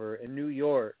takeover in New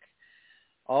York,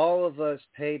 all of us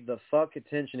paid the fuck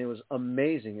attention. It was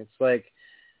amazing. It's like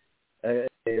a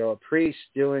priest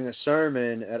doing a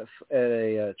sermon at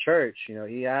a church.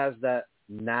 He has that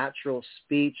natural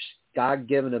speech,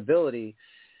 God-given ability.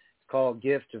 It's called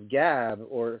gift of gab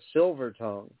or silver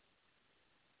tongue,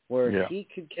 where he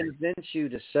could convince you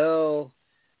to sell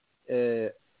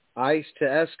ice to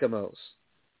Eskimos.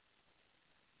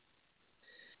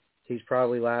 He's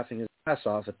probably laughing his ass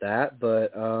off at that,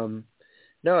 but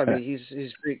no, I mean he's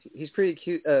pretty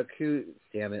cute.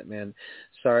 Damn it, man.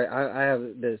 Sorry, I have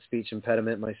the speech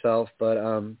impediment myself, but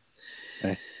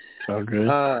it's all good.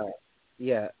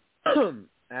 Yeah.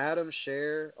 Adam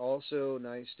Scher, also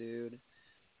nice dude.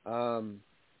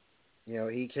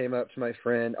 He came up to my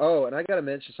friend. Oh, and I got to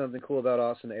mention something cool about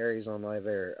Austin Aries on Live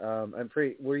Air.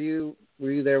 Were you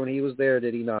there when he was there? Or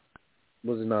did he not?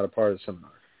 Was he not a part of the seminar?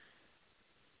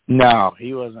 No,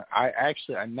 he wasn't. I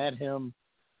met him.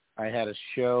 I had a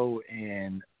show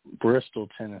in Bristol,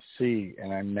 Tennessee,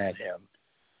 and I met him.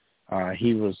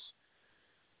 He was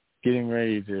getting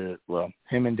ready to. Well,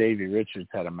 him and Davey Richards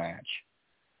had a match,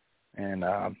 and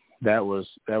that was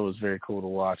very cool to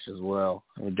watch as well.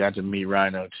 We got to meet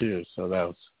Rhino too, so that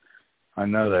was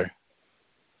another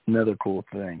cool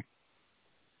thing.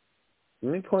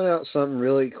 Let me point out something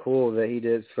really cool that he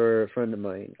did for a friend of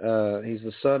mine. He's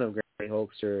the son of Granny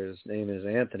Hulkster. His name is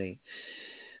Anthony.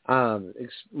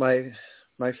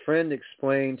 My friend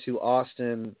explained to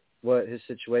Austin what his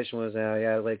situation was now. He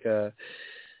had like a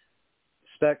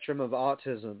spectrum of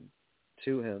autism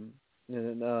to him,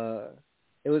 and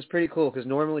it was pretty cool because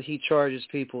normally he charges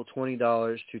people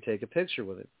 $20 to take a picture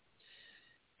with him.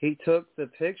 He took the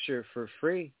picture for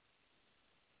free,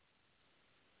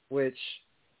 which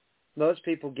most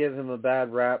people give him a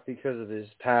bad rap because of his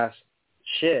past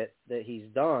shit that he's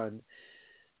done.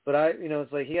 But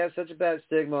it's like he has such a bad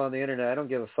stigma on the internet. I don't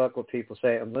give a fuck what people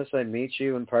say. Unless I meet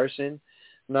you in person,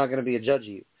 I'm not going to be a judge of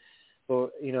you.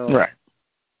 But,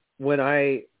 when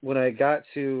I got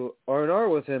to R&R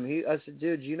with him, I said,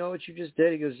 dude, you know what you just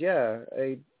did? He goes, yeah,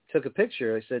 I took a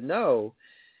picture. I said, no,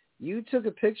 you took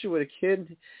a picture with a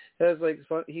kid that was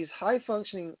like, he's a high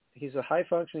functioning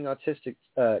autistic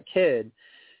kid.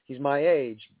 He's my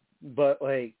age, but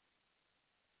like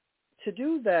to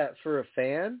do that for a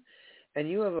fan and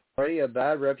you have already a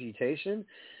bad reputation,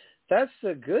 that's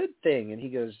a good thing. And he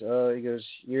goes,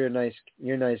 you're a nice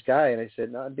guy. And I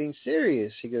said, no, I'm being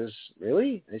serious. He goes,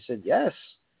 really? I said, yes.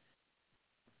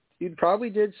 You probably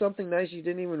did something nice. You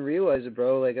didn't even realize it,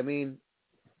 bro. Like, I mean,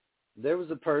 there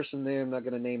was a person there. I'm not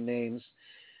going to name names.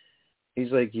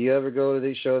 He's like, you ever go to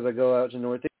these shows? I go out to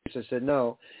Northeast. I said,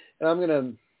 no. And I'm going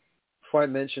to before I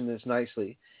mention this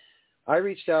nicely, I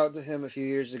reached out to him a few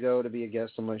years ago to be a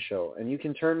guest on my show. And you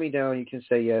can turn me down. You can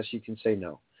say yes. You can say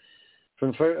no.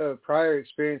 From prior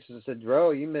experiences, I said,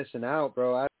 bro, you missing out,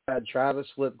 bro. I've had Travis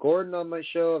Flip Gordon on my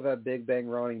show. I've had Big Bang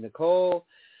Ronnie Nicole.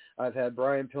 I've had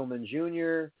Brian Pillman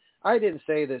Jr. I didn't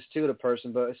say this to the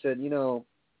person, but I said,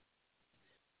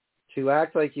 to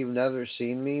act like you've never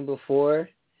seen me before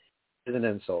is an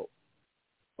insult.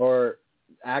 Or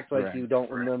act like you don't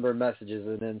remember messages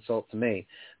is an insult to me.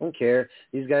 I don't care.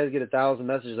 These guys get 1,000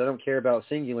 messages. I don't care about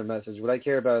singular message. What I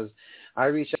care about is I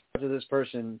reached out to this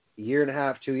person a year and a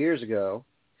half, 2 years ago.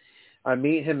 I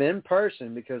meet him in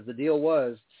person because the deal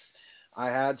was I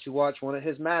had to watch one of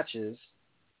his matches,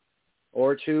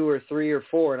 or 2 or 3 or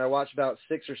 4, and I watched about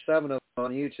 6 or 7 of them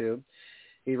on YouTube.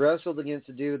 He wrestled against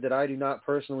a dude that I do not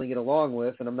personally get along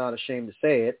with, and I'm not ashamed to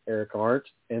say it, Eric Arndt,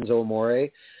 Enzo Amore.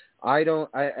 I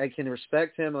can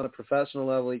respect him on a professional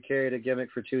level. He carried a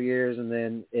gimmick for 2 years, and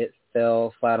then it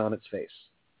fell flat on its face.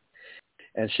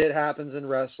 And shit happens in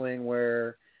wrestling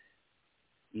where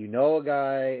you know a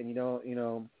guy,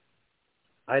 and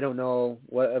I don't know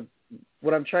what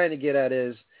I'm trying to get at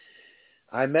is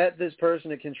I met this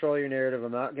person at Control Your Narrative.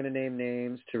 I'm not going to name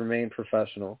names to remain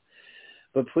professional.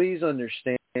 But please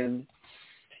understand,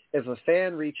 if a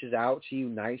fan reaches out to you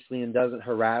nicely and doesn't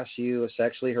harass you or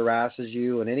sexually harasses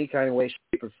you in any kind of way,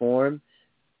 shape, or form,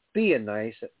 be a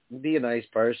nice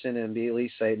person and at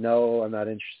least say, no, I'm not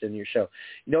interested in your show.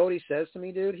 You know what he says to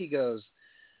me, dude? He goes,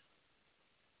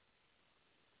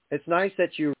 it's nice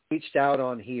that you reached out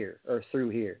on here or through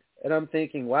here. And I'm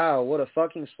thinking, wow, what a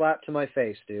fucking slap to my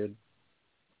face, dude.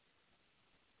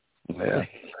 Yeah.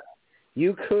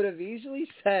 You could have easily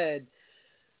said,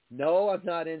 no, I'm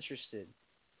not interested.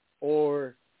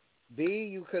 Or B,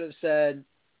 you could have said,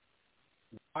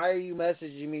 why are you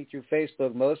messaging me through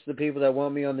Facebook? Most of the people that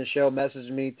want me on the show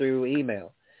message me through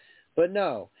email. But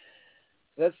no,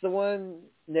 that's the one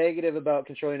negative about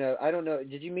controlling. I don't know.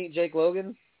 Did you meet Jake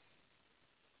Logan?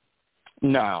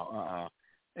 No.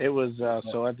 It was,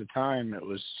 so at the time, it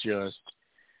was just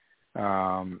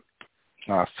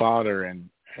Fodder and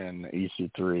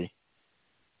EC3.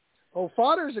 Oh,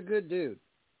 Fodder's a good dude.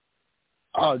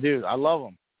 Oh, dude, I love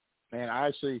him. Man,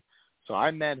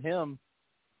 I met him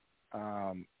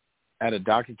at a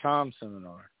Dr. Tom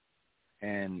seminar.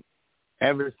 And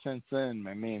ever since then,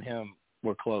 man, me and him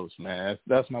were close, man.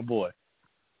 That's my boy.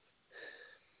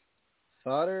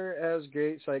 Fodder has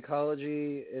great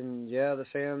psychology, and yeah, the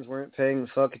fans weren't paying the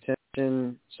fuck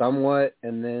attention somewhat,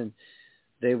 and then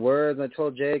they were, and I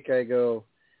told Jake, I go,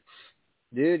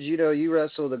 dude, you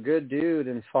wrestled a good dude,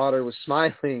 and Fodder was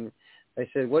smiling. I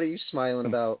said, what are you smiling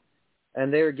about?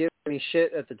 And they were giving me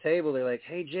shit at the table. They're like,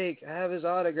 hey, Jake, I have his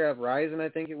autograph. Ryzen, I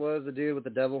think it was, the dude with the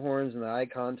devil horns and the eye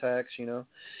contacts,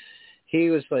 He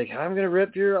was like, I'm going to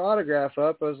rip your autograph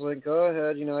up. I was like, go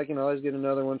ahead. I can always get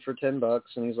another one for $10.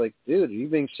 And he's like, dude, are you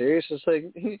being serious? It's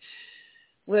like,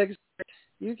 Lex,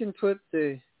 you can put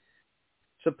the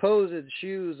supposed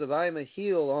shoes of I'm a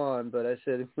heel on, but I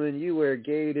said, when you wear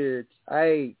gator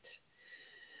tight,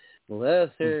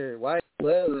 leather, white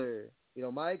leather,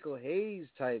 Michael Hayes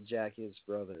type jackets,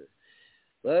 brother.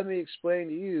 Let me explain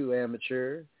to you,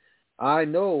 amateur. I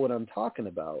know what I'm talking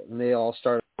about. And they all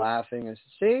started laughing. I said,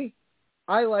 see,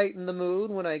 I lighten the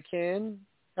mood when I can.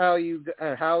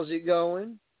 How's it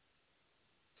going?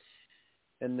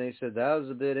 And they said, that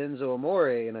was a bit Enzo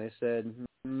Amore. And I said,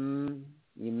 you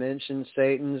mentioned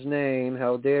Satan's name.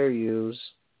 How dare you?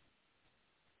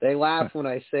 They laugh when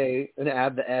I say and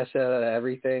add the S out of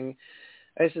everything.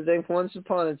 I said, once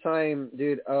upon a time,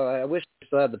 dude, I wish I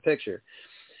still had the picture.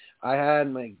 I had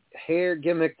my hair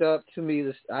gimmicked up to me.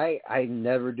 I'm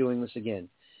never doing this again.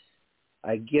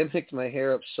 I gimmicked my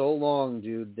hair up so long,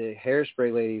 dude. The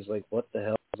hairspray lady's like, what the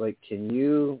hell? I was like, can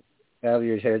you have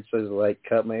your hair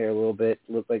cut my hair a little bit,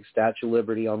 look like Statue of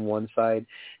Liberty on one side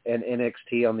and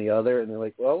NXT on the other? And they're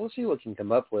like, well, we'll see what we can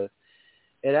come up with.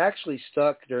 It actually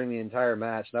stuck during the entire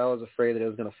match, and I was afraid that it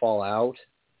was going to fall out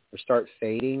or start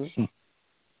fading.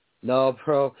 No,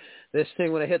 bro, this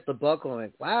thing, when I hit the buckle, I'm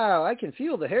like, wow, I can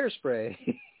feel the hairspray.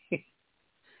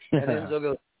 And Enzo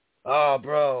goes, oh,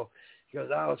 bro. He goes,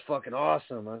 that was fucking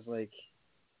awesome. I was like,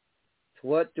 to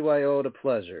what do I owe the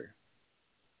pleasure?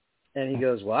 And he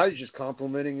goes, well, I was just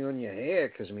complimenting you on your hair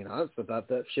because, I thought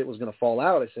that shit was going to fall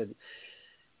out. I said,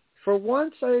 for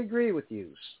once, I agree with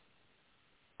you.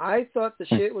 I thought the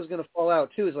shit was going to fall out,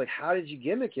 too. It's like, how did you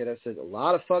gimmick it? I said, a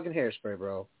lot of fucking hairspray,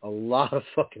 bro. A lot of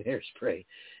fucking hairspray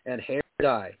and hair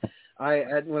dye.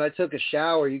 When I took a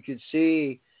shower, you could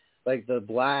see, the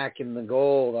black and the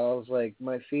gold. I was like,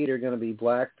 my feet are going to be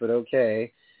black, but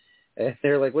okay. And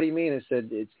they're like, what do you mean? I said,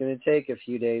 it's going to take a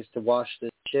few days to wash this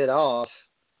shit off.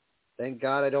 Thank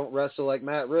God I don't wrestle like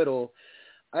Matt Riddle.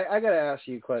 I got to ask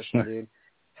you a question, dude.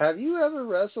 Have you ever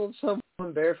wrestled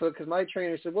someone barefoot? Because my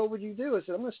trainer said, what would you do? I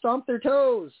said, I'm going to stomp their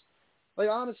toes. Like,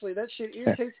 honestly, that shit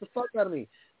irritates the fuck out of me.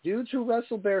 Dudes who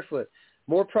wrestle barefoot,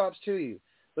 more props to you.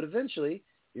 But eventually,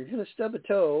 you're going to stub a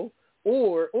toe,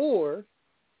 or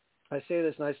I say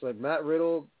this nicely, like, Matt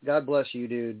Riddle, God bless you,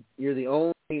 dude. You're the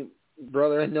only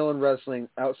brother I know in wrestling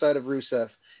outside of Rusev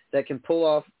that can pull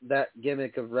off that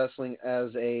gimmick of wrestling as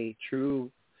a true,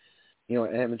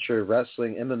 amateur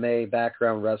wrestling, MMA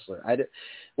background wrestler.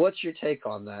 What's your take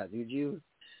on that?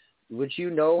 Would you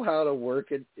know how to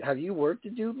work it? Have you worked a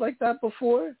dude like that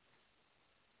before?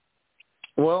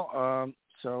 Well,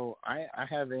 so I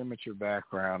have amateur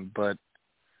background, but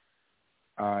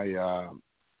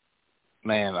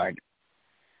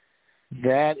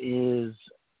that is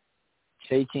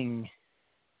taking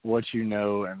what you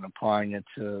know and applying it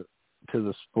to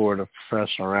the sport of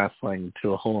professional wrestling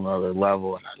to a whole nother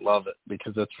level, and I love it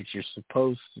because that's what you're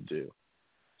supposed to do.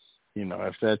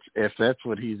 If that's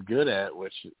what he's good at,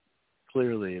 which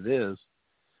clearly it is,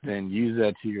 then use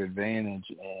that to your advantage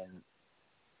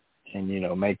and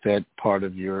make that part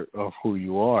of who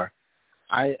you are.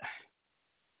 I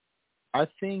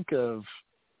think of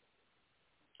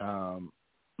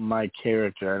my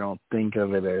character. I don't think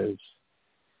of it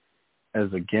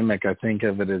as a gimmick. I think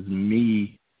of it as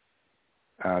me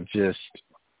just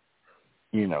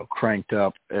cranked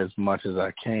up as much as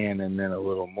I can and then a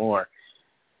little more.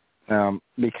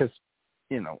 Because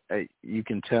you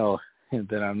can tell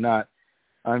that I'm not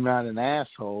an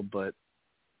asshole, but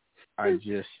I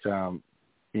just I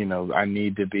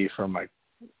need to be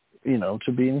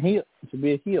to be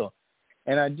a heel.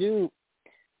 And I do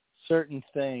certain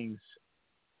things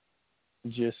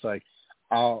just like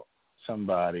I'll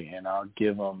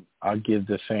give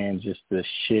the fans just this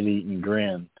shit-eating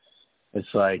grin.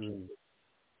 It's like,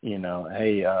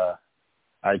 hey,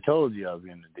 I told you I was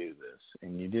going to do this,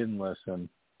 and you didn't listen.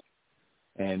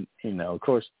 And, of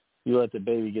course, you let the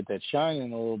baby get that shine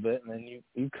in a little bit, and then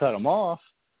you cut them off,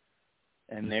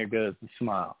 and there goes the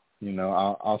smile.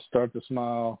 I'll start the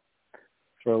smile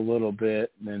for a little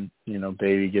bit, and then,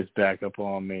 baby gets back up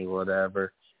on me,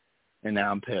 whatever. And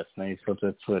now I'm pissed. Now you flip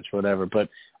that switch, whatever. But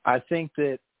I think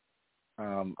that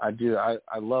I do. I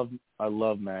love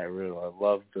Matt Riddle. I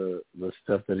love the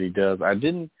stuff that he does. I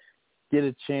didn't get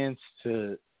a chance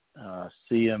to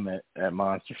see him at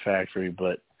Monster Factory,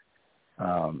 but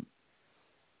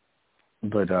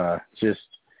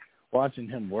just watching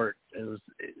him work,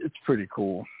 it's pretty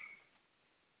cool.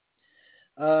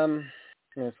 Fun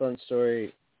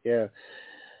story. Yeah,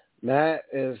 Matt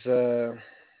is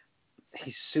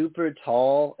he's super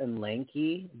tall and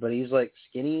lanky, but he's like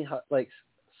skinny, like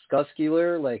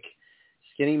skuscular, like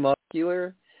skinny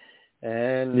muscular.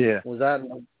 And was at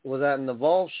an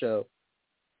Evolve show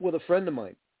with a friend of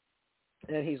mine,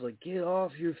 and he's like, "Get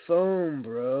off your phone,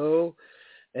 bro."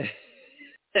 And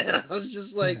I was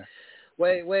just like,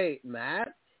 "Wait,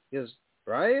 Matt?" He goes,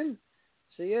 "Brian?"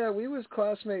 So yeah, we was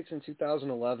classmates in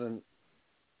 2011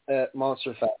 at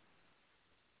Monster Factory.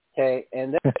 Okay,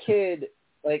 and that kid,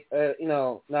 like,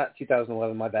 not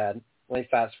 2011, my bad. Let me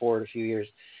fast forward a few years.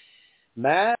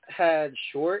 Matt had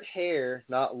short hair,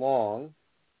 not long.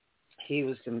 He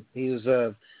was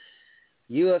a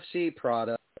UFC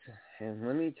product, and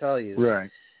let me tell you,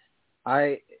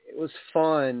 right? It was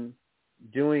fun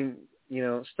doing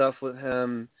stuff with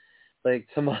him. Like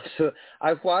Tommaso,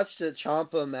 I watched a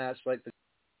Ciampa match, like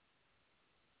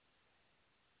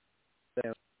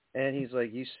and he's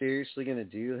like, "You seriously gonna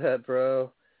do that, bro?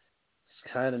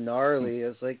 It's kind of gnarly." I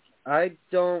was like, "I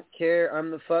don't care. I'm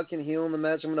the fucking heel in the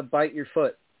match. I'm gonna bite your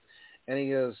foot." And he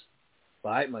goes,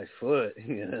 "Bite my foot?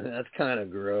 That's kind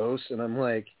of gross." And I'm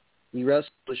like, "You wrestle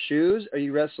with shoes or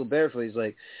you wrestle barefoot?" He's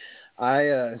like,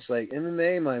 it's like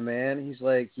MMA, my man. He's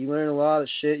like, "You learn a lot of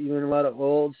shit. You learn a lot of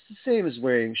holds. It's the same as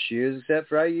wearing shoes, except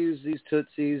for I use these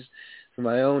Tootsies for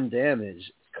my own damage.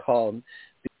 It's called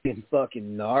being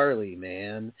fucking gnarly,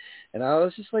 man." And I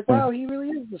was just like, wow, he really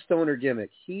is the stoner gimmick.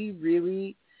 He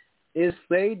really is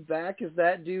laid back as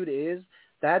that dude is.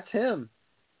 That's him.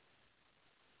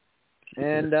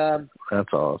 And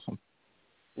that's awesome.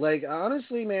 Like,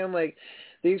 honestly, man, like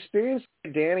the experience,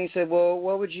 Danny said, "Well,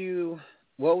 what would you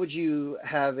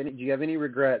have? Do you have any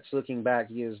regrets looking back?"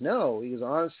 He goes, "No." He goes,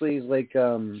 honestly, he's like,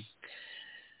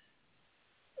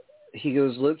 he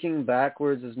goes, looking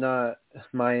backwards is not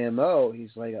my MO.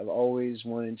 He's like, I've always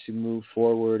wanted to move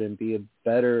forward and be a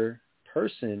better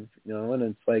person, and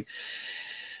it's like,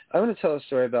 I'm going to tell a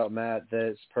story about Matt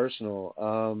that's personal.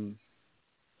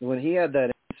 When he had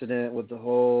that incident with the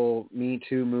whole Me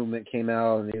Too movement came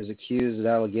out, and he was accused of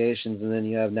allegations, and then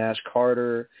you have Nash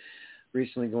Carter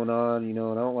recently going on, and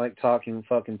I don't like talking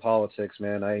fucking politics,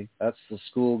 man. That's the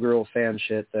schoolgirl fan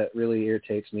shit that really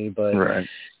irritates me. But right.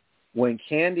 When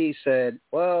Candy said,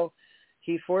 well,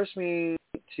 he forced me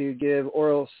to give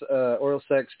oral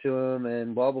sex to him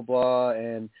and blah, blah, blah,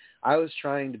 and I was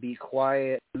trying to be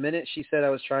quiet. The minute she said I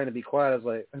was trying to be quiet, I was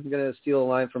like, I'm going to steal a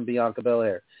line from Bianca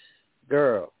Belair.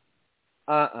 Girl,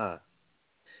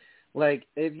 Like,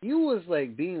 if you was,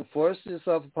 like, being forced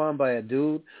yourself upon by a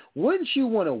dude, wouldn't you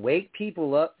want to wake people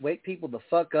the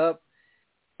fuck up,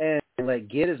 and, like,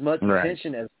 get as much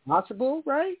attention as possible,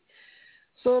 right?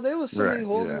 So there was so many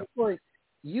holes in the story.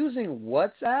 Using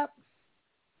WhatsApp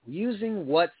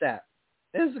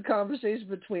is a conversation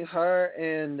between her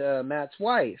and Matt's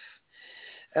wife.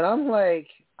 And I'm like,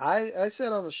 I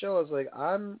said on the show, I was like,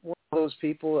 I'm one of those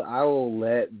people, I will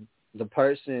let the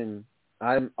person,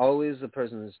 I'm always the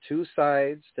person, there's two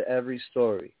sides to every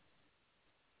story.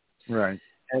 Right.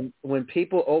 And when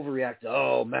people overreact,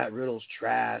 oh, Matt Riddle's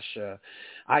trash,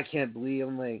 I can't believe,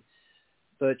 I'm like,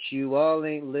 but you all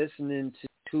ain't listening to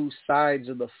two sides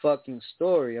of the fucking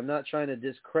story. I'm not trying to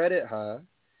discredit her,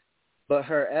 but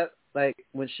her, like,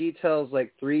 when she tells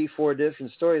like 3-4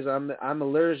 different stories, I'm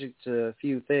allergic to a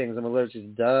few things. I'm allergic to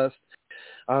dust.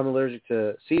 I'm allergic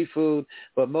to seafood,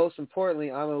 but most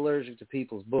importantly, I'm allergic to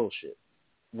people's bullshit.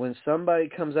 When somebody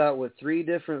comes out with 3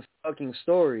 different fucking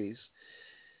stories,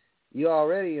 you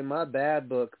already in my bad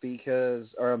book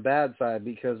or a bad side,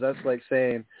 because that's like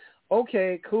saying,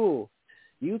 okay, cool.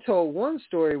 You told one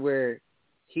story where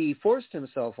he forced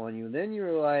himself on you, and then you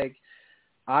were like,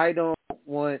 I did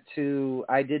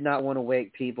not want to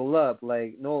wake people up.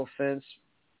 Like, no offense,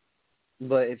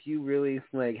 but if you really,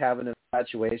 like, have an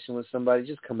infatuation with somebody,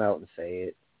 just come out and say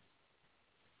it.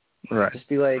 Right. Just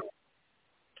be like,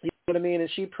 you know what I mean? And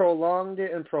she prolonged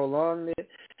it,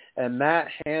 and Matt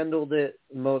handled it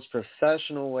the most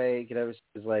professional way he could ever.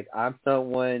 He's like, I'm not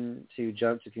one to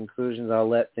jump to conclusions. I'll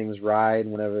let things ride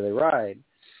whenever they ride.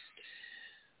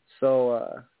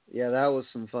 So, yeah, that was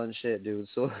some fun shit, dude.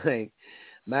 So, like,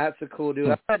 Matt's a cool dude.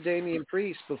 I met Damian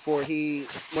Priest before he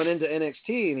went into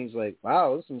NXT, and he's like,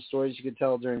 wow, there's some stories you could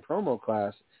tell during promo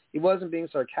class. He wasn't being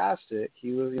sarcastic.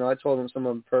 He was, I told him some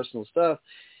of the personal stuff.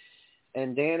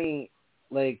 And Danny,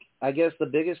 like, I guess the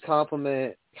biggest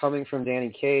compliment coming from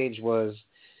Danny Cage was,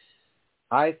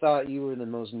 I thought you were the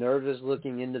most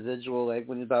nervous-looking individual, like,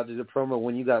 when you're about to do the promo.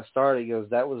 When you got started, he goes,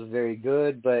 that was very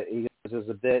good, but he goes, it was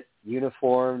a bit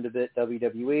uniformed, a bit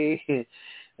WWE.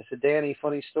 I said, Danny,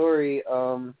 funny story.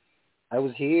 I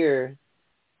was here,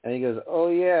 and he goes, oh,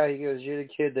 yeah. He goes, you're the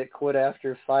kid that quit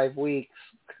after 5 weeks.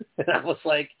 And I was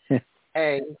like,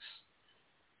 thanks.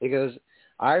 He goes,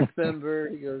 I remember,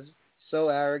 he goes, so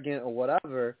arrogant or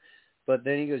whatever. But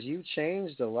then he goes, you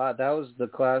changed a lot. That was the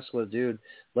class with, dude,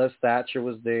 Les Thatcher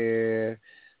was there,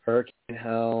 Hurricane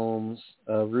Helms,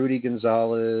 Rudy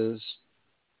Gonzalez.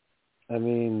 I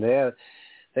mean, they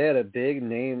had a big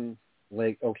name.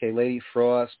 Like, okay, Lady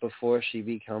Frost, before she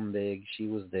become big, she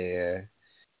was there.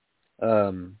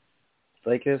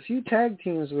 Like, a few tag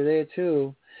teams were there,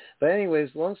 too. But anyways,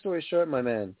 long story short, my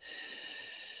man.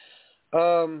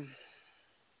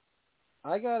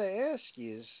 I got to ask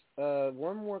you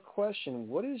one more question.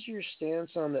 What is your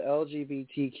stance on the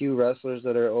LGBTQ wrestlers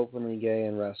that are openly gay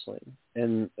in wrestling?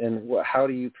 And how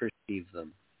do you perceive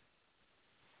them?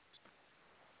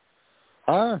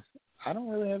 I don't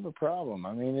really have a problem.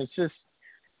 I mean, it's just,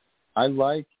 I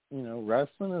like,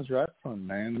 wrestling is wrestling,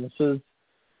 man.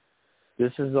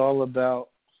 This is all about,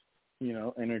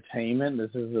 entertainment.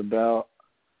 This is about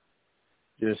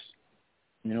just,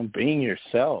 being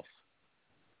yourself.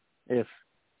 If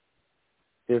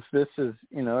this is,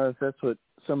 if that's what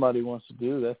somebody wants to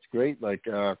do, that's great. Like,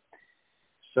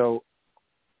 so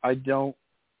I've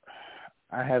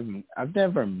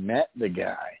never met the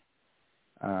guy.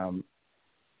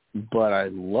 But I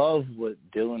love what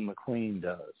Dylan McQueen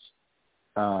does.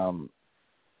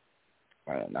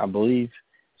 I believe,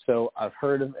 so I've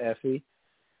heard of Effie,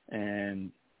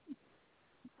 and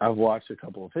I've watched a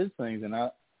couple of his things, and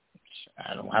I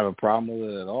don't have a problem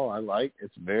with it at all.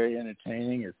 It's very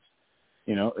entertaining. It's,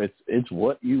 it's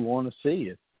what you want to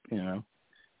see.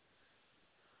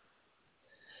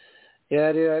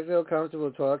 Yeah, dude, I feel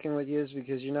comfortable talking with you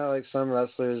because you're not like some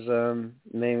wrestlers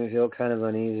made me feel kind of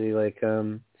uneasy. Like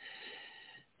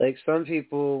some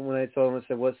people, when I told him, I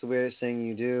said, what's the weirdest thing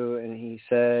you do? And he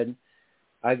said,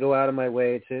 I go out of my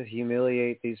way to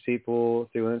humiliate these people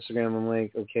through Instagram. I'm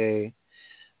like, okay,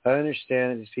 I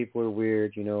understand that these people are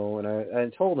weird, and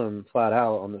I told him flat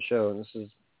out on the show, and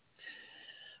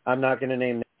I'm not going to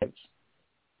name names,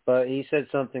 But he said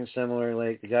something similar,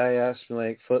 like the guy asked me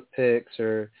like foot pics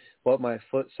or what my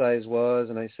foot size was,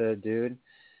 and I said, dude,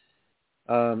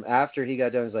 after he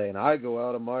got done, he's like, and I go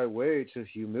out of my way to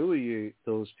humiliate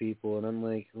those people. And I'm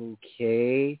like,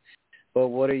 okay, but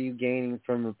what are you gaining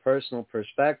from a personal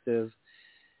perspective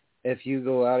if you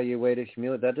go out of your way to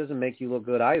humiliate? That doesn't make you look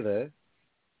good either.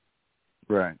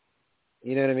 Right.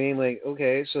 You know what I mean? Like,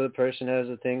 okay, so the person has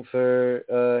a thing for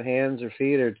hands or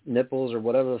feet or nipples or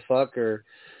whatever the fuck, or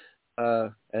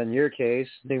in your case,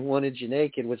 they wanted you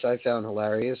naked, which I found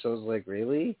hilarious. I was like,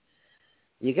 really?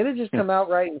 You could have just come out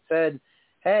right and said,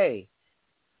 hey,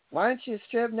 why don't you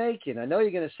strip naked? I know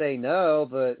you're going to say no,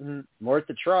 but worth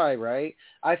a try, right?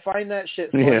 I find that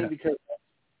shit funny because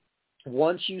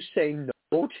once you say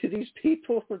no to these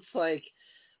people, it's like,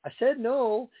 I said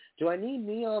no. Do I need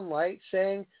neon lights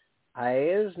saying, I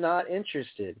is not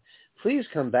interested? Please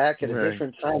come back at a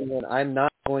different time when I'm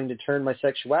not going to turn my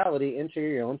sexuality into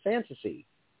your own fantasy.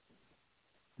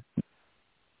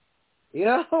 You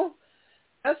know?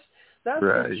 That's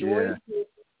the joy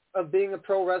of being a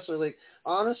pro wrestler. Like,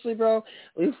 honestly, bro,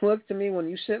 you looked at me when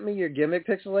you sent me your gimmick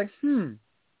pics, like,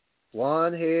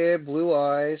 blonde hair, blue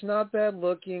eyes, not bad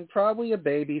looking, probably a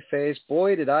baby face.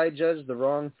 Boy, did I judge the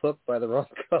wrong book by the wrong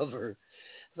cover.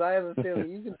 Because I have a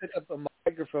feeling you can pick up a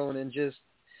microphone and just,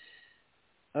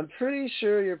 I'm pretty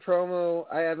sure your promo,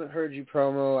 I haven't heard you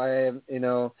promo,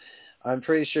 I'm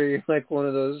pretty sure you're like one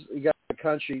of those, you got a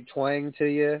country twang to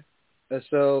you.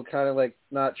 So kind of like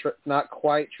not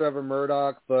quite Trevor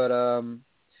Murdoch, but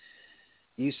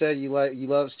you said you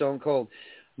love Stone Cold.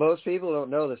 Most people don't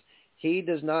know this. He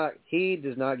does not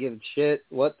give a shit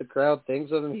what the crowd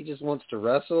thinks of him. He just wants to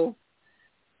wrestle.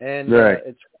 And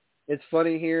it's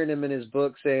funny hearing him in his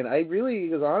book saying, he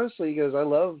goes, honestly, I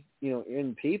love,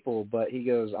 in people, but he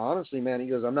goes, honestly, man, he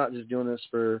goes, I'm not just doing this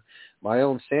for my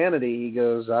own sanity. He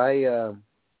goes, I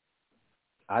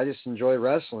just enjoy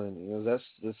wrestling. He goes,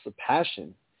 that's the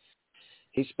passion.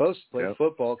 He's supposed to play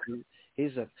football because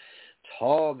he's a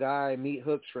tall guy, meat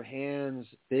hooks for hands,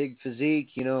 big physique,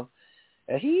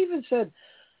 And he even said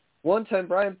one time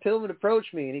Brian Pillman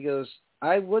approached me and he goes,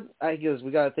 he goes,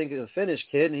 we got to think of the finish,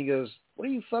 kid. And he goes, what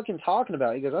are you fucking talking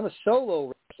about? He goes, I'm a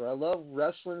solo wrestler. I love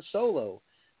wrestling solo.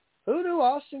 Who knew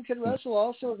Austin could wrestle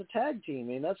also as a tag team?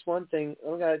 I mean, that's one thing.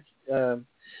 I got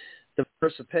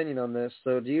diverse opinion on this.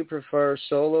 So do you prefer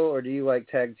solo or do you like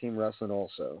tag team wrestling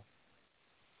also?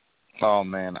 Oh,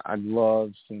 man, I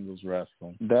love singles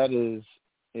wrestling. That is,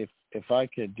 if I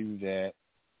could do that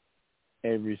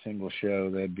every single show,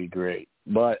 that'd be great.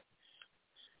 But,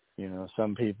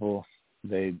 some people,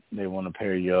 they want to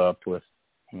pair you up with,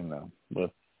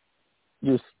 with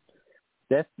just,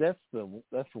 that's the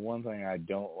one thing I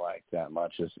don't like that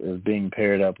much is being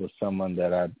paired up with someone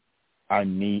that I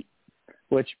meet,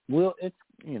 which it's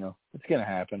going to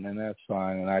happen, and that's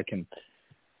fine, and I can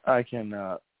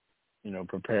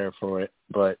prepare for it.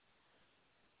 But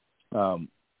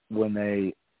when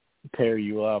they pair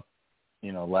you up,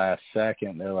 last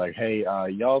second, they're like, hey,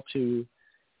 y'all two,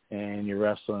 and you're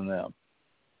wrestling them.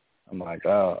 I'm like,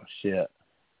 oh, shit.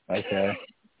 Okay.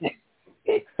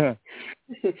 It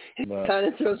kind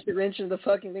of throws the wrench in the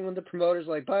fucking thing when the promoter's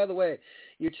like, by the way,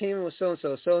 you're teaming with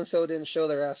so-and-so. So-and-so didn't show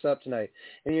their ass up tonight.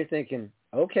 And you're thinking,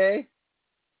 okay,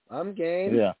 I'm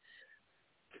game. Yeah.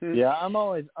 Yeah, I'm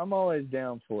always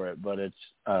down for it, but it's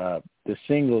the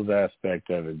singles aspect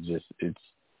of it. It's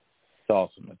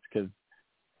awesome. It's because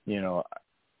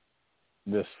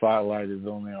the spotlight is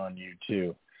only on you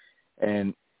too,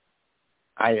 and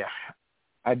I'm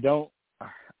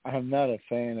not a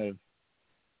fan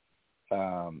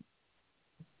of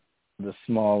the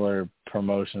smaller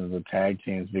promotions of tag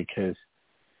teams because,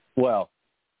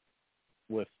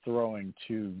 with throwing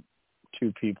two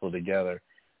people together.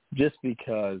 Just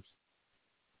because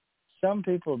some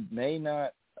people may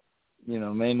not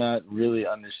really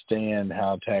understand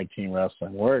how tag team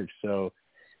wrestling works, so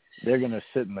they're going to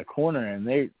sit in the corner and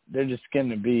they're just going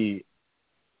to be,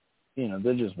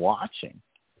 they're just watching.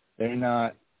 They're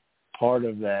not part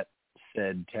of that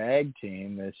said tag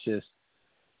team. It's just,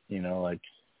 like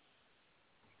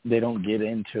they don't get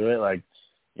into it. Like,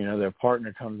 their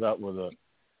partner comes up with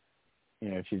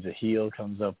if he's a heel,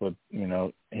 comes up with,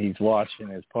 he's watching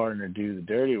his partner do the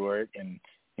dirty work and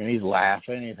he's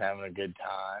laughing, he's having a good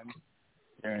time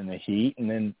during the heat, and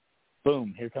then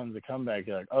boom, here comes the comeback.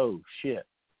 You're like, oh shit.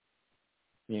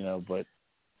 But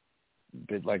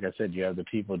like I said, you have the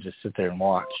people just sit there and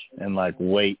watch and like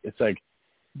wait. It's like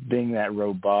being that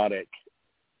robotic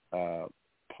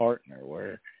partner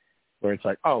where it's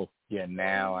like, oh yeah,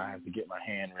 now I have to get my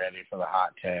hand ready for the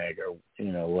hot tag or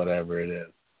whatever it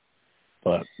is.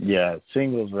 But yeah,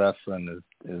 singles wrestling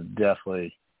is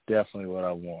definitely definitely what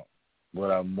I want,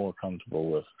 what I'm more comfortable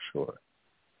with, for sure.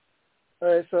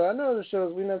 All right, so I know the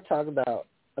shows we never talk about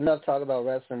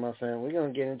wrestling, my friend. We're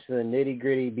gonna get into the nitty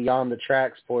gritty beyond the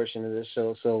tracks portion of this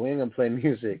show, so we ain't gonna play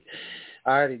music.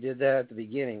 I already did that at the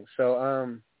beginning.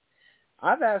 So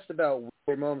I've asked about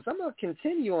weird moments. I'm gonna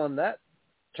continue on that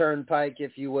turnpike,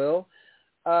 if you will.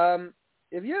 Have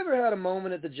you ever had a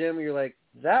moment at the gym where you're like,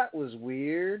 that was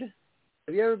weird?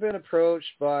 Have you ever been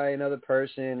approached by another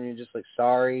person and you're just like,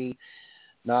 sorry,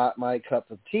 not my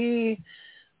cup of tea?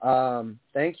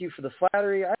 Thank you for the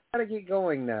flattery. I gotta get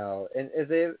going now. And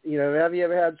have you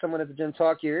ever had someone at the gym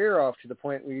talk your ear off to the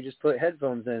point where you just put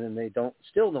headphones in and they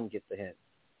still don't get the hint?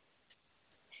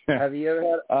 Have you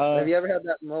ever had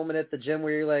that moment at the gym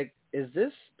where you're like, is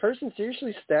this person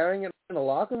seriously staring at me in the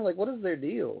locker room? Like, what is their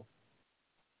deal?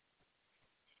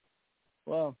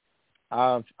 Well,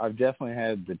 I've definitely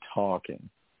had the talking.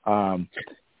 I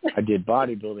did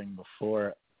bodybuilding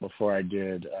before I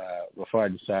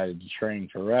decided to train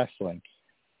for wrestling,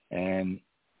 and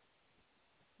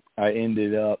I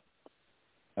ended up,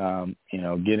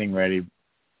 getting ready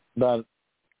about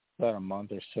a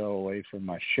month or so away from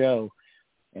my show,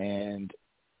 and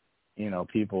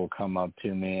people come up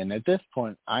to me, and at this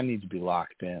point, I need to be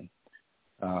locked in,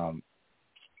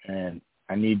 and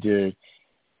I need to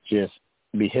just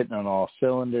be hitting on all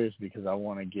cylinders because I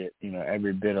want to get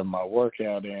every bit of my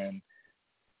workout in.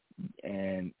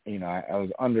 And I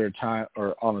was under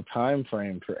on a time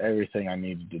frame for everything I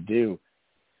needed to do,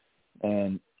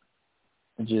 and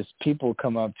just people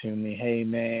come up to me, hey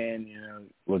man,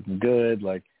 looking good,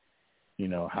 like,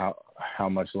 how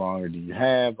much longer do you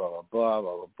have, blah blah blah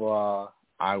blah blah blah.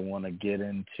 I want to get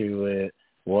into it.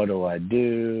 What do I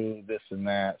do? This and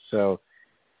that. So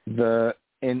the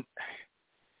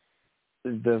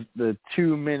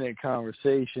 2-minute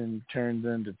conversation turns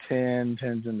into 10,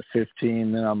 turns into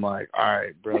 15. Then I'm like, all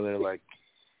right, brother, like,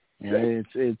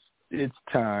 it's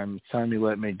time. It's time you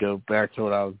let me go back to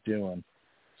what I was doing.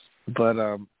 But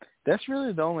that's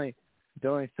really the only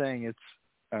thing. It's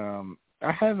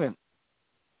I haven't,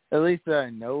 at least that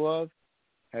I know of,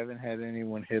 haven't had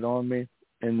anyone hit on me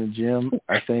in the gym.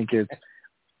 I think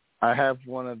I have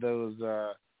one of those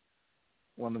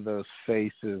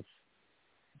faces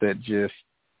that just,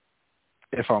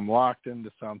 if I'm locked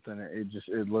into something,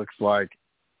 it looks like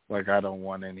I don't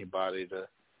want anybody to,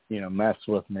 mess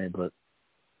with me. But,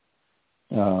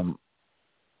 and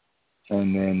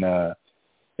then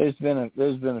there's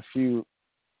been a few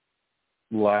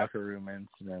locker room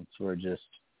incidents where just,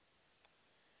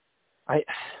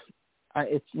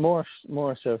 it's more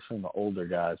so from the older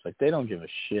guys. Like, they don't give a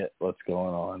shit what's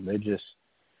going on. They just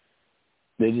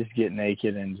get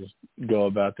naked and just go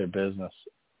about their business.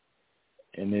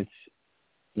 And it's,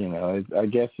 I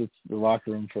guess it's the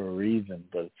locker room for a reason,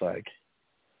 but it's like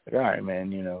all right,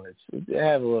 man,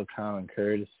 have a little common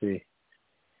courtesy.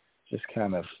 Just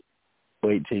kind of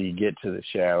wait till you get to the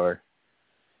shower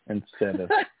instead of,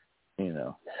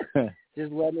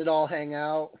 just letting it all hang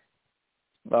out.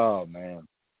 Oh, man.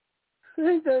 I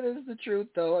think that is the truth,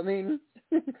 though. I mean,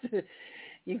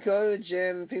 you go to the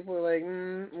gym, people are like,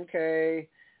 okay,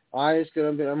 I'm just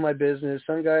going to be on my business.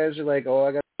 Some guys are like, oh,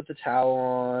 I got to put the towel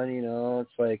on, it's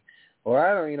like, or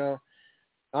I don't,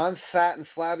 I'm fat and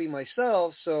flabby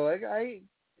myself, so I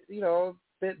a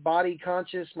bit body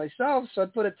conscious myself, so I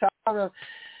put a towel on.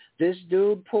 This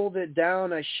dude pulled it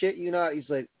down, I shit you not. He's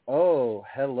like, oh,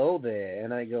 hello there.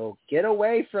 And I go, get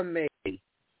away from me.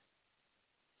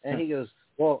 And he goes,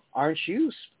 well, aren't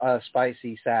you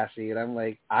spicy sassy? And I'm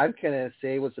like, I'm going to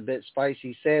say what's a bit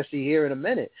spicy sassy here in a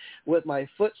minute. With my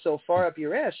foot so far up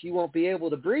your ass, you won't be able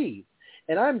to breathe.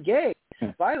 And I'm gay.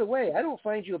 By the way, I don't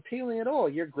find you appealing at all.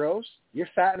 You're gross. You're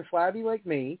fat and flabby like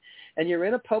me. And you're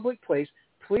in a public place.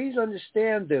 Please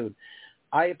understand, dude.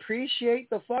 I appreciate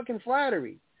the fucking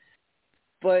flattery.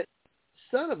 But,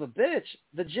 son of a bitch,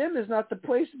 the gym is not the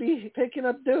place to be picking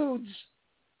up dudes.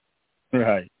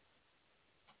 Right.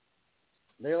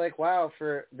 They're like, wow,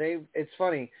 it's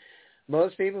funny.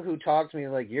 Most people who talk to me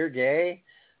are like, you're gay?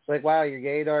 It's like, wow, your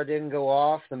gaydar didn't go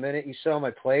off the minute you saw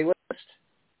my playlist?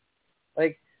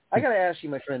 Like, I got to ask you,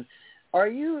 my friend,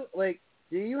 do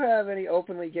you have any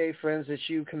openly gay friends that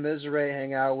you commiserate,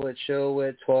 hang out with, chill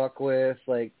with, talk with,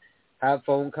 like, have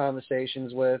phone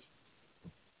conversations with?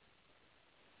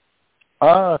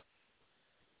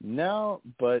 No,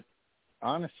 but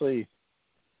honestly,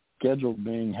 schedule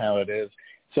being how it is.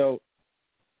 So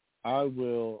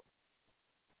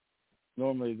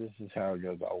normally this is how it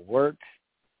goes. I'll work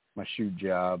my shoot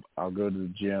job. I'll go to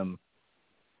the gym.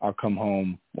 I'll come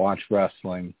home, watch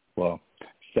wrestling,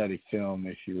 study film,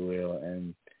 if you will,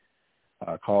 and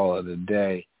call it a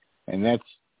day. And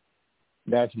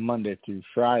that's Monday through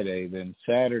Friday. Then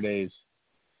Saturdays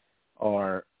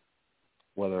are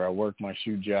whether I work my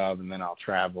shoe job and then I'll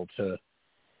travel to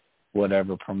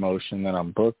whatever promotion that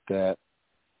I'm booked at,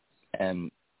 and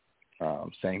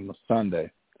same with Sunday.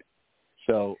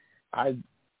 So I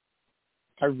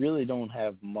really don't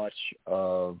have much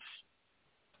of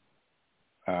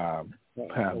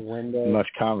much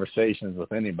conversations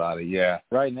with anybody. Yeah,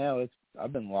 right now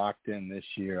I've been locked in this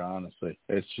year. Honestly,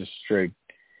 it's just straight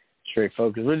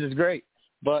focus, which is great.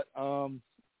 But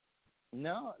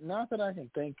no, not that I can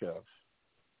think of.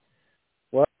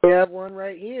 Well, you have one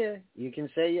right here. You can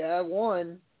say you have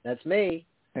one. That's me.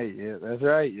 Hey, yeah, that's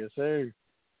right. Yes, sir.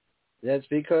 That's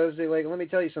because let me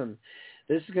tell you something.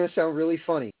 This is gonna sound really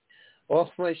funny.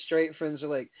 All my straight friends are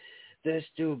like, this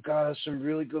dude got us some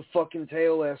really good fucking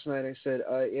tail last night. I said,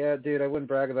 yeah, dude, I wouldn't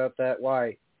brag about that.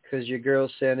 Why? Because your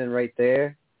girl's standing right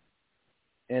there.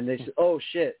 And they said, oh,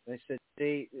 shit. I said,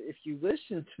 if you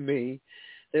listen to me,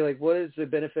 they're like, what is the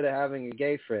benefit of having a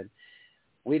gay friend?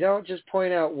 We don't just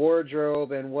point out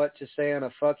wardrobe and what to say on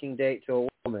a fucking date to a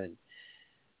woman.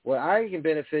 What I can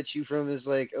benefit you from is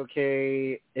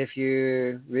okay, if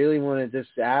you really want to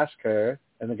just ask her,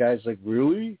 and the guy's like,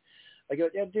 really? I go,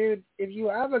 yeah, dude, if you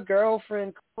have a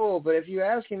girlfriend, cool, but if you're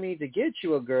asking me to get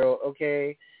you a girl,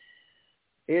 okay,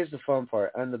 here's the fun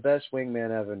part. I'm the best wingman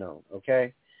ever known,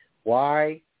 okay?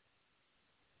 Why?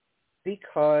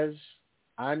 Because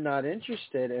I'm not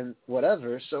interested in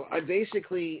whatever, so I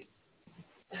basically...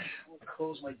 I'll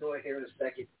close my door here in a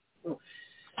second. Oh.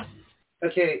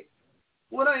 Okay,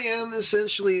 what I am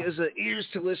essentially is an ears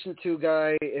to listen to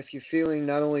guy if you're feeling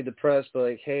not only depressed,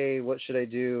 but hey, what should I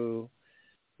do?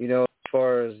 As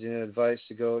far as advice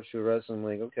to go to a wrestling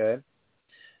league, okay,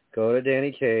 go to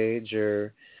Danny Cage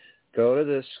or go to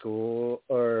this school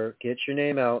or get your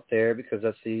name out there because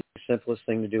that's the simplest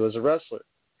thing to do as a wrestler.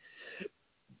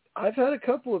 I've had a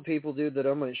couple of people, dude, that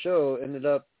on my show ended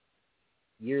up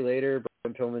a year later,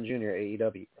 Brian Pillman Jr.,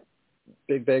 AEW.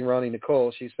 Big Bang Ronnie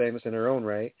Nicole, she's famous in her own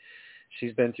right.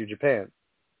 She's been through Japan.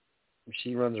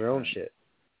 She runs her own shit.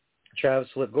 Travis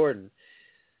Flip Gordon,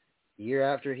 a year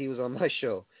after he was on my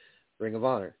show, Ring of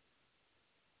Honor.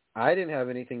 I didn't have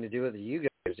anything to do with it. You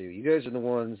guys do. You guys are the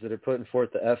ones that are putting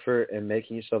forth the effort and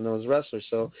making yourself known as a wrestler.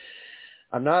 So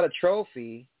I'm not a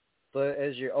trophy, but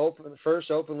as your first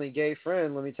openly gay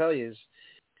friend, let me tell you,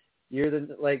 you're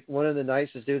one of the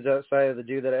nicest dudes outside of the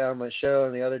dude that I had on my show,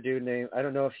 and the other dude named, I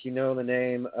don't know if you know the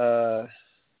name,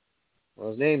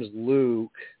 his name's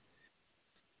Luke.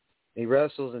 He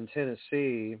wrestles in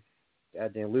Tennessee.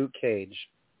 Goddamn, Luke Cage.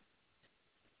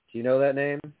 Do you know that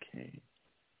name? Okay.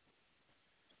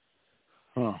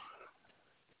 Huh.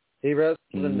 He wrestles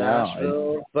in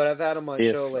Nashville, but I've had him on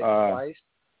my show twice.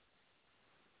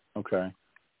 Okay.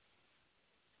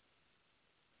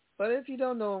 But if you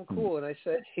don't know him, cool. And I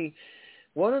said,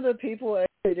 one of the people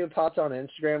who popped on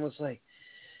Instagram was like,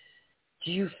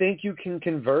 do you think you can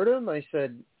convert him? I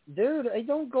said, dude, I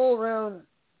don't go around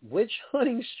witch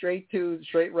hunting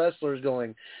straight wrestlers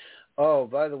going, oh,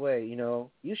 by the way,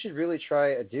 you should really try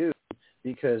a dude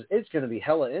because it's going to be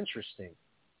hella interesting.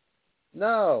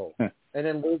 No. And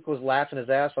then Luke was laughing his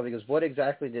ass off. He goes, what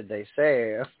exactly did they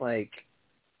say? I'm like,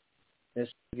 this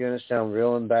is going to sound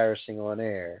real embarrassing on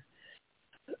air.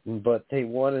 But they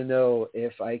want to know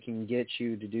if I can get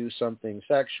you to do something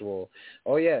sexual.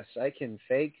 Oh, yes, I can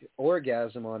fake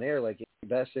orgasm on air like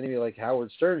best enemy like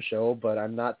Howard Stern show, but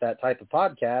I'm not that type of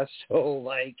podcast. So,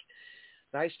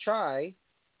 nice try.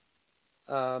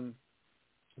 But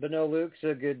no, Luke's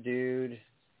a good dude.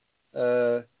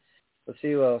 Let's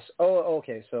see who else. Oh,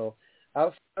 okay. So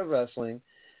outside of wrestling,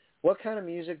 what kind of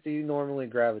music do you normally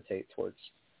gravitate towards?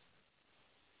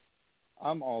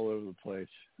 I'm all over the place.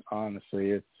 Honestly,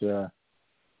 it's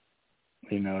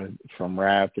from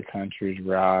rap to country to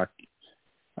rock.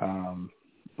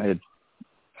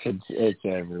 It's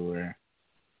everywhere.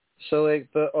 So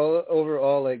but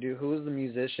overall, dude, who was the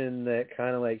musician that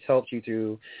kind of helped you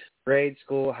through grade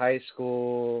school, high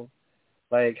school,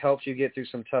 helped you get through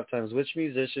some tough times? Which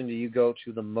musician do you go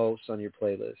to the most on your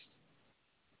playlist?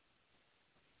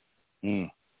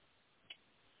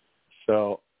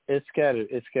 So it's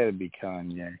gotta be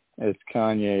Kanye. It's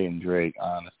Kanye and Drake,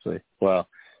 honestly. Well,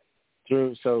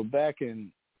 back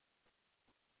in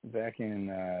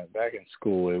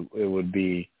school, it would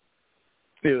be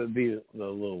the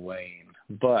Lil Wayne,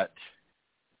 but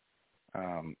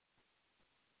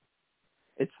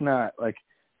it's not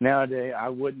nowadays. I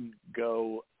wouldn't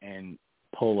go and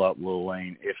pull up Lil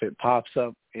Wayne. If it pops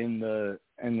up in the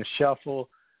shuffle,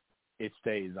 it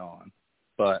stays on.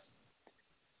 But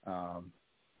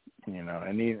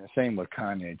and even the same with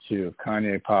Kanye too. If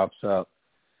Kanye pops up,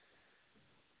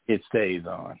 it stays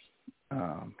on.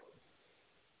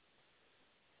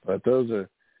 But those are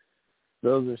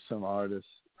some artists.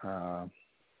 And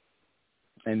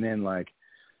then like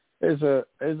there's a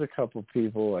couple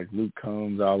people like Luke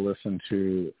Combs I'll listen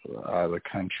to, the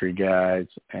country guys,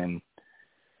 and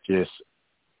just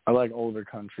I like older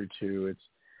country too.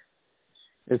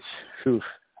 It's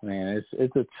man,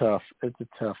 it's a tough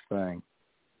thing.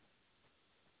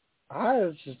 I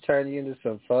was just turning into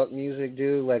some folk music,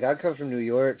 dude. Like, I come from New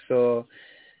York, so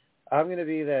I'm going to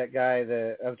be that guy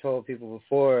that I've told people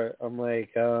before. I'm like,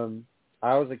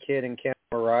 I was a kid in Camp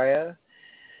Mariah,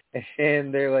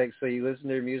 and they're like, so you listen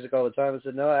to her music all the time? I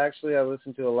said, no, actually, I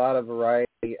listen to a lot of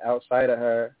variety outside of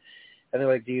her. And they're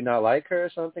like, do you not like her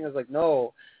or something? I was like,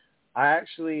 no. I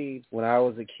actually, when I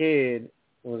was a kid,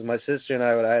 it was my sister and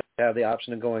I would have the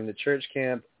option of going to church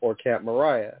camp or Camp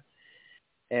Mariah.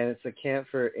 And it's a camp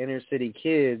for inner city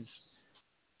kids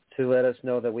to let us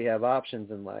know that we have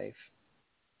options in life.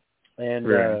 And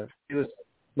right.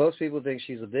 Most people think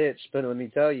she's a bitch, but let me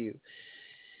tell you,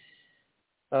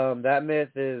 that myth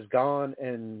is gone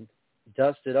and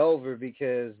dusted over,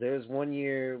 because there's one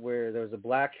year where there was a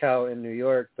blackout in New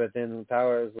York, but then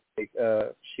Power was like,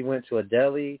 she went to a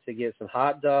deli to get some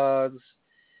hot dogs.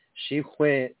 She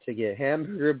went to get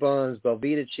hamburger buns,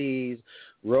 Velveeta cheese,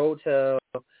 Rotel,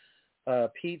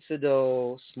 pizza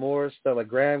dough, s'mores stuff, like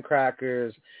graham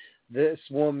crackers. This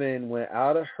woman went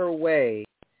out of her way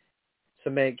to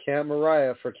make Camp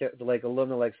Mariah for like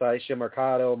alumni like Saisha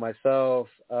Mercado, myself,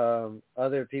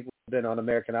 other people who've been on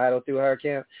American Idol through her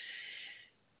camp.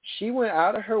 She went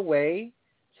out of her way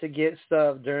to get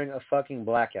stuff during a fucking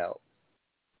blackout.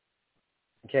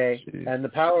 Okay? Jeez. And the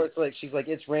Power, it's like, she's like,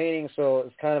 it's raining, so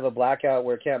it's kind of a blackout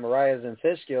where Camp Mariah's in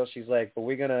Fishkill. She's like, but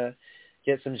we're going to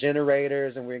get some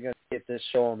generators and we're going to get this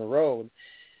show on the road.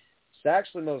 It's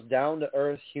actually the most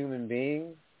down-to-earth human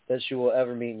being that you will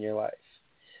ever meet in your life.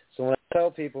 So when I tell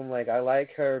people, I'm like, I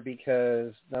like her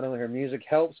because not only her music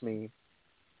helps me,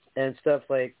 and stuff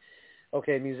like,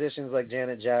 okay, musicians like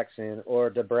Janet Jackson or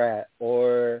Da Brat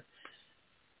or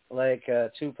like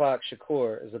Tupac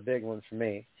Shakur is a big one for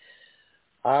me.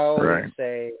 I always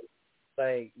say,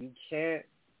 like, you can't,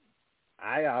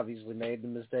 I obviously made the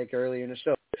mistake earlier in the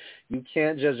show. You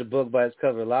can't judge a book by its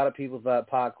cover. A lot of people thought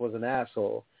Pac was an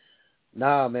asshole.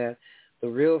 Nah, man. The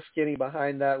real skinny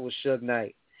behind that was Suge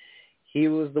Knight. He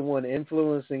was the one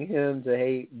influencing him to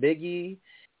hate Biggie.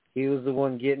 He was the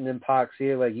one getting in Pac's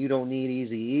ear, like, you don't need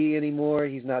Eazy-E anymore.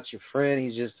 He's not your friend.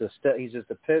 He's just a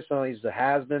piss on. He's a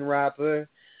has-been rapper.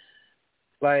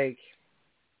 Like,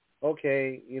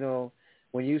 okay, you know,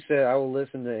 when you said I will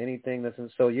listen to anything that's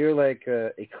so you're like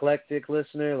a eclectic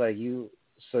listener, like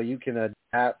so you can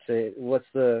adapt to what's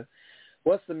the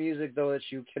music though that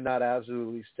you cannot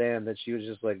absolutely stand, that you're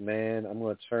just like, man, I'm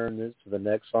going to turn this to the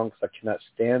next song because I cannot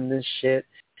stand this shit.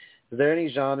 Is there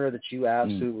any genre that you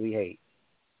absolutely hate?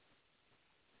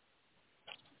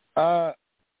 I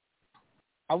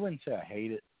wouldn't say I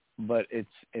hate it, but it's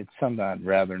something I'd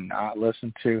rather not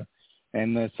listen to,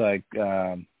 and it's like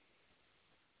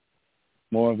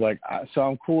more of like, so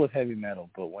I'm cool with heavy metal,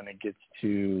 but when it gets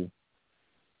to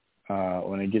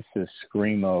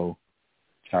screamo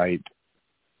type,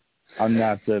 I'm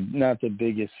not the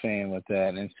biggest fan with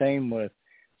that. And same with,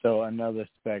 so another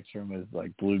spectrum is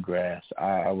like bluegrass.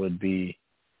 I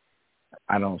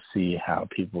don't see how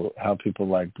people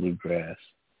like bluegrass.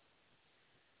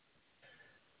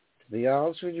 To be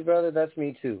honest with you, brother, that's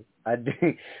me too. I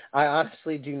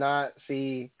honestly do not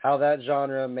see how that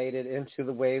genre made it into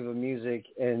the wave of music,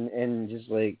 and just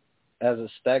like as a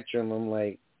spectrum, I'm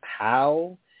like,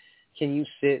 how can you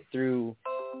sit through,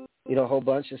 you know, a whole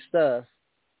bunch of stuff?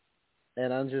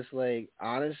 And I'm just like,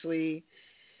 honestly,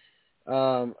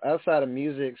 outside of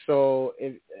music, so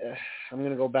I'm going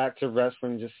to go back to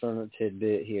wrestling just on a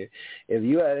tidbit here. If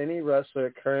you had any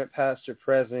wrestler, current, past, or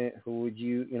present, who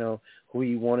you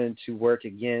wanted to work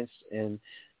against, and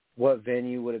what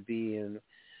venue would it be, and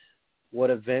what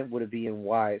event would it be, and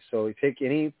why? So we pick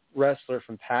any wrestler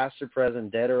from past or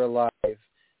present, dead or alive,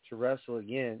 to wrestle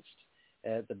against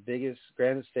at the biggest,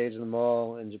 grandest stage of them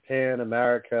all in Japan,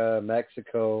 America,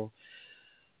 Mexico.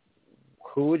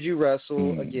 Who would you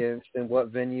wrestle against, and what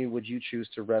venue would you choose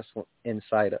to wrestle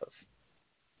inside of?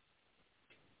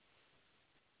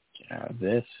 Yeah,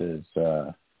 this is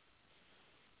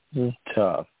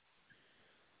tough.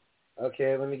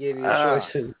 Okay, let me give you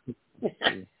choices.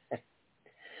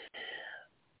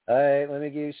 All right, let me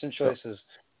give you some choices.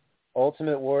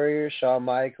 Ultimate Warrior, Shawn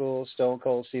Michaels, Stone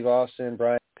Cold Steve Austin,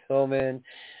 Brian Pillman,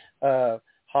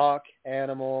 Hawk,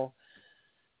 Animal.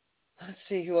 Let's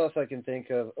see who else I can think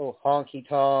of. Oh, Honky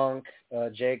Tonk,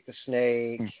 Jake the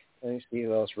Snake, Let me see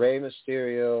who else. Rey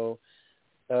Mysterio,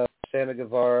 Sammy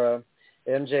Guevara,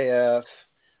 MJF.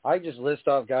 I just list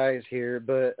off guys here,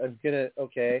 but I'm gonna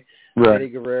Eddie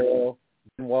Guerrero,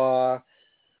 Benoit.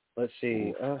 Let's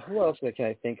see. Who else can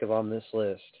I think of on this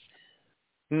list?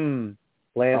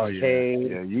 Lance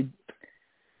Cade. Yeah,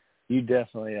 you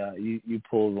definitely you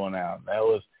pulled one out. That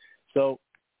was so.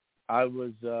 I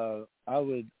would love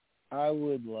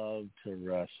to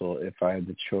wrestle if I had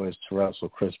the choice to wrestle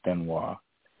Chris Benoit,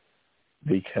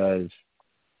 because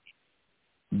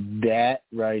that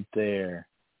right there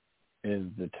is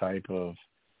the type of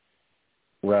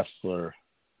wrestler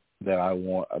that I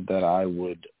want. That I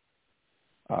would,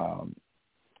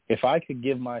 if I could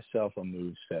give myself a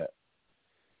moveset,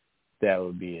 that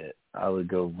would be it. I would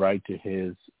go right to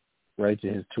his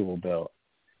tool belt.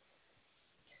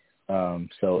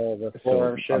 So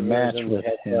a match with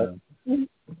him.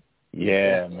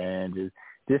 Yeah, man.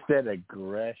 Just that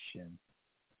aggression.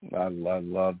 I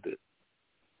loved it.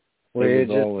 It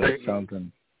was always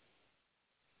something.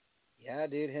 Yeah,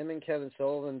 dude. Him and Kevin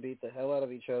Sullivan beat the hell out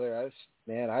of each other.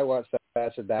 I watched that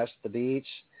match at Bash at the Beach.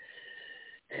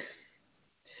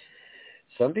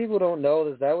 Some people don't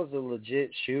know that was a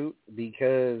legit shoot,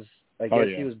 because I guess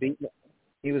he was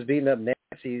beating up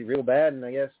Nancy real bad, and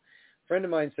I guess a friend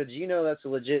of mine said, that's a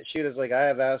legit shoot. It's like, I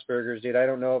have Asperger's, dude. I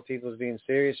don't know if people's being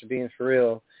serious or being for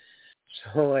real.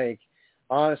 So,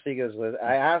 honestly, he goes,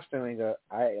 I asked him, I go,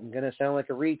 I'm going to sound like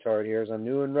a retard here as I'm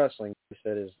new in wrestling. He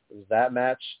said, is that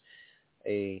match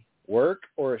a work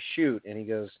or a shoot? And he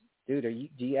goes, dude, do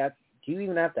you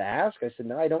even have to ask? I said,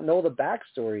 no, I don't know the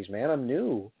backstories, man. I'm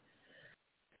new.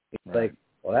 He's like,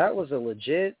 well, that was a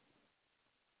legit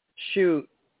shoot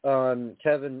on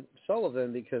Kevin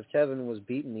Sullivan, because Kevin was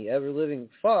beating the ever-living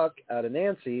fuck out of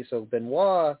Nancy. So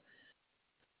Benoit,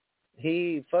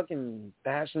 he fucking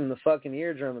bashed him in the fucking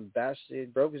eardrum and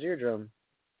broke his eardrum.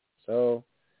 So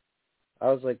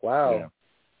I was like, wow,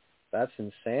 that's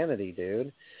insanity,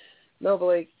 dude. No,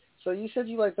 but so you said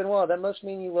you like Benoit. That must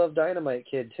mean you love Dynamite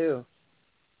Kid too.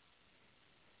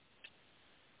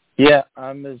 Yeah,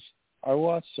 I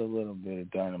watched a little bit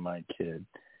of Dynamite Kid,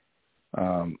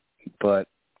 but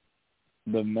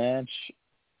the match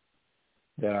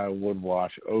that I would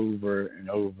watch over and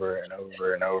over and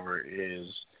over and over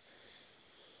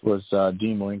was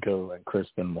Dean Malenko and Chris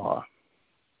Benoit.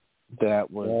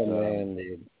 That was man,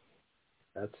 dude.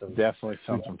 That's definitely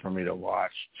something for me to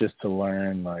watch, just to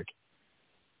learn,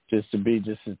 just to be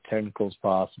just as technical as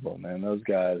possible, man. Those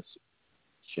guys,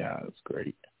 it's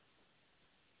great.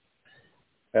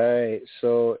 All right,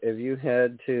 so if you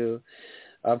had to,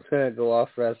 I'm going to go off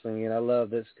wrestling, and I love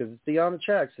this because it's Beyond the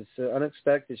Tracks. It's an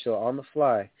unexpected show, on the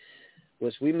fly,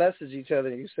 which we messaged each other,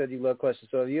 and you said you love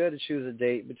questions. So if you had to choose a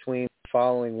date between the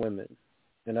following women,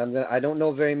 and I don't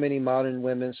know very many modern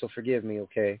women, so forgive me,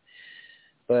 okay?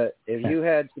 But if you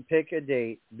had to pick a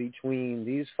date between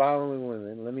these following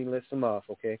women, let me list them off,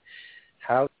 okay?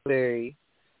 Halle Berry,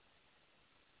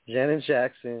 Janet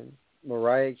Jackson,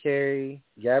 Mariah Carey,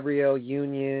 Gabrielle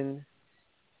Union.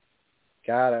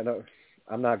 God,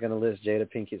 I'm not going to list Jada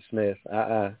Pinkett Smith.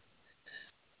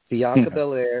 Bianca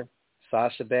Belair,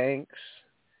 Sasha Banks,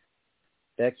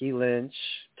 Becky Lynch,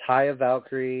 Taya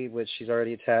Valkyrie, which she's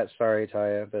already attached. Sorry,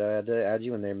 Taya, but I had to add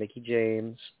you in there. Mickey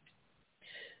James,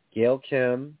 Gail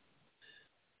Kim,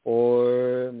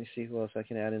 or let me see who else I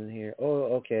can add in here. Oh,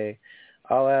 okay.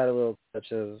 I'll add a little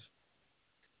touch of,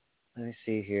 let me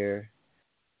see here.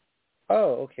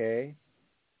 Oh, okay.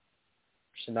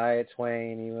 Shania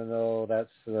Twain, even though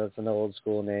that's an old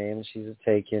school name. She's a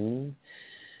Taken.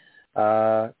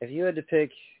 If you had to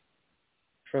pick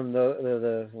from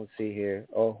the let's see here.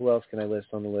 Oh, who else can I list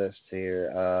on the list here?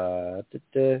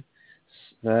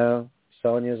 No,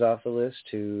 Sonya's off the list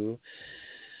too.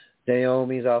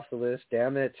 Naomi's off the list.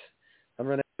 Damn it. I'm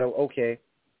running out. Okay.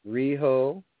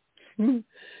 Riho.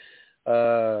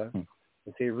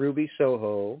 Let's see, Ruby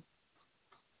Soho.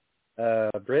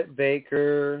 Britt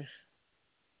Baker.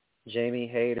 Jamie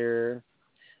Hayter.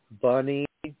 Bunny.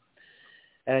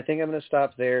 And I think I'm going to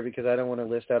stop there because I don't want to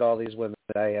list out all these women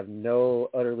that I have no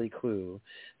utterly clue.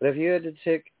 But if you had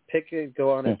to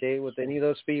go on a date with any of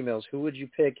those females, who would you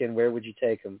pick and where would you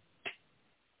take them?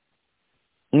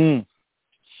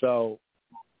 So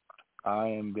I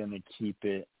am going to keep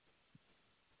it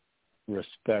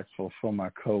respectful for my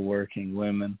co-working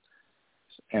women,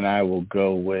 and I will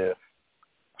go with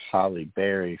Halle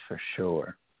Berry for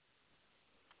sure.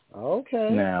 Okay.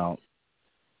 Now,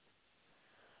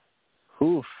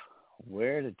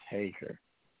 where to take her?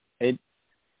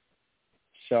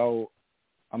 So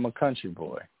I'm a country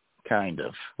boy, kind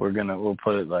of. We'll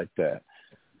put it like that.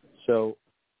 So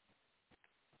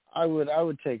I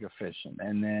would take a fishing,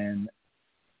 and then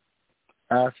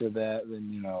after that,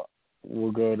 then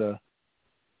we'll go to,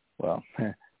 well,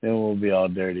 then we'll be all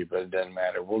dirty, but it doesn't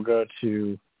matter. We'll go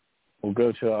to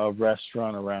a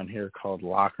restaurant around here called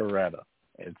La Carreta.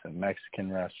 It's a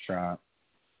Mexican restaurant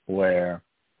where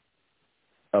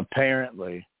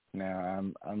apparently,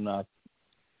 now I'm not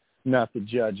the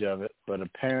judge of it, but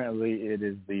apparently it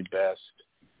is the best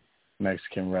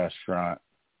Mexican restaurant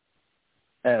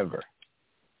ever.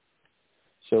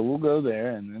 So we'll go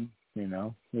there, and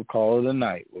then we'll call it a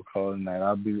night.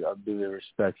 I'll be the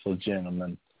respectful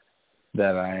gentleman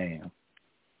that I am.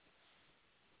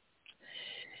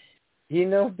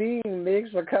 Being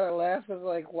mixed, I kind of laugh. It's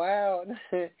like, wow.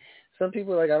 Some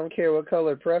people are like, I don't care what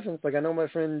color preference. Like, I know my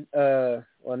friend, well,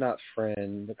 not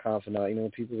friend, the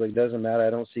confidant, people like, doesn't matter. I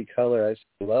don't see color. I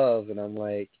see love. And I'm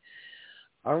like,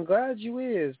 I'm glad you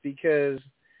is, because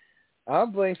I'll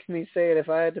blankly say it. If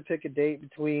I had to pick a date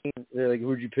between, they're like,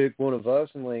 would you pick one of us?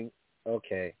 I'm like,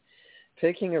 okay.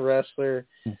 Picking a wrestler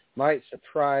might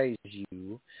surprise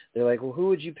you. They're like, well, who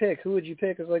would you pick? I was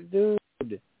like, dude,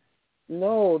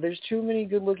 no, there's too many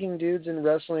good-looking dudes in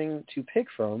wrestling to pick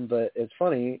from. But it's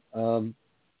funny, now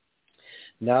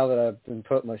that I've been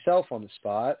putting myself on the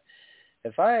spot,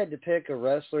 if I had to pick a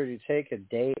wrestler to take a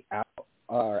date out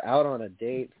on a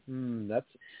date, that's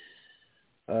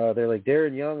they're like,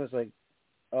 Darren Young is like,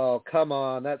 oh, come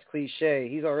on, that's cliche.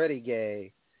 He's already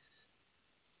gay.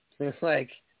 It's like,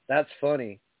 that's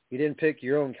funny. You didn't pick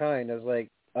your own kind. I was like,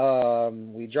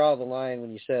 we draw the line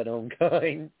when you said own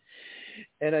kind.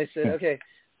 And I said, okay,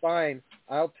 fine.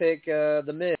 I'll pick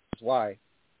the Miz. Why?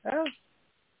 Well,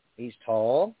 he's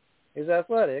tall, he's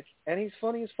athletic, and he's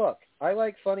funny as fuck. I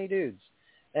like funny dudes.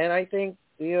 And I think,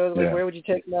 where would you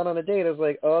take him out on a date? I was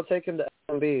like, oh, I'll take him to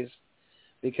L&B's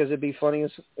because it'd be funny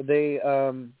as they,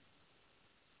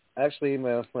 actually,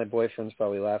 my boyfriend's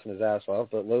probably laughing his ass off,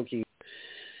 but Loki,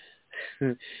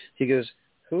 he goes,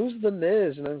 who's the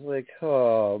Miz? And I was like,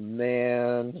 oh,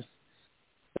 man,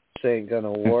 this ain't going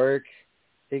to work.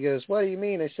 He goes, what do you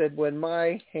mean? I said, when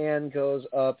my hand goes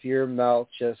up, your mouth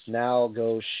just now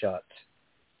goes shut.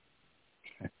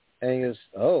 And he goes,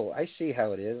 oh, I see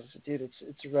how it is. Dude,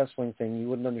 it's a wrestling thing. You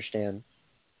wouldn't understand.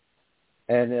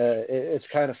 And it's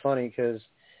kind of funny because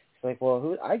it's like, well,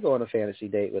 who I go on a fantasy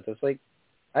date with? It's like,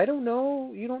 I don't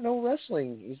know. You don't know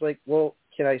wrestling. He's like, well,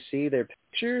 can I see their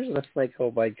pictures? And I'm like,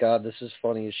 oh, my God, this is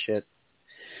funny as shit.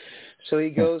 So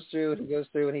he goes through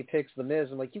and he picks the Miz.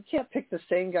 I'm like, you can't pick the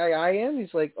same guy I am?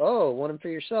 He's like, oh, want him for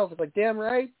yourself. It's like, damn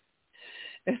right.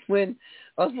 And when,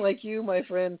 unlike you, my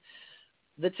friend,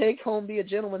 the take home be a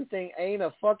gentleman thing ain't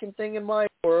a fucking thing in my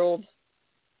world.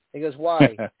 He goes,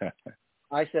 why?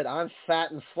 I said, I'm fat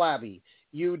and flabby.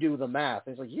 You do the math.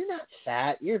 He's like, you're not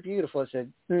fat. You're beautiful. I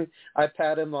said, I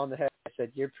pat him on the head. I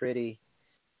said, you're pretty.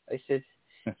 I said,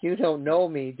 you don't know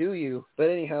me, do you? But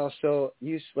anyhow, so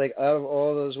you, like, out of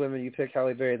all those women, you pick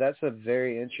Halle Berry. That's a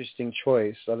very interesting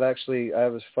choice. I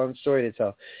have a fun story to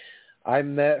tell. I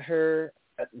met her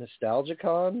at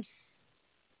NostalgiaCon.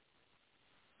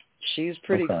 She's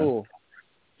pretty cool.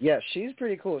 Yeah, she's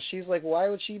pretty cool. She's like, why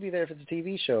would she be there for the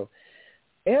TV show?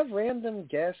 They have random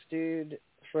guests, dude,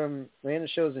 from random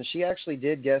shows, and she actually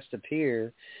did guest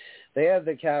appear. They had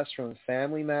the cast from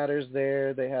Family Matters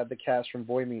there. They had the cast from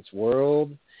Boy Meets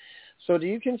World. So do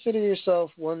you consider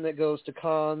yourself one that goes to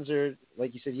cons, or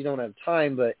like you said, you don't have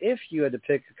time, but if you had to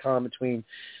pick a con between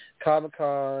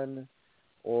Comic-Con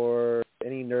or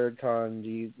any nerd con, do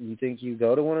you think you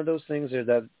go to one of those things, or does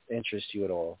that interest you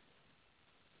at all?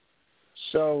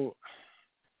 So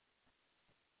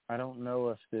I don't know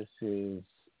if this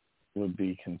would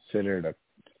be considered a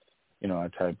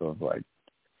type of like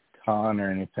con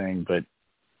or anything, but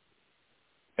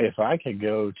if I could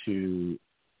go to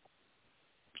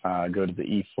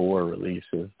the E4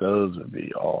 releases, those would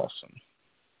be awesome.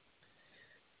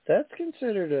 That's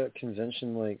considered a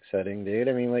convention-like setting, dude.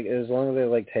 I mean, like, as long as they have,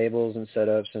 like, tables and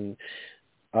setups and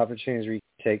opportunities where you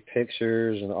can take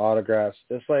pictures and autographs.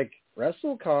 It's like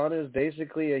WrestleCon is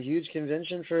basically a huge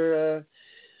convention for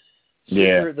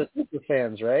the super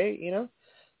fans, right?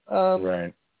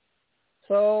 Right.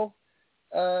 So,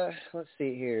 let's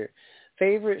see here.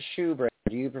 Favorite shoe brand?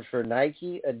 Do you prefer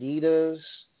Nike, Adidas,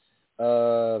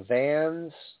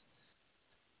 Vans?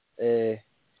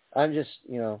 I'm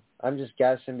just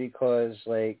guessing because,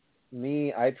 like,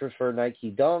 me, I prefer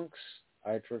Nike Dunks.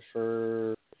 I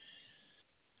prefer,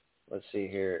 let's see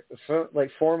here, like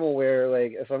formal wear,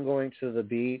 like if I'm going to the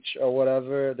beach or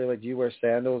whatever, they're like, do you wear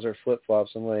sandals or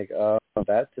flip-flops? I'm like,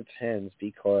 that depends,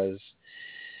 because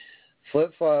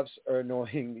flip-flops are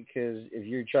annoying because if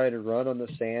you're trying to run on the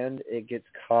sand, it gets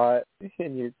caught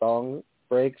in your thong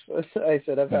breaks. I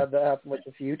said I've had that happen like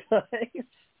a few times.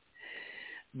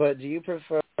 But do you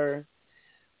prefer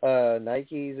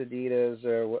Nikes, Adidas,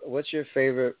 or what's your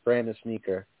favorite brand of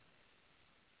sneaker?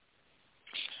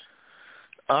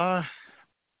 Let's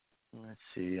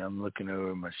see. I'm looking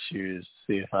over my shoes to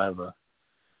see if I have a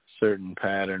certain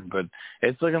pattern, but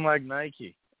it's looking like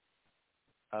Nike.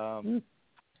 There's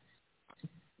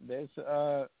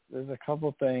a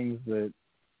couple things that,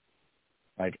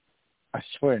 like, I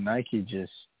swear Nike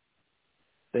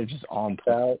they're just on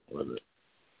point with it.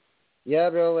 Yeah,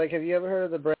 bro. Like, have you ever heard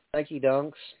of the brand Nike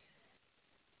Dunks?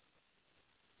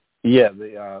 Yeah,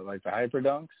 the like the Hyper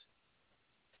Dunks.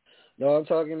 No, I'm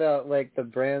talking about like the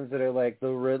brands that are like the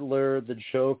Riddler, the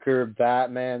Joker,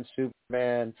 Batman,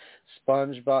 Superman,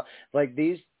 SpongeBob. Like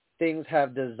these things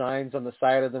have designs on the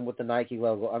side of them with the Nike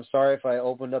logo. I'm sorry if I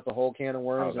opened up a whole can of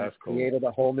worms and created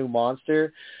a whole new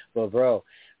monster, but bro,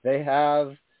 they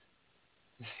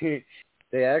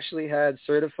actually had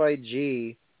Certified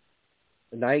G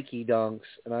Nike Dunks,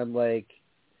 and I'm like,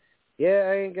 yeah,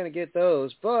 I ain't gonna get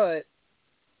those, but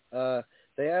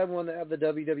they had one that had the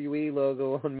WWE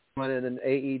logo on one and an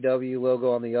AEW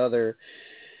logo on the other.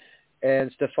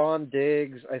 And Stephon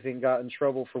Diggs, I think, got in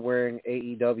trouble for wearing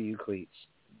AEW cleats.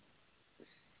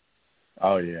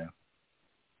 Oh, yeah.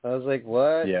 I was like,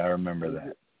 what? Yeah, I remember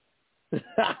that.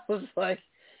 I was like,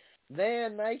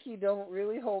 man, Nike don't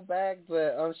really hold back,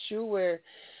 but I'm sure we're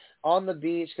on the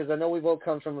beach, because I know we both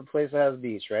come from a place that has a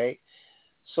beach, right?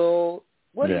 So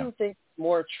what do you think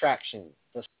more traction,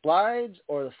 the slides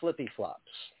or the flippy flops?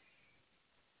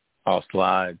 Oh,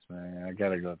 slides, man. I got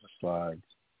to go with the slides.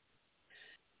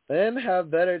 Them have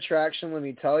better traction, let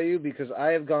me tell you, because I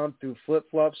have gone through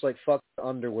flip-flops like fucking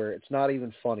underwear. It's not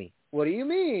even funny. What do you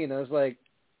mean? I was like,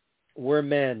 we're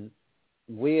men.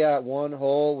 We at one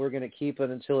hole, we're going to keep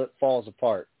it until it falls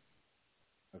apart.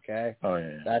 Okay? Oh,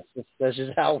 yeah. That's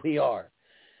just how we are.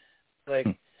 Like,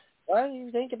 why do you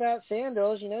think about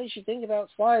sandals? You know, you should think about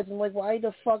slides. I'm like, why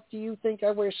the fuck do you think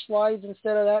I wear slides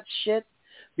instead of that shit?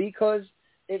 Because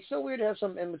it's so weird to have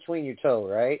something in between your toe,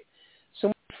 right? So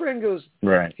my friend goes,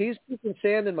 right. He's keeping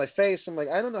sand in my face. I'm like,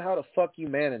 I don't know how the fuck you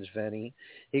manage, Vinny.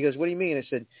 He goes, what do you mean? I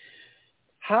said,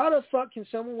 how the fuck can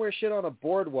someone wear shit on a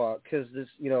boardwalk? Because this,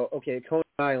 okay, Coney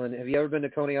Island. Have you ever been to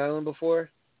Coney Island before?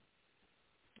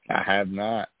 I have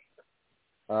not.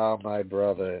 Oh, my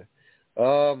brother.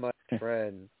 Oh, my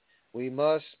friend. We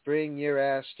must bring your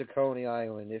ass to Coney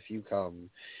Island if you come.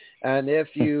 And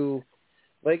if you,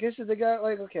 like, this is the guy,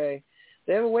 like, okay,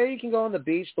 they have a way you can go on the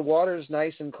beach. The water is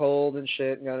nice and cold and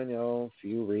shit. And got, a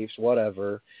few reefs,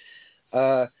 whatever.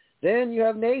 Then you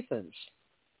have Nathan's.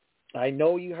 I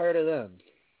know you heard of them.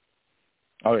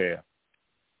 Oh, yeah.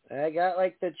 I got,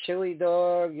 like, the chili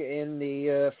dog and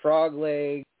the frog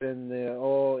legs and the,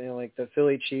 like the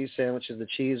Philly cheese sandwiches, the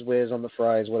cheese whiz on the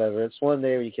fries, whatever. It's one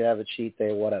day where you can have a cheat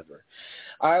day, whatever.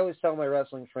 I always tell my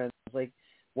wrestling friends, like,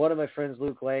 one of my friends,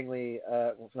 Luke Langley,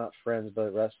 well, not friends,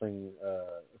 but wrestling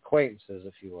acquaintances,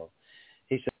 if you will.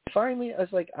 He said, finally, I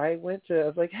was like,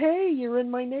 hey, you're in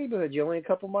my neighborhood. You're only a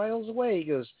couple miles away. He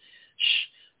goes, shh,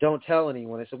 don't tell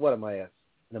anyone. I said, what am I, an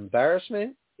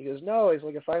embarrassment? He goes, no. He's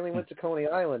like, I finally went to Coney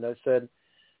Island. I said,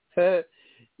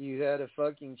 you had a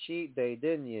fucking cheat day,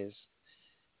 didn't you?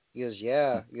 He goes,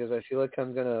 yeah. He goes, I feel like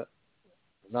I'm going to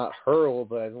not hurl,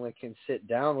 but I can sit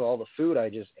down with all the food I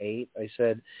just ate. I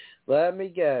said, let me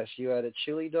guess, you had a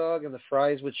chili dog and the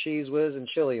fries with cheese whiz and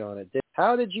chili on it.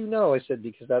 How did you know? I said,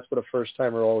 because that's what a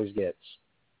first-timer always gets.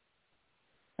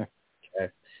 Okay.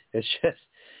 It's just,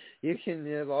 you can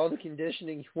have all the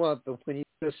conditioning you want, but when you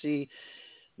go see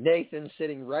Nathan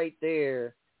sitting right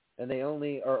there, and they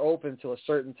only are open till a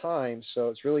certain time, so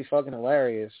it's really fucking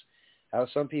hilarious how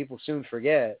some people soon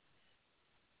forget.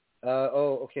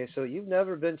 Okay, so you've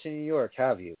never been to New York,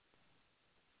 have you?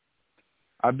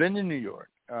 I've been to New York.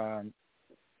 I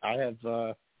have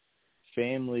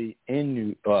family in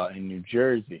New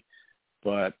Jersey,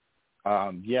 but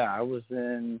I was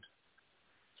in.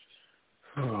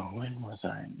 When was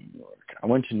I in New York? I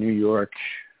went to New York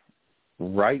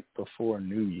right before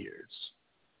New Year's.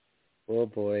 Oh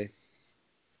boy,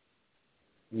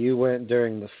 you went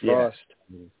during the frost.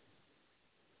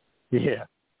 Yeah.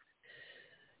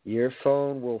 Your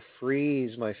phone will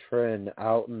freeze, my friend,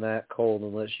 out in that cold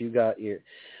unless you got your...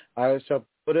 I always tell,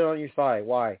 put it on your thigh.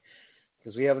 Why?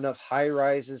 Because we have enough high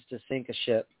rises to sink a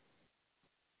ship.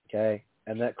 Okay?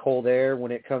 And that cold air,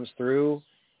 when it comes through,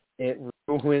 it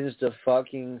ruins the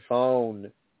fucking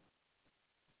phone.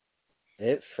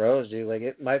 It froze, dude.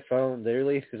 Like, my phone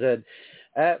literally said,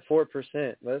 at 4%,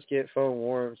 let's get phone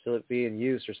warm till it be in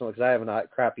use or something. Because I have a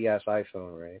crappy-ass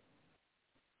iPhone, right?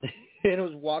 And it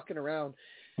was walking around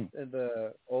in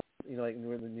the old like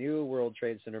where the new World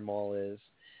Trade Center Mall is,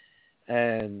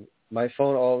 and my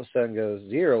phone all of a sudden goes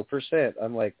 0%.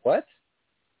 I'm like, what?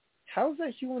 How is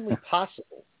that humanly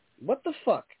possible? What the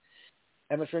fuck?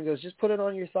 And my friend goes, just put it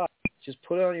on your thigh. Just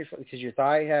put it on your, because your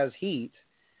thigh has heat.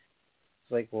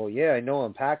 It's like, well, yeah, I know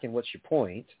I'm packing. What's your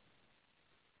point?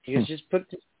 He goes, just put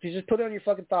it on your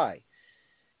fucking thigh.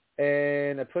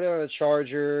 And I put it on a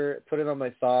charger, put it on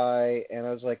my thigh, and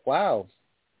I was like, wow,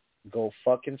 go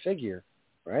fucking figure,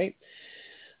 right?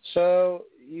 So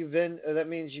that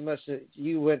means you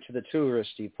went to the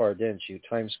touristy part, didn't you?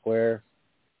 Times Square.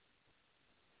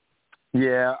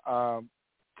 Yeah,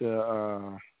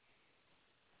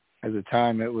 at the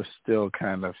time it was still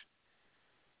kind of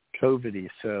COVID-y,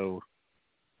 so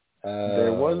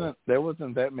there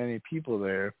wasn't that many people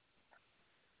there.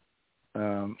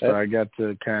 So I got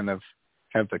to kind of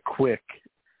have the quick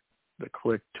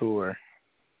tour.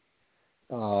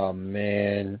 Oh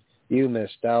man, you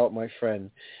missed out, my friend.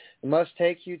 It must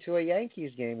take you to a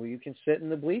Yankees game where you can sit in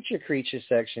the bleacher creature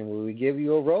section where we give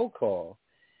you a roll call.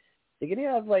 You can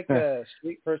have like a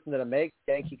sweet person that'll make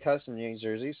Yankee custom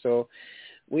jersey. So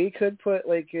we could put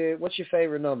like, what's your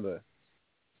favorite number?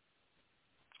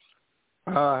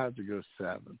 I have to go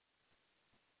 7.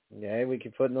 Yeah, we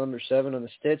could put number 7 on the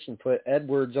stitch and put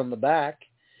Edwards on the back.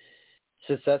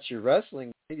 Since that's your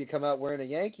wrestling, you come out wearing a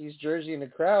Yankees jersey in the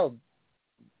crowd.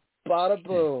 Bada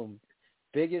boom.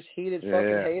 Biggest fucking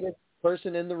hated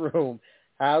person in the room.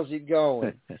 How's it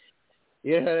going?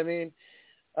 You know what I mean?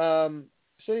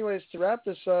 So anyways, to wrap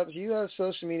this up, you have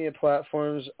social media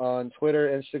platforms on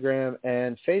Twitter, Instagram,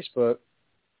 and Facebook.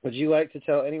 Would you like to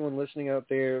tell anyone listening out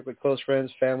there, with close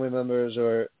friends, family members,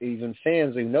 or even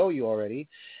fans who know you already,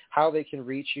 how they can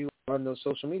reach you on those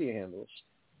social media handles?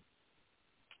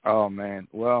 Oh, man.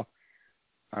 Well,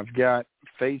 I've got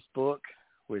Facebook,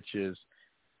 which is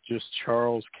just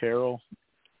Charles Carroll.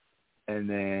 And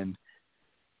then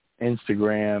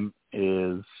Instagram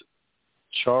is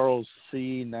Charles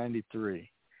C93,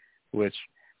 which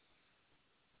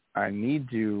I need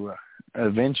to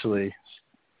eventually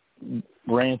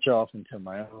branch off into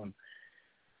my own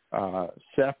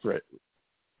separate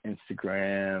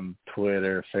Instagram,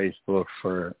 Twitter, Facebook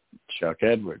for Chuck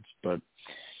Edwards. But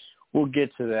we'll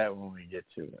get to that when we get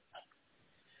to it.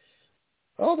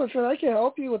 Oh, my friend, I can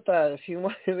help you with that if you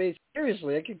want. I mean,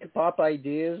 seriously, I can pop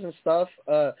ideas and stuff,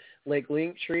 like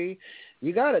Linktree.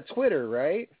 You got a Twitter,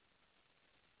 right?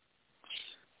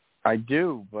 I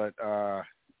do, but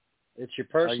it's your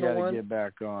personal one? I got to get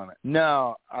back on it.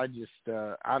 No, I just,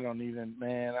 I don't even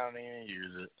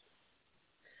use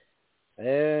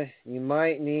it. You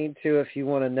might need to if you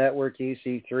want to network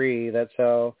EC3. That's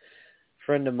how a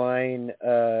friend of mine,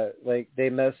 they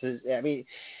message. I mean,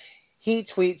 he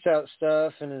tweets out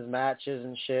stuff in his matches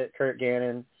and shit, Kurt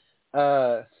Gannon.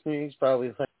 He's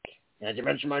probably like, "How'd you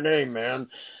mention my name, man?"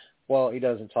 Well, he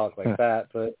doesn't talk like that,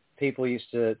 but people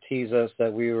used to tease us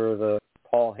that we were the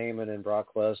Paul Heyman and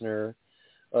Brock Lesnar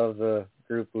of the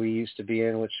group we used to be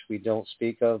in, which we don't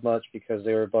speak of much because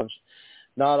they were a bunch,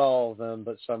 not all of them,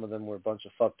 but some of them were a bunch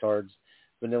of fucktards,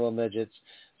 vanilla midgets.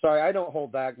 Sorry, I don't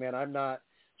hold back, man. I'm not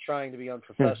trying to be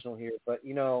unprofessional here, but,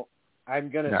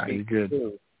 I'm going to speak the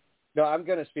truth. No, I'm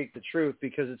going to speak the truth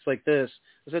because it's like this.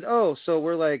 I said, oh, so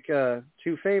we're like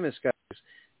 2 famous guys.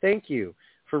 Thank you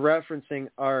for referencing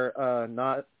our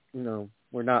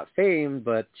we're not famed,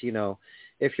 but,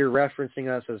 if you're referencing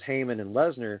us as Heyman and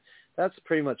Lesnar, that's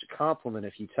pretty much a compliment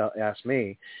if you ask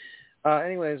me.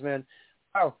 Anyways, man,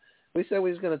 wow, we said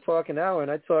we was going to talk an hour,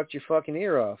 and I talked your fucking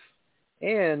ear off.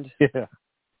 And,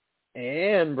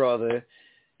 brother,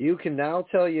 you can now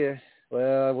tell you,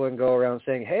 well, I wouldn't go around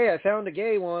saying, hey, I found a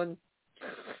gay one.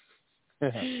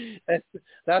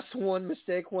 That's one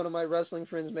mistake one of my wrestling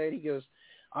friends made. He goes,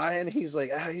 he's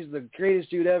like, he's the greatest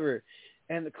dude ever.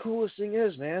 And the coolest thing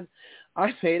is, man,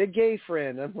 I made a gay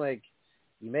friend. I'm like,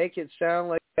 you make it sound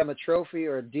like I'm a trophy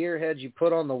or a deer head you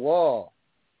put on the wall.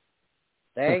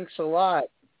 Thanks a lot,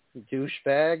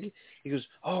 douchebag. He goes,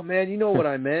 oh, man, you know what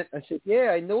I meant. I said, yeah,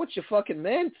 I know what you fucking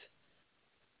meant.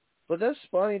 But that's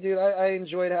funny, dude. I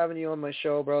enjoyed having you on my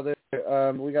show, brother. We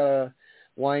got to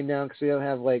wind down because we don't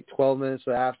have like 12 minutes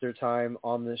of after time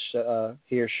on this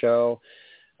show.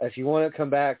 If you want to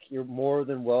come back, you're more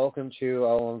than welcome to.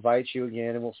 I'll invite you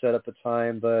again, and we'll set up a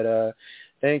time. But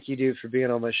thank you, dude, for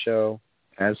being on my show.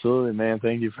 Absolutely, man.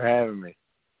 Thank you for having me.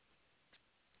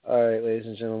 All right, ladies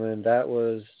and gentlemen, that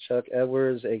was Chuck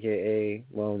Edwards, a.k.a.,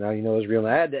 well, now you know his real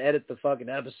name. I had to edit the fucking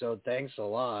episode. Thanks a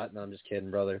lot. No, I'm just kidding,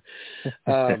 brother.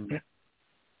 All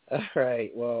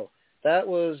right, well, that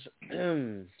was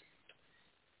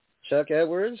Chuck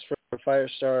Edwards from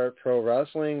Firestar Pro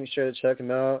Wrestling. Be sure to check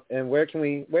him out. And where can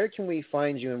we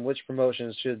find you, and which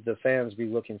promotions should the fans be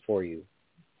looking for you?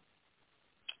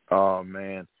 Oh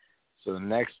man. So the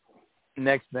next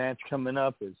match coming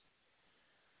up is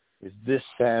this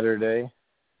Saturday,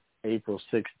 April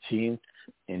 16th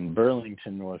in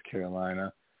Burlington, North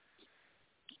Carolina,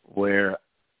 where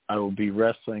I will be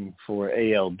wrestling for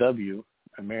ALW,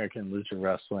 American Lucha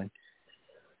Wrestling,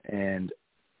 and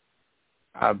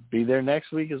I'll be there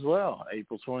next week as well,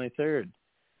 April 23rd.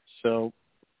 So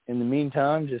in the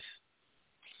meantime, just,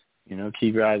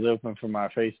 keep your eyes open for my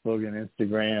Facebook and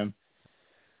Instagram,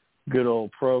 good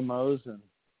old promos, and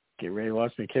get ready to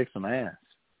watch me kick some ass.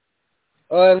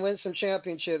 Oh, and win some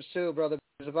championships too, brother.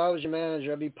 If I was your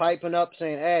manager, I'd be piping up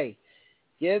saying, hey,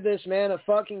 give this man a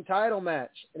fucking title match.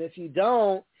 And if you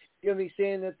don't, you're going to be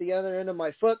seeing at the other end of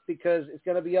my foot because it's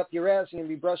going to be up your ass and you're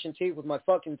going to be brushing teeth with my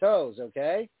fucking toes,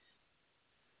 okay?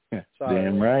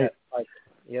 Damn right.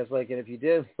 Yes, and if you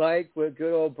did like what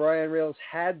good old Brian Rails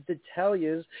had to tell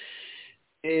you,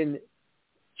 and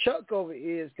Chuck over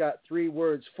here's got 3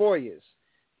 words for you.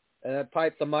 And I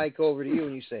pipe the mic over to you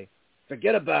and you say,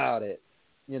 forget about it,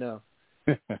 You know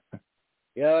what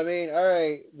I mean? All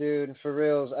right, dude, for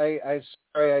reals. I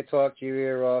sorry I talked your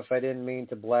ear off. I didn't mean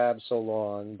to blab so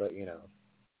long, but,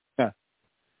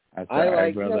 That's all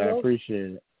right, brother. I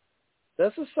appreciate it.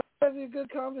 That's a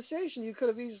good conversation. You could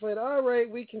have easily said, all right,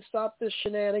 we can stop this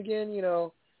shenanigan,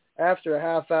 after a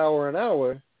half hour, an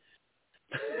hour.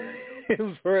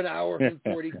 For an hour and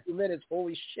 42 minutes.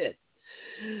 Holy shit.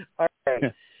 All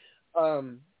right.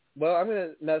 Well, I'm going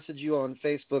to message you on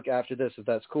Facebook after this, if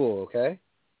that's cool, okay?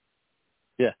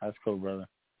 Yeah, that's cool, brother.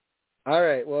 All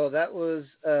right. Well, that was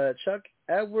Chuck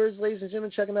Edwards, ladies and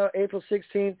gentlemen. Check him out April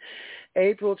 16th,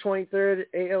 April 23rd.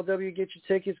 ALW, get your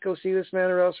tickets. Go see this man,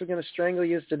 or else we're going to strangle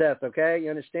you to death, okay?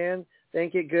 You understand?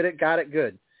 Think it, good it, got it,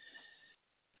 good.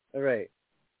 All right.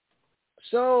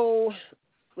 So,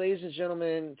 ladies and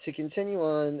gentlemen, to continue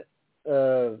on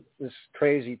this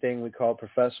crazy thing we call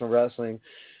professional wrestling,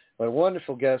 my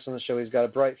wonderful guest on the show. He's got a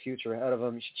bright future ahead of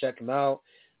him. You should check him out.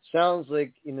 Sounds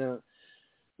like,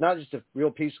 not just a real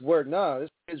piece of work. No, this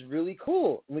is really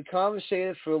cool. We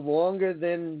conversated for longer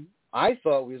than I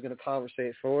thought we was going to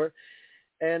conversate for.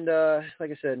 And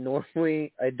like I said,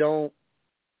 normally I'm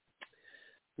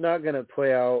not going to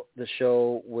play out the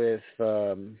show with,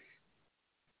 a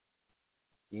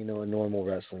normal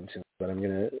wrestling tune. But I'm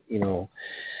going to,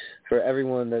 for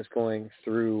everyone that's going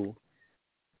through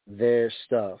their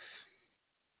stuff,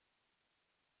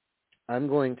 I'm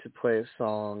going to play a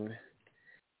song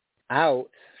out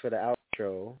for the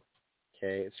outro.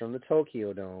 Okay, it's from the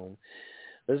Tokyo Dome.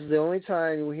 This is the only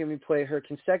time you will hear me play her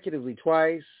consecutively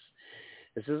twice.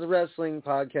 This is a wrestling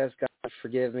podcast, God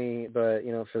forgive me, but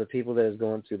for the people that is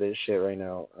going through this shit right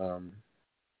now,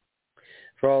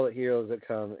 for all the heroes that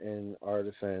come in our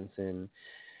defense and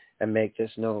make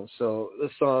this known. So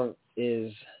this song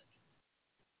is,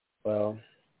 well,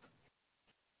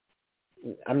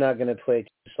 I'm not gonna play 2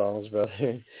 songs,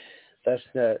 brother. That's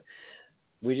not.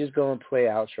 We just go and play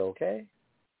outro, okay?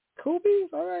 Cool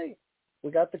beef, all right.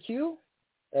 We got the cue.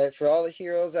 For all the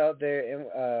heroes out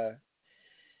there,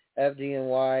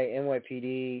 FDNY,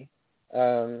 NYPD,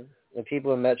 the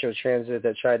people in Metro Transit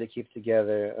that tried to keep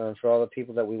together, for all the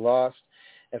people that we lost,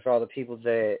 and for all the people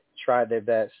that tried their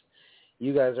best,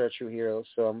 you guys are true heroes.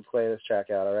 So I'm gonna play this track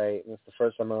out, all right? And it's the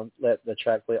first time I'm gonna let the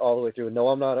track play all the way through. No,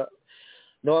 I'm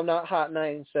not hot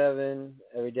 97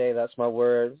 every day. That's my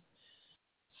word.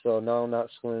 So, no, I'm not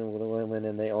swimming with women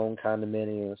in their own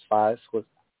condominiums. I'm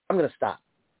going to stop.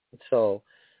 So,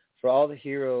 for all the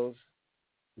heroes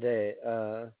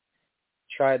that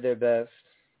tried their best,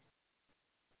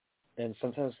 and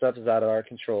sometimes stuff is out of our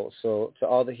control. So, to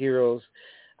all the heroes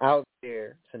out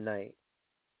there tonight,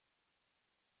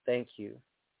 thank you.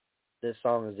 This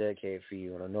song is dedicated for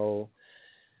you. And I know,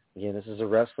 again, this is a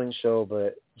wrestling show,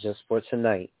 but just for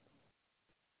tonight,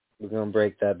 we're going to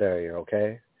break that barrier,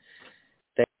 okay?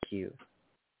 Thank you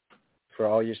for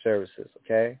all your services,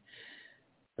 okay?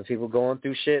 The people going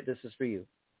through shit, this is for you.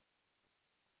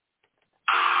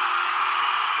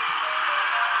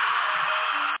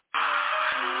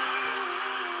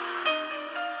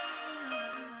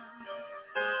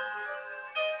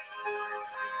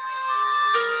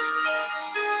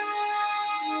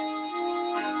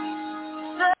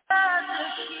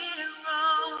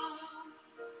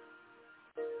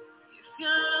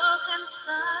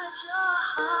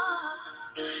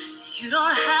 You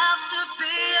don't have to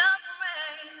be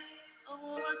afraid of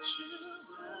what you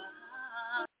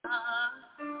are.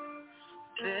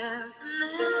 There's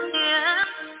an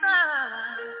answer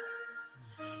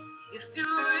if you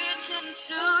reach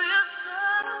into your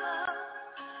soul.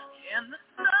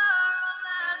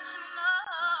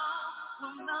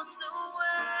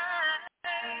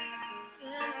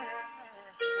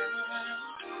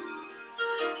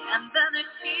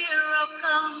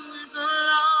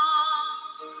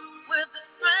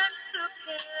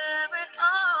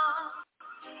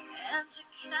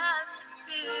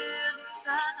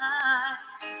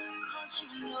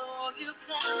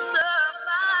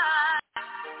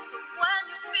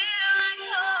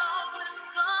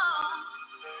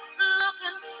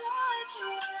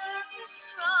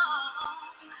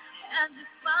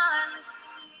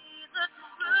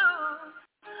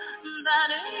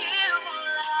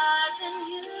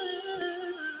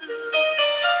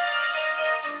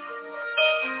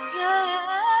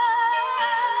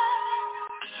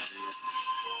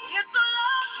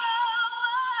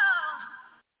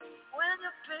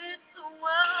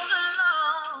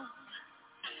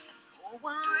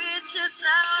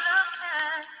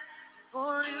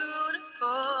 for you to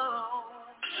go.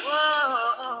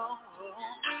 Whoa,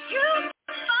 you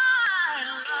find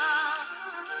love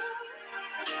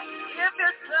if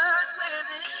you search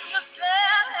within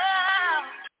yourself.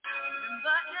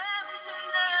 The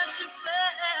emptiness you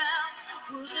felt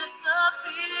will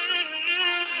disappear.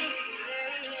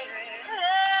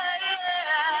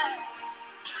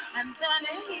 And then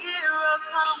a hero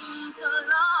comes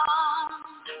along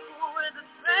with the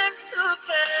strength to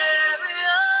carry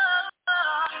on.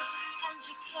 And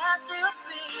you cast your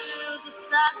fears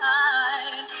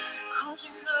aside, 'cause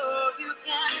you know you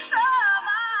can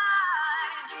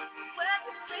survive. When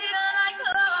you feel like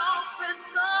a hopeless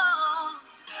song,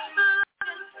 look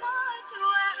inside you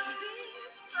and be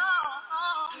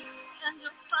strong. And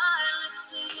you finally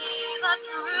see the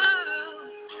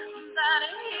truth that a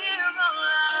hero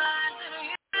lies in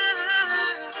you.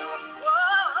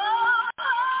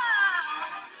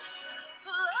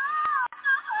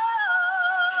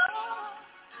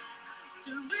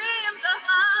 Dreams are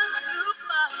hard to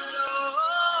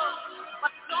follow,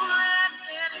 but don't let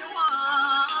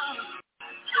anyone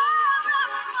tear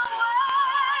them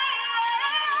away.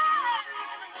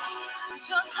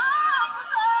 Just hold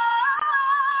on,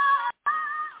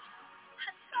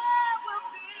 and there will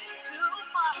be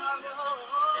tomorrow.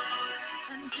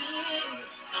 And this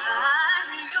time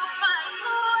you'll find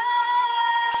a way.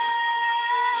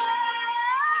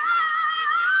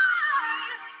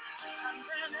 And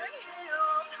then a hero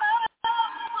comes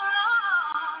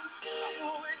along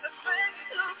with the strength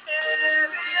to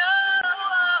carry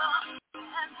on.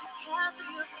 And you cast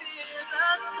your fears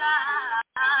aside,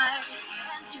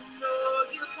 and you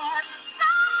know you can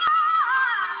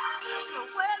stand. So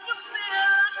when you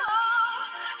feel at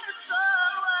home, it's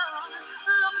all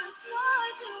look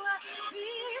inside you and be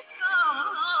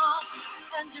strong.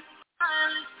 And you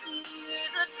finally see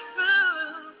the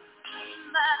truth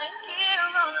that a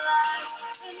hero lies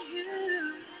in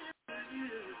you.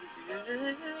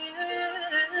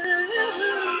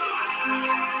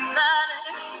 That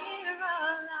a hero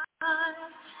lies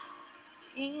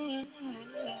in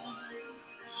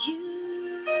you.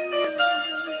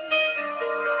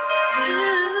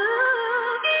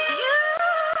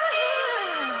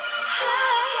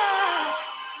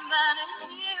 That a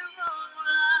hero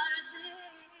lies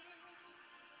in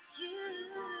you.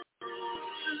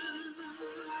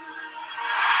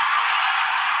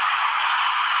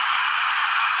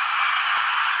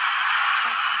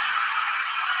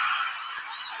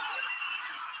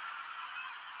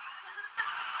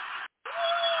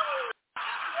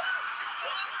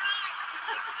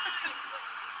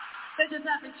 They just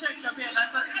have me church up here.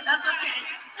 That's okay.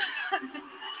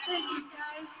 Thank you,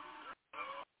 guys.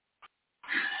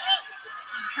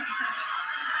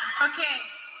 Okay.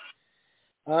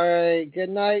 All right. Good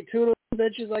night, toodles,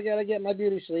 bitches. I gotta get my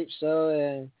beauty sleep.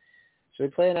 So, should we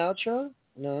play an outro?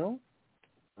 No.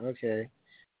 Okay.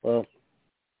 Well,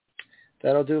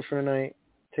 that'll do for tonight.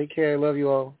 Take care. Love you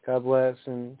all. God bless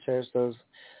and cherish those.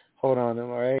 Hold on to them.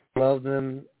 All right. Love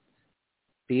them.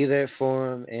 Be there for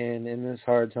them. And in this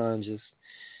hard time, just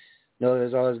know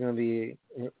there's always going to be,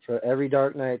 for every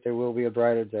dark night, there will be a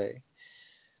brighter day.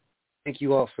 Thank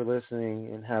you all for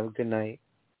listening, and have a good night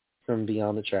from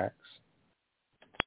Beyond the Tracks.